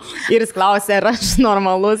gyvenime. Ir jis klausė, ar aš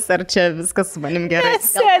normalus, ar čia viskas su manim gerai.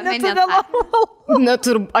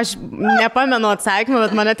 Aš nepamenu atsakymą,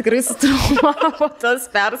 bet mane tikrai sutraumavo tas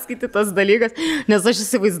perskaitytas dalykas, nes aš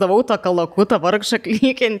įsivaizdavau tą kalakutą vargšą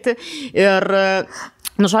klykiantį ir...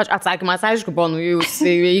 Nu, žodžiu, atsakymas, aišku, buvo, jūs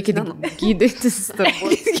eikit gydytis.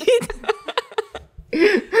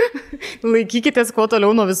 Laikykitės kuo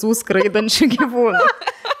toliau nuo visų skraidančių gyvūnų.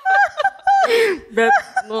 Bet,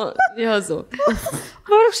 Jėzau.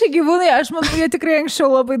 Vargšai gyvūnai, aš manau, jie tikrai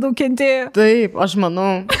anksčiau labai daug kentėjo. Taip, aš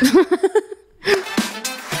manau.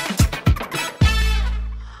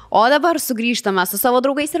 O dabar sugrįžtame su savo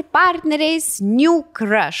draugais ir partneriais New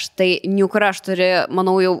Crush. Tai New Crush turi,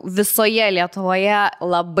 manau, jau visoje Lietuvoje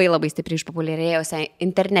labai stipriai išpopuliarėjusią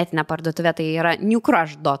internetinę parduotuvę, tai yra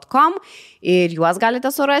newcrush.com ir juos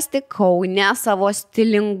galite surasti Kaune savo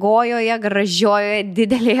stilingojoje, gražiojoje,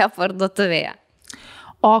 didelėje parduotuvėje.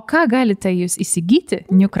 O ką galite jūs įsigyti?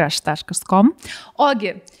 newcrush.com.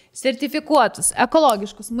 Ogi, sertifikuotus,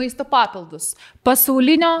 ekologiškus maisto papildus,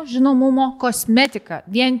 pasaulinio žinomumo kosmetiką,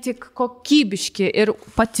 vien tik kokybiški ir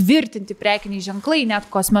patvirtinti prekiniai ženklai, net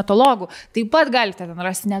kosmetologų. Taip pat galite ten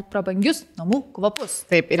rasti net prabangius namų kvapus.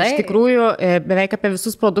 Taip, ir iš tikrųjų beveik apie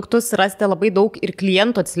visus produktus rasite labai daug ir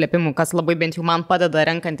klientų atsiliepimų, kas labai bent jau man padeda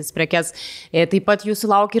renkantis prekes. Taip pat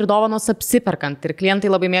jūsų laukia ir dovanos apsiperkant. Ir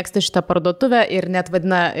klientai labai mėgsta šitą parduotuvę ir net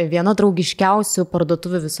vadina viena draugiškiausių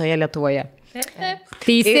parduotuvių visoje Lietuvoje.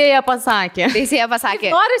 Teisėja pasakė.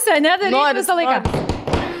 Norisi, nedaryti visą laiką.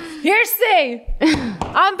 Hearsay.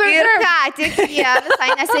 Ir ką, tik jie visai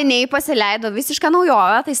neseniai pasileido visišką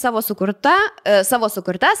naujovę, tai savo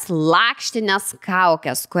sukurtas lakštinės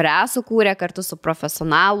kaukės, kurią sukūrė kartu su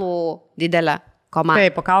profesionalų didelė komanda.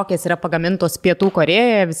 Taip, kaukės yra pagamintos Pietų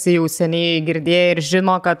Korėjoje, visi jau seniai girdėjo ir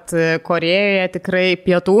žino, kad Korėjoje tikrai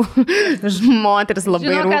pietų moteris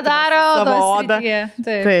labai rūpinasi savo odą.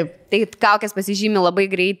 Taip. Tai kaukės pasižymi labai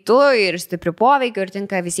greitu ir stipriu poveikiu ir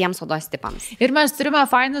tinka visiems odos tipams. Ir mes turime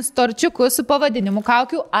fainus torčiukus su pavadinimu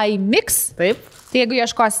kaukių iMix. Taip. Tai jeigu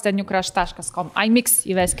ieškosite newcrush.com, iMix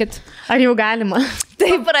įveskit. Ar jau galima?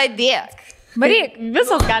 Tai pradėk. Maryk.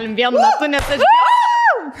 Visos galim vienu metu, nes aš...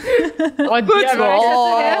 O Dieve.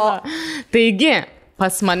 Taigi,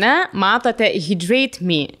 pas mane matote Hydrate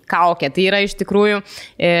Me kaukę. Tai yra iš tikrųjų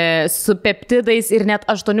su peptidais ir net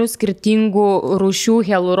 8 skirtingų rūšių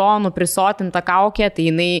hialuronų prisotinta kaukė. Tai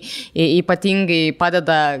jinai ypatingai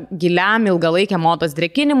padeda giliam ilgalaikiam odos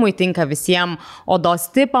drėkinimui, tinka visiems odos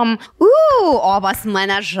tipam. O pas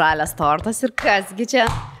mane žalias tortas ir kasgi čia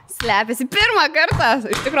slepiasi pirmą kartą.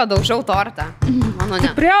 Iš tikrųjų daužau tortą. Mano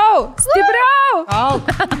ne. Stipriau!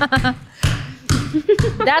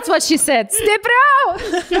 That's what she said. Stipriau!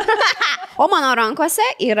 O mano rankose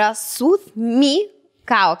yra Soothe Me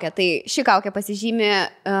kaukė. Tai ši kaukė pasižymi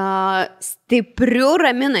stiprių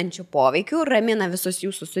raminančių poveikių, ramina visus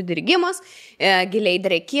jūsų sudirgimus, giliai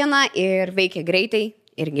drėkina ir veikia greitai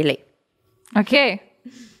ir giliai. Okay.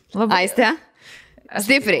 Aiste?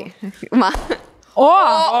 Stipriai.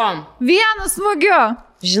 Vienu smūgiu.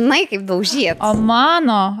 Žinai, kaip daužyt. O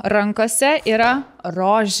mano rankose yra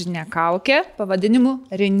rožinė kaukė, pavadinimu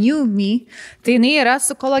Renew Me. Tai jinai yra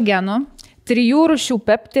su kolagenu, 3 rūšių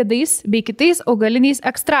peptidais bei kitais augaliniais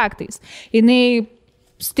ekstraktais. Jinai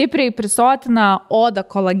stipriai prisotina odą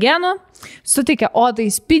kolagenu, suteikia odai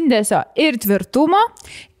spindesio ir tvirtumo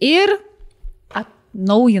ir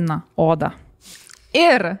atnaujina odą.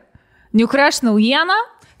 Ir New Crush naujiena,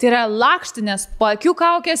 tai yra lakštinės paakių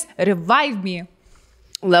kaukės Revive Me.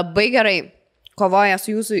 Labai gerai kovoja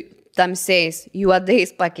su jūsų tamsiais,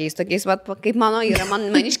 juodais pakeis, tokiais, vat, kaip mano yra,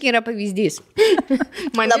 maniškiai yra pavyzdys.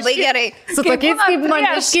 Labai gerai. Su tokiais kaip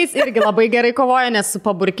maniškiais irgi labai gerai kovoja, nes su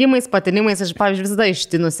paburkimais, patinimais, aš, pavyzdžiui, visada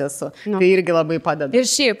ištinus esu. Tai irgi labai padeda. Ir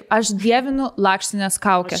šiaip, aš dievinu lakštinės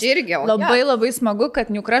kaukės. Aš irgi, labai smagu, kad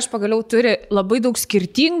New Crush pagaliau turi labai daug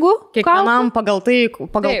skirtingų kiekvienam pagal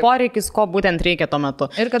poreikis, ko būtent reikia tuo metu.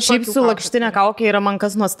 Ir kad šiaip su lakštinė kaukė yra man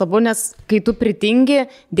kas nuostabu, nes kai tu pritingi,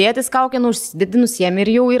 dėtis kaukę, užsidedi, nusiemi ir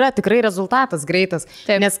jau yra tikrai rezultatas greitas.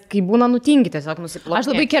 Taip. Nes kai būna nutingi, tiesiog nusiplaukia. Aš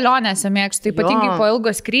labai kelionėse mėgstu, ypatingai po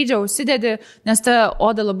ilgo skrydžio užsidedi, nes ta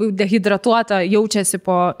oda labai dehidratuota jaučiasi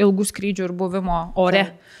po ilgų skrydžių ir buvimo ore.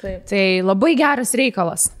 Taip. Tai labai geras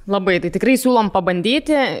reikalas. Labai, tai tikrai siūlom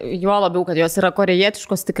pabandyti, juo labiau, kad jos yra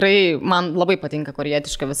korejietiškos, tikrai man labai patinka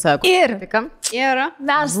korejietiška visa. Ir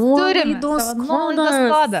mes turime nuolaidos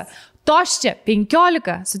kodą. Toščia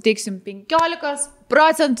 15, suteiksim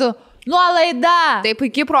 15% nuolaida. Tai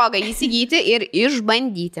puikiai proga įsigyti ir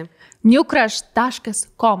išbandyti.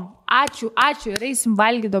 newcrush.com. Ačiū, ir eisim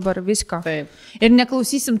valgyti dabar visko. Taip. Ir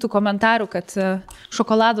neklausysim tų komentarų, kad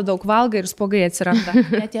šokolado daug valga ir spogai atsiranda.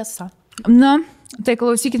 Netiesa. Na, tai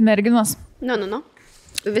klausykit merginos. Nu.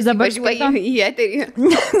 Vis dabar važiuoji į eterį.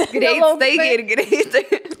 Greitai ir greitai.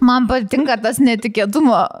 Man patinka tas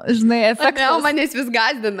netikėtumo, žinai, efektas. Manęs vis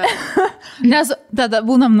gazdina. Nes tada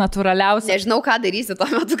būnam natūraliausi. Nežinau, ką darysi tuo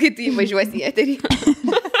metu, kai tu įvažiuosi į eterį.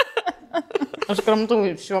 Aš kramtu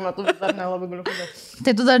šiuo metu vis dar nelabai galiu kalbėti.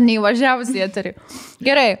 Tai tu dar neįvažiavusi į eterį.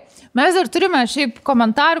 Gerai, mes dar turime šiaip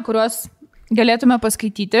komentarų, kuriuos galėtume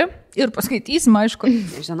paskaityti. Ir paskaitysim, aišku.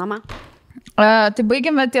 Žinoma. Tai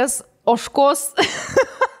baigiame ties ožkos.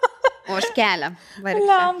 Ožkelę.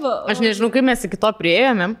 Aš nežinau, kaip mes iki to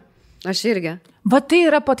priėjome. Aš irgi. Va tai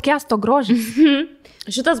yra podcast'o grožis.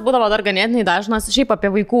 Šitas būdavo dar ganėtinai dažnas, šiaip apie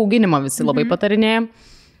vaikų auginimą visi labai patarinėja.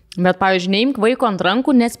 Bet, pavyzdžiui, neimk vaiko ant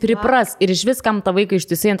rankų, nes pripras ir iš viskam tą vaiką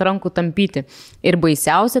ištisai ant rankų tampyti. Ir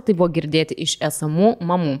baisiausia tai buvo girdėti iš esamų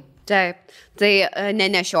mamų. Taip, tai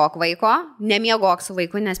nenešiok vaiko, nemiegok su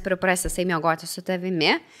vaiku, nes pripras jisai miegoti su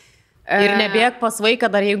tavimi. Ir nebėg pas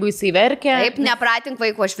vaiką dar, jeigu jisai verkia. Taip, nepratink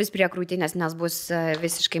vaiko aš vis prie krūtinės, nes bus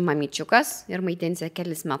visiškai mamyčiukas ir maitinsi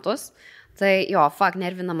kelis metus. Tai jo,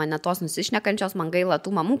 nervina mane tos nusišnekančios, man gaila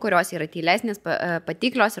tų mamų, kurios yra tylesnės,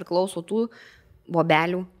 patiklios ir klauso tų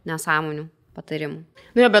bobelių nesąmonių patarimų.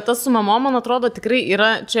 Nu jo, bet tas su mamom, man atrodo, tikrai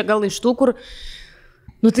yra čia gal iš tų, kur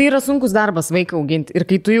tai yra sunkus darbas vaiką auginti. Ir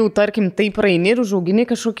kai tu jau, tarkim, taip praeini ir užaugini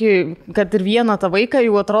kažkokį, kad ir vieną tą vaiką,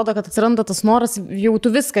 jau atrodo, kad atsiranda tas noras, jau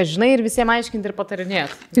tu viską žinai ir visiems aiškinti ir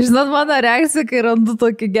patarinėti. Žinot, mano reakcija, kai randu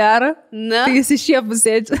tokį gerą, tai jis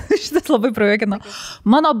išėpusėdžia. Šitas labai prajuokina.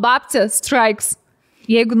 Mano babcė strikes.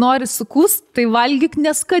 Jeigu nori sukūst, tai valgyk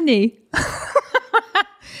neskaniai.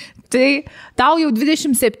 Tai tau jau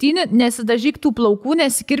 27, nesidažyk tų plaukų,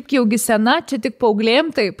 nesikirpk jaugi sena, čia tik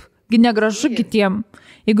paauglėm taip. Gi negražu kitiem.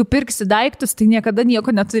 Jeigu pirksi daiktus, tai niekada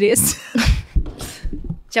nieko neturėsi.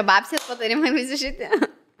 Čia babsės patarimai visi šitie.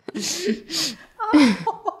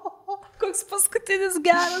 Koks paskutinis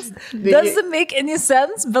geras. Doesn't make any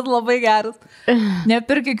sense, bet labai geras.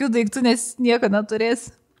 Nepirk jokių daiktų, nes nieko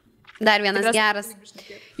neturėsi. Dar vienas geras.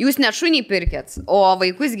 Jūs ne šunį pirkėt, o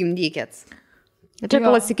vaikus gimdykėt. Čia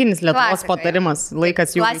klasikinis Lietuvos patarimas,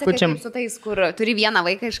 laikas jų vaikučiam. Su tais, kur turi vieną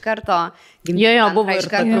vaiką iš karto gimdyti, buvo iš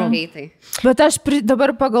karto greitai. Bet aš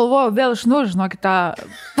dabar pagalvoju, vėl iš naujo žinokit tą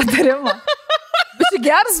patarimą. Bet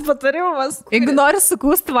geras patarimas. Jeigu nori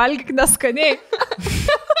sukūst, valgyk neskaniai.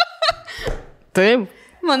 Taip.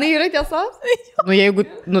 Manai yra tiesos?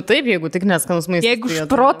 Jeigu tik neskanus maistas. Jeigu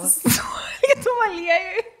šprotas, valgytų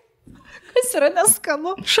aliejui. Kas yra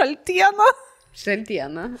neskanu?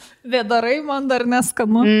 Šaltiena. Vėdarai man dar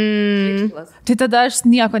neskanu. Tai tada aš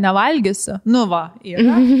nieko nevalgysiu. Nu va,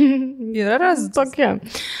 yra razas. Tokia.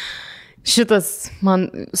 Šitas man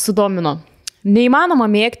sudomino. Neįmanoma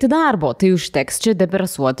mėgti darbo, tai užteks čia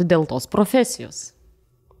depresuoti dėl tos profesijos.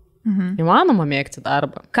 Įmanoma mėgti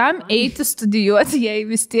darbą. Kam eiti studijuoti, jei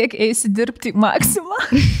vis tiek eisi dirbti Maksimą?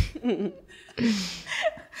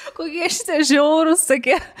 Kokie šitie žiaurus,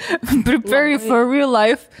 sakė, prepare you for real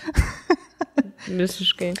life.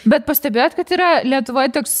 Visiškai. Bet pastebėjot, kad yra Lietuvoje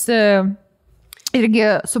toks irgi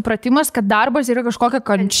supratimas, kad darbas yra kažkokia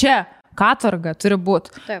kančia, katorga turi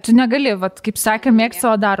būti. Tu negali, kaip sakė, mėgti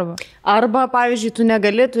savo darbą. Arba, pavyzdžiui, tu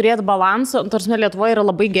negali turėti balansą, tarsi Lietuvoje yra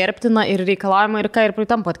labai gerbtina ir reikalavima ir ką ir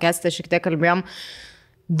praeitam podcast'e šiek tiek kalbėjom.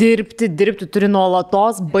 dirbti, turi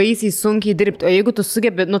nuolatos baisiai sunkiai dirbti. O jeigu tu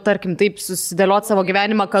sugebi, tarkim, taip susidėlioti savo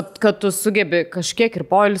gyvenimą, kad tu sugebi kažkiek ir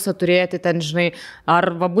poilsio turėti, ten, žinai,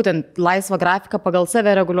 arba būtent laisvą grafiką pagal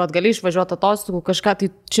save reguliuoti, gali išvažiuoti atostogų, kažką, tai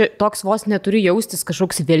čia toks vos neturi jaustis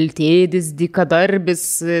kažkoks veltėdis, dykadarbis,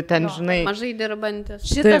 ten, žinai. Mažai dirbantis.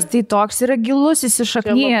 Šitas tai toks yra gilus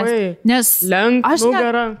įsišaknijęs. Nes lenk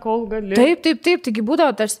nugarą, kol gali. Taip, taigi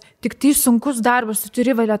būdavo tas tik tai sunkus darbas, tu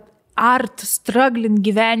turi valia struggling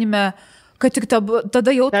gyvenime, kad tik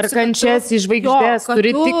tada jau... Per kančias į žvaigždės,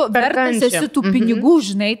 turi tik per kančią. Esi tų pinigų,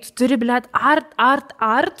 žinai, tu turi,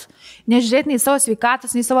 art, nežiūrėti nei savo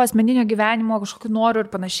sveikatos, nei savo asmeninio gyvenimo, kažkokių norų ir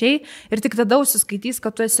panašiai, ir tik tada užsiskaitys,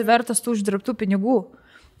 kad tu esi vertas tų uždirbtų pinigų.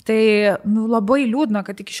 Tai labai liūdna,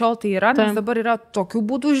 kad iki šiol tai yra, nes dabar yra tokių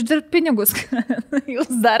būdų uždirbti pinigus, jūs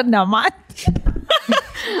dar nematėte.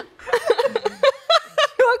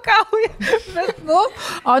 Juokauja, bet,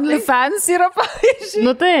 OnlyFans yra, pavyzdžiui,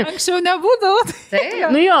 taip. Anksčiau nebūdavo.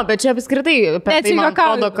 Taip. Jo, bet čia apskritai, tai man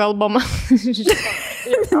atrodo kalbama.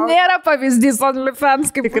 Nėra pavyzdys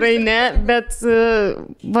OnlyFans, kaip tikrai ne, bet,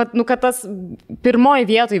 kad tas pirmoji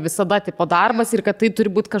vietoj visada tipo darbas ir kad tai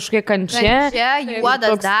turi būti kažkiek kančia.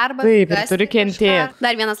 Juodas darbas. Taip, ir turi kentėti.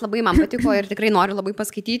 Dar vienas labai man patiko ir tikrai noriu labai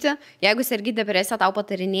paskaityti. Jeigu sergi depresiją, tau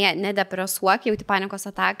patarinėja, nedepresuok, jauti panikos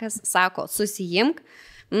atakas, sako, susijimk.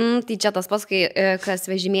 Tai čia tas pats, kai kas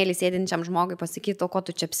vežimėlį sėdinčiam žmogui pasakytų, ko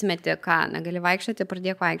tu čia apsimeti, ką, negali vaikščioti,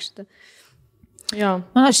 pradėk vaikščioti. Jo.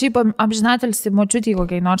 Man šiaip amžinatelsi močiutį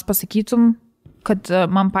kokiai nors pasakytum, kad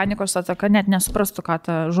man panikos ataka net nesuprastų, ką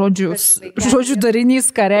ta žodžių darinys,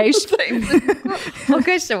 ką reiškia. O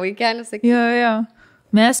kas čia vaikelis sakė? Jo.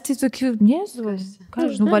 Mes tai tokių, Jėzus, ką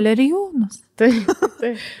žinau, Valerijonas. Taip.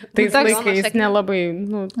 Tais laikais nelabai,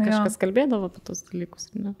 kažkas kalbėdavo apie tos dalykus.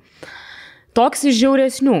 Ne? Toks iš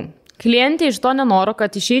žiauresnių. Klientė iš to nenoro,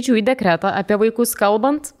 kad išeičiau į dekretą apie vaikus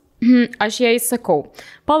kalbant, aš jai sakau,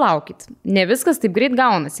 palaukit, ne viskas taip greit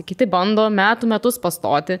gaunasi, kiti bando metus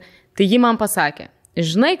pastoti, tai ji man pasakė,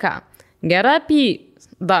 žinai ką, gera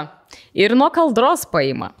apyda ir nuo kaldros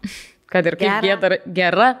paima, kad ir kaip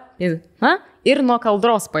gera, ir nuo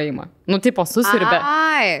kaldros paima, tipo susirbė.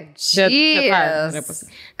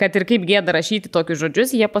 Kad ir kaip gėda rašyti tokius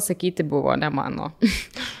žodžius, jie pasakyti buvo, ne mano.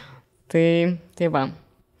 Tai va.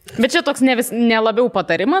 Bet čia toks ne labiau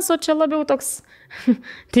patarimas, o čia labiau toks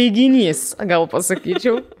teiginys, gal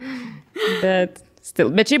pasakyčiau.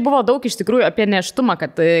 Bet čia buvo daug iš tikrųjų apie nėštumą,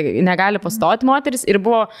 kad negali pastoti moteris. Ir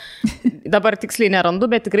buvo, dabar tiksliai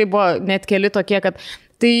nerandu, bet tikrai buvo net keli tokie, kad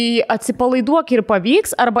tai atsipalaiduok ir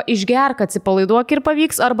pavyks, arba išgerk atsipalaiduok ir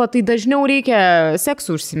pavyks, arba tai dažniau reikia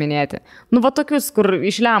seksų užsiminėti. Va tokius, kur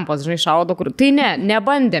iš lempos, žinai, šaudo, kur... Tai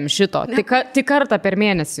nebandėm šito, tik kartą per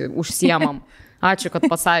mėnesį užsiemam. Ačiū, kad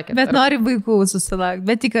pasakėt. Bet nori vaikų susilaukti,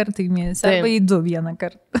 bet tik kartą į mėnesį, arba į 2 vieną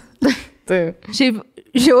kartą. Taip. Šiaip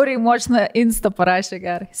žiauriai močina Insta parašė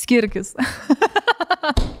gerai, skirkis.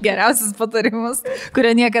 Geriausias patarimas,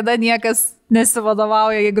 kurio niekada niekas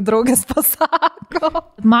nesivadovauja, jeigu draugės pasako.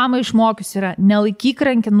 Mama išmokius yra, nelaikyk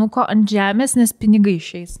rankinuko ant žemės, nes pinigai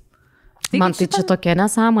išeis. Man tai čia tokia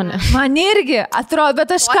nesąmonė. Man irgi, atrodo,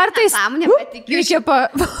 bet aš kartais... Nesąmonė, bet tikiu.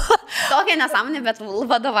 Tokia nesąmonė, bet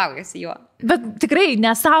vadovaujasi juo. Bet tikrai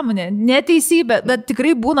nesąmonė, neteisybė, bet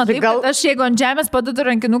tikrai būna taip, kad aš jeigu ant žemės padedu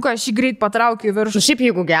rankinuką, aš jį greit patraukiu į viršų. Šiaip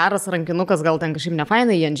jeigu geras rankinukas, gal ten kažkaip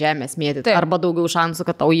nefainai jį ant žemės mėtyti, arba daugiau šansų,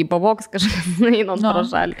 kad tau jį pavoks kažkas einant pro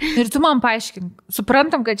šalį. Ir tu man paaiškink,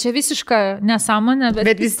 suprantam, kad čia visiška nesąmonė,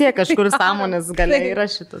 bet vis tiek kažkur sąmonės galia yra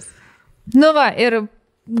šitas. Ir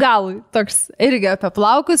gal toks irgi apie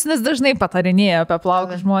plaukus, nes dažnai patarinėja apie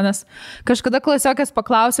plaukus žmonės. Kažkada klasiokės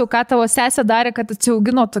paklausiau, ką tavo sesė darė, kad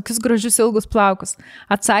atsiaugino tokius gražius ilgus plaukus.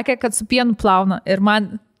 Atsakė, kad su pienu plauna ir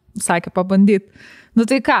man sakė pabandyti.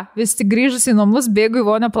 Tai ką, vis tik grįžus į namus, bėgu į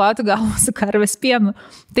vonę plauti galvą su karvės pienu.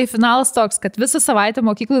 Tai finalas toks, kad visą savaitę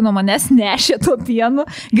mokyklai nuo manęs nešė tuo pienu,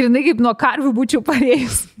 grinai kaip nuo karvių būčiau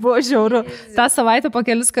parėjus. Buvo žiauru. Ta savaitę po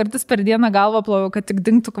kelis kartus per dieną galvą ploviau, kad tik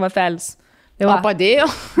dingtų kvapelis. O padėjo?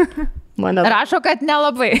 Rašo, kad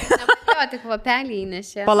nelabai. Nepadėjo, tik kvapelį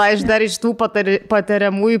įnešė. Palaiž dar iš tų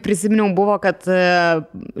patariamųjų prisiminiau buvo, kad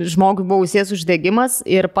žmogui buvo ausies uždegimas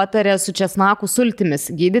ir patarė su česnakų sultimis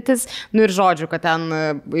gydytis. Ir žodžiu, kad ten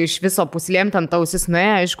iš viso puslėm ten ausis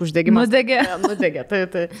nuėjo, aišku, uždegimas. Nudegė.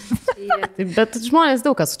 Tai. Bet žmonės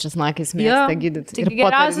daug kas su česnakais mėgsta gydyti. Tik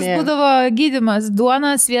geriausias būdavo gydymas,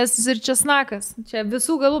 duona, sviestas ir česnakas. Čia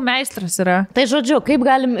visų galų meistras yra. Tai žodžiu, kaip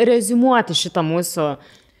galim reziumuoti šitą mūsų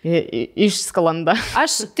išsklanda?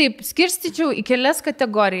 Aš taip skirstyčiau į kelias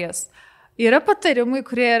kategorijas. Yra patarimai,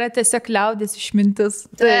 kurie yra tiesiog liaudės išmintis.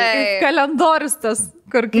 Tai kalendorius tas,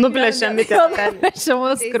 kur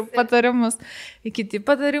nuplėšiamas, kur patarimus. Kiti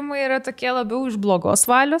patarimai yra tokie labiau iš blogos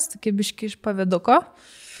valios, tokie biški iš paviduko.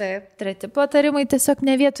 Taip. Treti patarimai tiesiog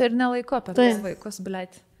ne vietoje ir nelaiko apie tuos vaikus,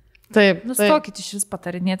 blėt. Taip. Nustokit iš vis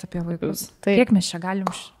patarinėti apie vaikus. Kiek mes čia galim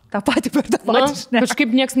tą patį per tą patį. Kažkaip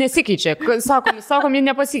nieks nesikeičia. Sakom, jie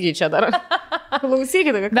nepasikeičia dar.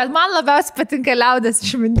 Klausykite. Bet man labiausiai patinka liaudės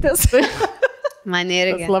išmintis. Man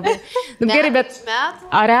irgi. Labai. Gerai, bet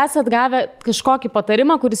ar esat gavę kažkokį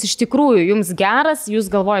patarimą, kuris iš tikrųjų jums geras,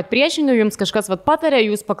 jūs galvojat priešingai, jums kažkas patarė,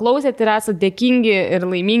 jūs paklausėt ir esat dėkingi ir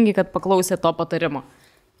laimingi, kad paklausėt to patarimo?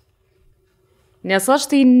 Nes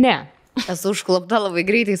aš tai ne. Esu užklupta labai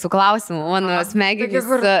greitai su klausimu, mano smegenys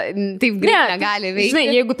taip greit negali veikti.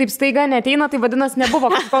 Žinai, jeigu taip staiga neteina, tai vadinasi nebuvo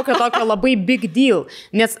kažkokio tokio labai big deal.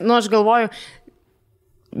 Nes, aš galvoju,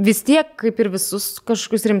 vis tiek, kaip ir visus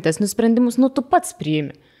kažkokius rimtesnius sprendimus, tu pats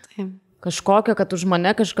priimi. Kažkokio, kad už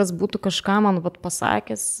mane kažkas būtų kažką man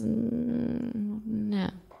pasakęs,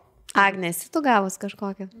 ne. Agnes, tu gavus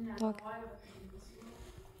kažkokią?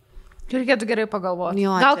 Reikėtų gerai pagalvoti.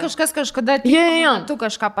 Jo, gal kažkas kažkada tu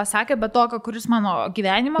kažką pasakė, bet tokio, kuris mano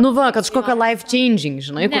gyvenimą... Kažkokia life changing,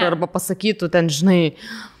 žinai, kur arba pasakytų ten, žinai,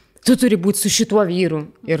 tu turi būti su šituo vyru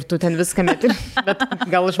ir tu ten viską meti. Bet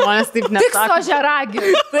gal žmonės taip nesako. Tik su ožeragi.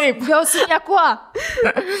 Taip. Jau su niekuo.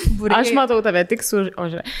 Aš matau tave tik su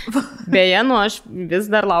ožeragi. Beje, aš vis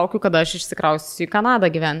dar laukiu, kada aš išsikrausiu į Kanadą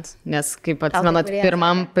gyventi. Nes, kaip atsimenat,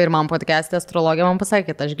 pirmam podcast'e astrologija man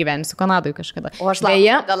pasakė, kad aš gyvensiu Kanadoje kažkada. O aš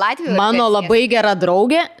Beje, mano labai gera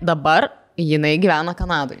draugė dabar, jinai gyvena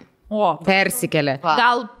Kanadoje. Persikėlė.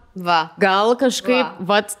 Gal kažkaip,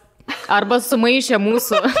 arba sumaišė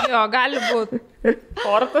mūsų. Jo, gali būti.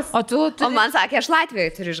 Kortas. O man sakė, aš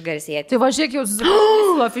Latvijoje turiu išgarsėti. Tai važiuok jau su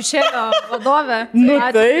afišėlio vadovė.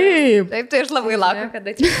 Taip. Taip, tai aš labai laukiu,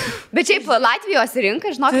 kada čia. Bet šiaip Latvijos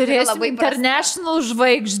rinka, žinok, yra labai international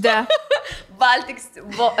žvaigždė. Baltic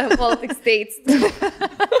States.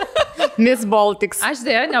 Miss Baltics. Aš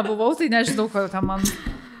dėja nebuvau, tai nežinau, ko ten man...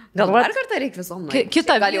 Gal dar kartą reikia visom nuėti?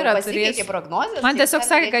 Kitą vyrą turėsi prognozės. Man tiesiog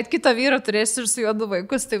sakė, kad kitą vyrą turėsi ir su juo du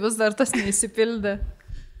vaikus, tai vis dar tas neįsipildė.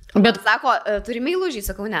 Bet sako, turi meilužį,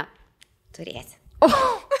 sakau, ne. Turėsi.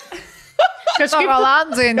 Kažkaip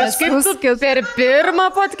valandai, nes tu per pirmą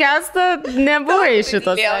podcastą nebuvai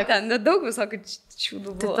šitos. Ten daug visokių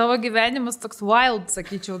čiūdų buvo. Tai tavo gyvenimas toks wild,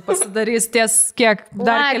 sakyčiau, pasidarys ties kiek,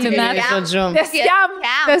 dar keli metai. Ties jam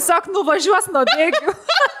tiesiog nuvažiuos nuo bėgių.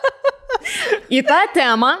 Į tą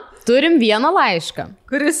temą turim vieną laišką.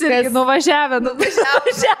 Kuris irgi nuvažiavę.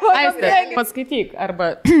 Aiste, paskaityk.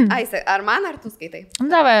 Aiste, ar man, ar tu skaitai?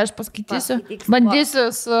 Davai, aš paskaitysiu. Bandysiu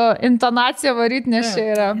su intonacija varyti, nes čia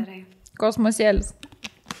yra kosmosėlis.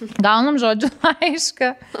 Gaunam žodžių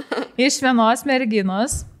laišką iš vienos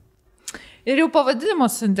merginos. Ir jau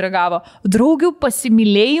pavadinimus intrigavo. Draugių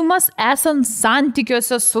pasimylėjimas esant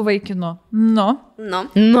santykiuose su vaikinu.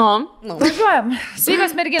 Važiuojam.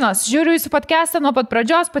 Sveikas merginos. Žiūriu jūsų podcastą nuo pat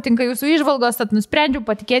pradžios, patinka jūsų įžvalgos, tad nusprendžiau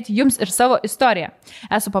patikėti jums ir savo istoriją.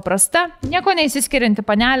 Esu paprasta, nieko neįsiskirianti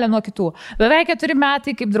panelė nuo kitų. Beveik 4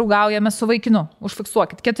 metai, kaip draugaujame su vaikinu.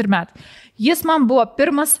 Užfiksuokit, 4 metai. Jis man buvo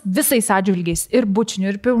pirmas visais atžvilgiais ir bučiniu,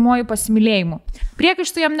 ir pirmuoju pasimylėjimu.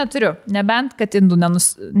 Priekaištų jam neturiu, nebent, kad indų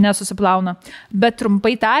nesusiplauna. Bet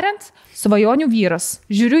trumpai tariant, svajonių vyras.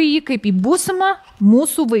 Žiūriu jį kaip į būsimą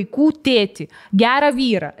mūsų vaikų tėtį, gerą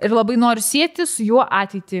vyrą ir labai noriu sieti su juo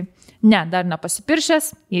ateitį. Ne, dar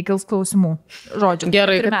nepasipiršęs, jei kils klausimų. Žodžiu,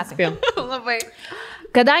 gerai, 4 metai. Labai.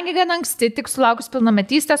 Kadangi gan anksti, tik sulaukus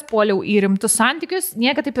pilnametystės, puoliau į rimtus santykius,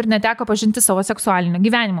 niekada taip ir neteko pažinti savo seksualinio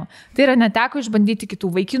gyvenimo. Tai yra neteko išbandyti kitų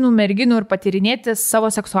vaikinų, merginų ir patyrinėti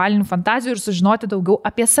savo seksualinių fantazijų ir sužinoti daugiau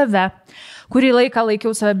apie save. Kurį laiką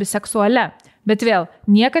laikiau save biseksuale. Bet vėl,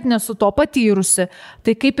 niekad nesu to patyrusi.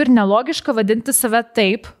 Tai kaip ir nelogiška vadinti save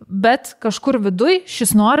taip, bet kažkur viduj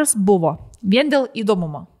šis noras buvo. Vien dėl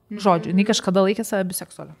įdomumo. Žodžiu, jinai kažkada laikė save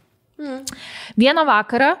biseksualiu. Vieną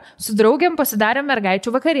vakarą su draugiam pasidarėm mergaičių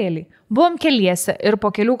vakarėlį. Buvom keliese ir po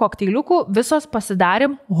kelių kokteiliukų visos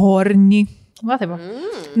pasidarėm horny. Va taip.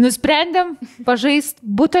 Nusprendėm pažaist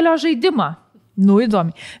butelio žaidimą.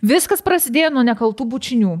 Įdomi. Viskas prasidėjo nuo nekaltų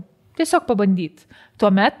bučinių. Tiesiog pabandyti.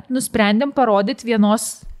 Tuomet nusprendėm parodyti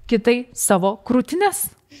vienos kitai savo krūtines.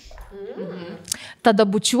 Tada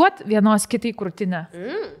bučiuot vienos kitai krūtinę.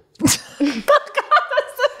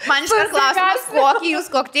 Man iškart klausimas, kokį jūs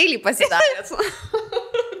kokteilį pasidarėt?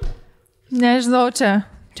 Nežinau, čia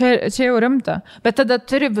jau rimta. Bet tada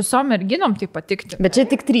turi visom merginom tai patikti. Bet čia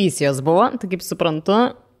tik 3 jos buvo, tai kaip suprantu.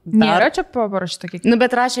 Nėra čia parašyta kiek.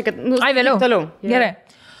 Bet rašė, kad... Ai, vėliau. Toliau. Gerai.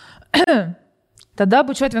 Tada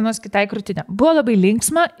bučiuoti vienos kitai krūtinę. Buvo labai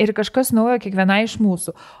linksma ir kažkas naujo kiekvienai iš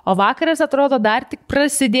mūsų. O vakaras atrodo dar tik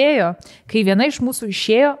prasidėjo, kai viena iš mūsų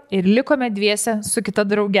išėjo ir likome dviese su kita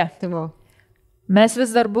drauge. Mes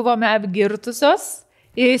vis dar buvome apgirtusios,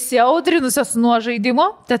 įsiaudrinusios nuo žaidimo,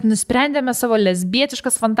 tad nusprendėme savo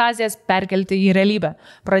lesbietiškas fantazijas perkelti į realybę.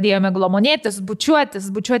 Pradėjome glamonėtis,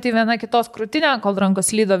 bučiuoti viena kitos krūtinę, kol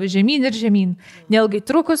rankos lydo vis žemyn ir žemyn. Neilgai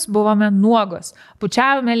trukus buvome nuogos.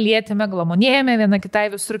 Bučiavome, lietėme, glamonėjome viena kitai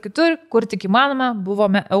visur kitur, kur tik įmanoma,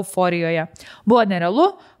 buvome euforijoje. Buvo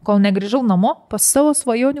nerealu, kol negrįžau namo pas savo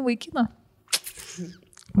svajonių vaikiną.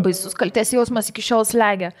 Baisus kaltės jausmas iki šiol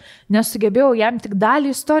slegia, nes sugebėjau jam tik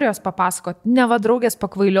dalį istorijos papasakoti, neva draugės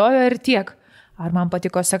pakvailiojo ir tiek. Ar man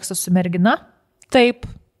patiko seksas su mergina? Taip.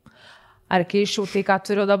 Ar keičiau tai, ką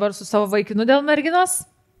turiu dabar su savo vaikinu dėl merginos?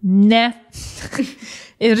 Ne.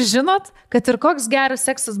 Ir žinot, kad ir koks geras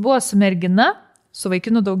seksas buvo su mergina, su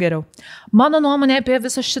vaikinu daug geriau. Mano nuomonė apie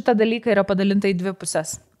visą šitą dalyką yra padalinta į 2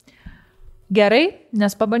 pusės. Gerai,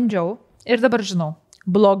 nes pabandžiau ir dabar žinau.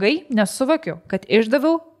 Blogai, nes suvokiu, kad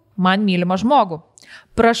išdaviau man mylimą žmogų.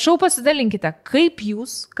 Prašau pasidalinkite, kaip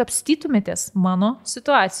jūs kapstytumėtės mano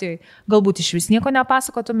situacijoje. Galbūt iš vis nieko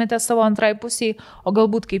nepasakotumėte savo antrai pusiai, o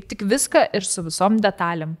galbūt kaip tik viską ir su visom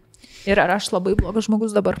detalėm. Ir ar aš labai blogas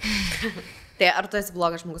žmogus dabar? Tai ar tu esi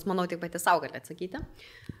blogas žmogus? Manau, tik pati savo gali atsakyti.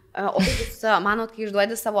 O kaip jūs manot, kai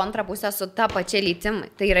išduodi savo antrą pusę su ta pačia lytim,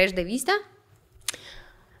 tai yra išdavystė?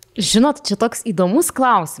 Žinot, čia toks įdomus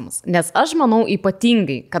klausimas, nes aš manau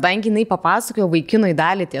ypatingai, kadangi jinai papasakojo vaikinui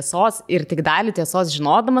dalį tiesos ir tik dalį tiesos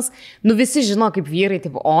žinodamas, visi žino kaip vyrai,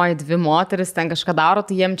 taip, oi, 2 moteris ten kažką daro,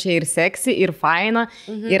 tai jiem čia ir seksi, ir faina.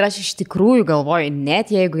 Ir aš iš tikrųjų galvoju,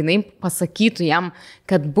 net jeigu jinai pasakytų jam,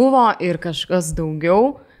 kad buvo ir kažkas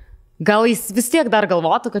daugiau, gal jis vis tiek dar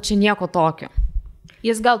galvotų, kad čia nieko tokio.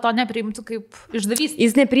 Jis gal to nepriimtų kaip išdavystę?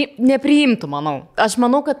 Jis nepriimtų, manau. Aš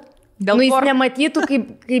manau, kad jis nematytų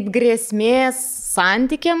kaip grėsmės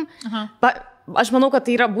santykiam. Aš manau, kad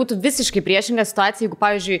tai būtų visiškai priešinga situacija, jeigu,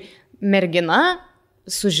 pavyzdžiui, mergina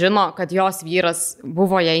sužino, kad jos vyras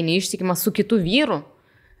buvo jai neištikimas su kitu vyru.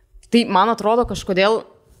 Tai man atrodo kažkodėl...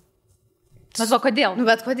 Kodėl?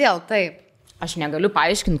 Bet kodėl, taip. Aš negaliu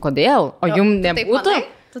paaiškinti, kodėl. O jum nebūtų?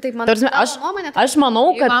 Tu taip manai, aš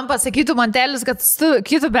manau, kad... Man pasakytų Mantelis, kad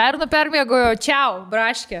kitų bernų permėgojo, čiau,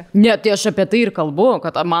 braškė. Ne, tai aš apie tai ir kalbu,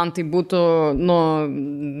 kad man tai būtų,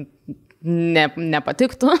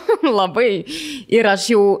 nepatiktų labai. Ir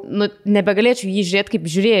aš jau nebegalėčiau jį žiūrėti,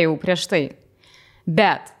 kaip žiūrėjau prieš tai.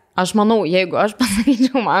 Bet aš manau, jeigu aš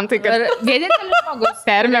pasakyčiau man, tai kad... Vienintelis žmogus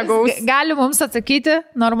permėgaus. Gali mums atsakyti,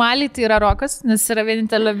 normaliai tai yra Rokas, nes yra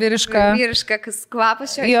vienintelė vyriška... Vyriškas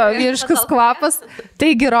kvapas šio. Jo, vyriškas kvapas.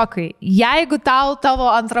 Taigi, Rokai, jeigu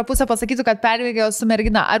tavo antra pusė pasakytų, kad permėgėjo su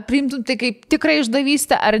mergina, ar priimtum tai kaip tikrai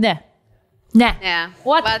išdavystę, ar ne? Ne.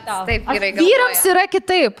 Taip, vyrai galvoja. Vyrams yra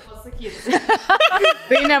kitaip.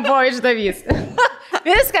 Tai nebuvo išdavystė.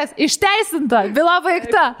 Viskas, išteisinta, byla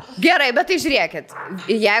baigta. Gerai, bet tai žiūrėkit,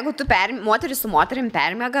 jeigu tu moteris su moterim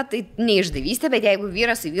permėga, tai neišdavystė, bet jeigu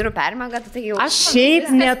vyras su vyru permėga, tai jau... Aš šiaip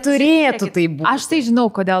neturėtų tai būti. Aš tai žinau,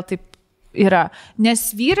 kodėl taip yra. Nes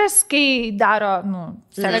vyras, kai daro,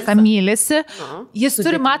 seksą mylisi, jis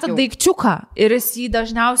turi matą daikčiuką ir jis jį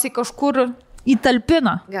dažniausiai kažkur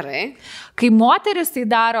įtalpina. Gerai. Kai moteris tai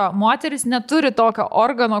daro, moteris neturi tokio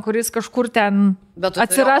organo, kuris kažkur ten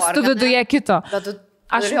atsirastų viduje kito. Bet tu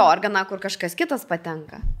turi organą, kur kažkas kitas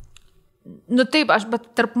patenka. Taip, bet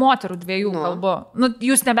tarp moterų 2 kalbu.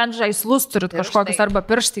 Jūs nebent žaislus turit kažkokius arba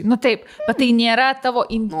pirštai. Taip, bet tai nėra tavo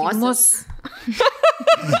intimus.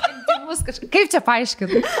 Kaip čia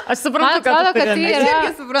paaiškinti? Aš suprantu, kad tai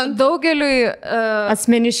yra daugeliui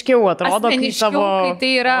asmeniškiau atrodo, kai tavo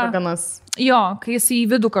organas. Jo, kai jis į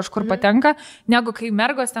vidų kažkur patenka, negu kai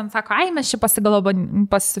mergos ten sako, ai, mes čia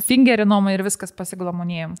pasifingerinom ir viskas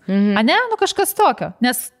pasiglamonėjom. A ne, kažkas tokio,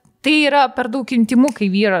 nes tai yra per daug intimų, kai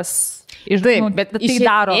vyras bet tai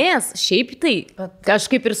daro. Šiaip tai, aš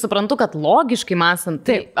kaip ir suprantu, kad logiškai mąstant,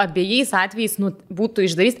 tai abiejais atvejais būtų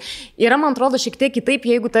išdavystė. Yra, man atrodo, šiek tiek kitaip,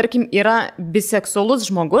 jeigu, tarkim, yra biseksualus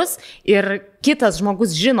žmogus ir kitas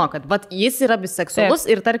žmogus žino, kad jis yra biseksualus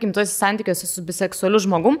ir, tarkim, tu esi santykiuose su biseksualiu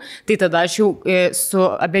žmogum, tai tada aš jau su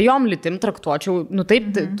abiejom lytim traktuočiau,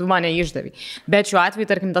 taip, tu mane išdavai. Bet šiuo atveju,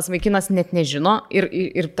 tarkim, tas vaikinas net nežino ir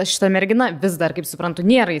šita mergina vis dar, kaip suprantu,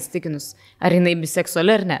 nėra įstikinus, ar jinai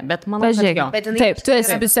biseksuali ar ne, bet manau, kad jo. Taip, tu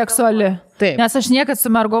esi biseksuali. Taip. Nes aš niekad su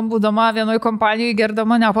mergom būdama vienoj kompanijoje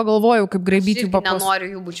gerdama nepagalvojau, kaip graibyti jų papus. Nenoriu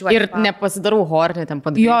jų bučiuoti. Ir nepasidarau hornį, ten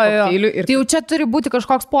padaryti kokteilių. Tai jau čia turi būti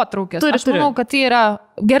kažkoks potraukis. Aš manau, kad tai yra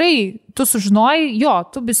gerai, tu sužinojai, jo,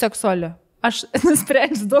 tu biseksuali. Aš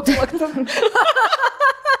nusprendžiu daug plaktų.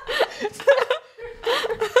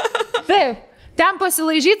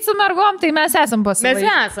 pasilaižyti su mergom, tai mes esam pasilaižyti.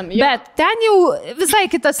 Mes esam, jo. Bet ten jau visai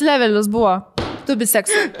kitas levelis buvo. Tu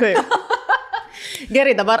biseksui. Taip.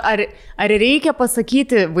 Gerai, dabar ar reikia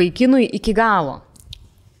pasakyti vaikinui iki galo?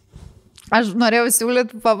 Aš norėjau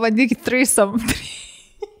siūlyti, pabandykit trysam.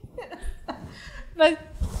 Bet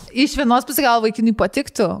iš vienos pusės gal vaikinui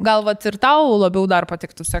patiktų, gal vat ir tau labiau dar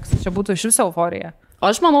patiktų seksas, čia būtų iš viso euforija. O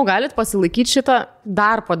aš manau, galit pasilaikyti šitą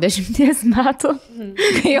dar po 10 metų,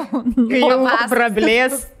 kai jau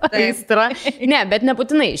prablės aistra. Ne, bet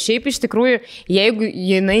nebūtinai. Šiaip iš tikrųjų, jeigu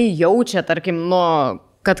jinai jaučia, tarkim,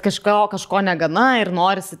 kad kažko negana ir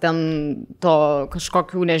norisi ten to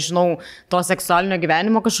kažkokių, nežinau, to seksualinio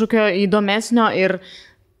gyvenimo kažkokio įdomesnio, ir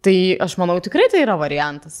tai aš manau, tikrai tai yra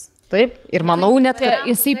variantas. Taip, ir manau net, kad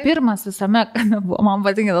jisai pirmas visame kame buvo, man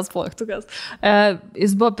patinka tas plaktukas,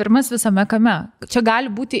 jis buvo pirmas visame kame. Čia gali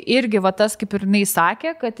būti irgi va tas, kaip ir jinai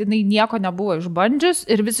sakė, kad jinai nieko nebuvo išbandžius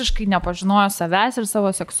ir visiškai nepažinojo savęs ir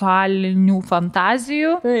savo seksualinių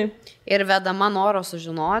fantazijų. taip. Ir vedama noro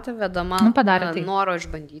sužinoti, vedama noro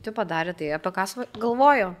išbandyti, padarė tai, apie ką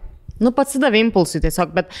galvojo. Pasidavė impulsui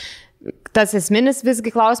tiesiog, bet tas esminis visgi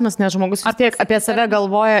klausimas, nes žmogus vis tiek apie save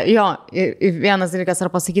galvoja, jo, vienas dalykas ar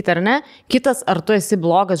pasakyti ar ne, kitas ar tu esi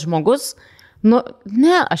blogas žmogus,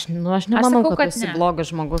 ne, aš nemanau, kad tu esi blogas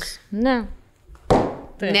žmogus, ne.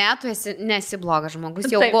 Taip. Ne, tu nesi blogas žmogus,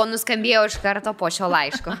 jau buvo nuskambėjo iš karto po šio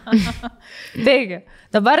laiško. Taigi,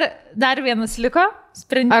 dabar dar vienas liko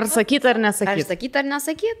sprendimas. Ar sakyti ar nesakyti? Ar sakyti ar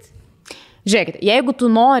nesakyti? Žiūrėkit, jeigu tu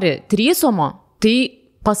nori trysomo, tai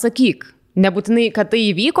pasakyk. Nebūtinai, kad tai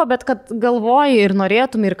įvyko, bet kad galvoji ir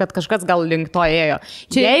norėtum ir kad kažkas gal link to ėjo.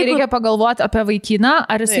 Čia reikia pagalvoti apie vaikiną,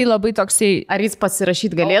 ar jisai labai toksai... Ar jis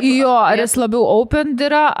pasirašyti galėtų? Jo, ar jis labiau open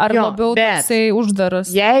yra, ar labiau toksai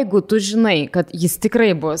uždaras. Jeigu tu žinai, kad jis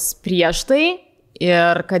tikrai bus prieš tai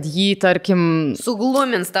ir kad jį, tarkim...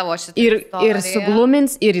 Suglumins tavo šitą istoriją. Ir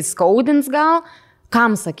suglumins, ir įskaudins gal,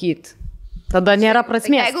 kam sakyti? Tada nėra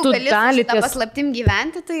prasmės. Jeigu gali tą paslaptim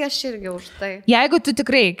gyventi, tai aš irgi už tai. Jeigu tu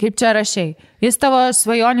tikrai, kaip čia rašai, jis tavo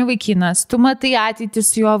svajonių vaikinas, tu matai ateitį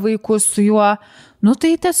su juo, vaikus su juo,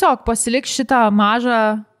 tai tiesiog pasilik šitą mažą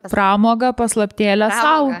pramogą, paslaptėlę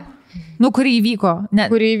savo. Kuri įvyko.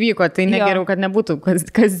 Kuri įvyko, tai negeriau, kad nebūtų,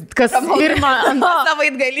 kas pirmą ant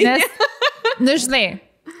savaitgalinį. Žinai,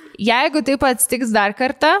 jeigu taip atsitiks dar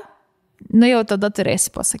kartą, jau tada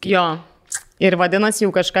turėsi pasakyti. Jo. Ir vadinasi,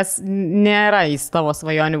 jau kažkas nėra jis tavo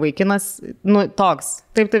svajonių vaikinas, toks.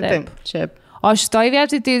 Taip. Čia. O šitoj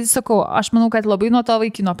vietoj, tai sakau, aš manau, kad labai nuo to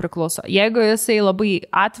vaikino priklauso. Jeigu jisai labai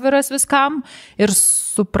atviras viskam ir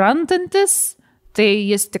suprantantis, tai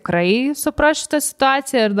jis tikrai supras šitą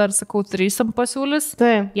situaciją ir dar, sakau, trysam pasiūlys.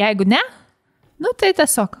 Taip. Jeigu ne, tai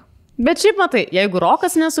tiesiog. Bet šiaip matai, jeigu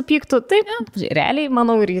Rokas nesupyktų, taip, realiai,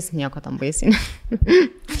 manau, ir jis nieko tam baisiai.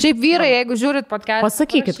 Šiaip vyrai, jeigu žiūrit podcast'ą,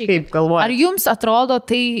 pasakykit, kaip galvoja. Ar jums atrodo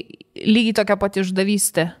tai lygiai tokia pati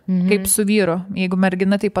išdavystė, kaip su vyru, jeigu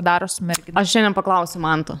mergina tai padaro su mergina? Aš šiandien paklausiu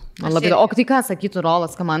Manto. O tai ką sakytų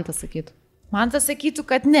Rolas, ką Mantas sakytų? Mantas sakytų,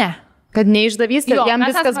 kad ne. Kad neišdavystė, jam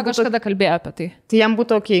viskas būtų... kažkada kalbėjo apie tai. Tai jam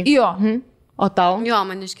būtų okei. Jo. O tau? Jo,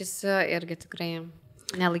 maniškis irgi tikrai...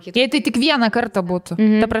 Nelaikytų. Jei tai tik vieną kartą būtų.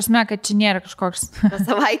 Ta prasme, kad čia nėra kažkoks... Kas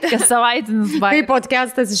savaitinis baigė. Kaip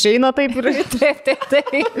podcastas išeina, taip ir... Taip.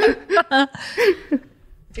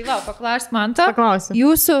 Tai va, paklaus Manto. Paklausiu.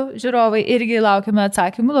 Jūsų žiūrovai irgi laukiame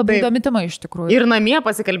atsakymų. Labai įdomi tema iš tikrųjų. Ir namie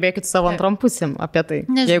pasikalbėkit savo antrom pusėm apie tai.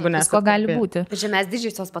 Nežinau, visko gali būti. Čia mes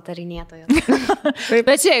didžiosios patarinėtojos.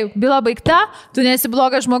 Bet šiaip, byla baigta, tu nesi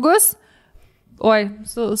blogas žmogus. Oi,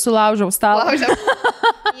 sulaužiau stalą.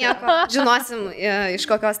 Nieko. Žinosim, iš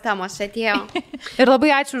kokios temos čia atėjo. Ir labai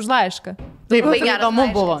ačiū už laišką. Taip, labai įdomu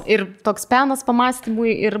buvo. Ir toks penas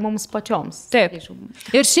pamastymui ir mums pačioms. Taip.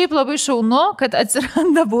 Ir šiaip labai šaunu, kad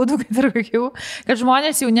atsiranda būdų, kad ir kokių, kad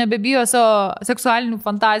žmonės jau nebebijo savo seksualinių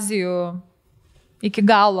fantazijų iki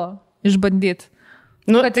galo išbandyti.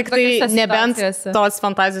 Tik tai nebent tos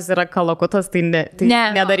fantazijos yra kalakutas, tai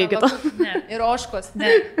nedarykit to. Ne, ir oškos, ne,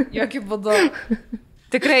 jokių būdų.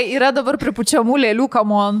 Tikrai yra dabar pripučiamų lėlių,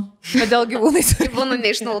 kamon. Kodėl gyvūnai turi? Gyvūnų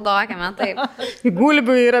neišnaudokime, taip.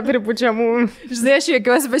 Gulbių yra pripučiamų. Žinai, aš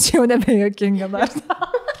juokiuosi, bet čia jau nebejokinga dar.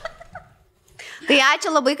 Tai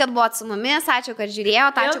ačiū labai, kad buvot su mumis, ačiū, kad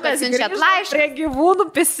žiūrėjote, ačiū, kad siunčiat laišką. Prie gyvūnų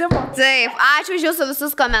pisimo. Taip, ačiū už jūsų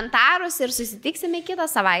visus komentarus ir susitiksime kitą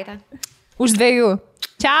savaitę. Už 2.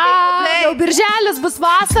 Čia. Jau birželis bus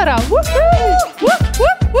vasara.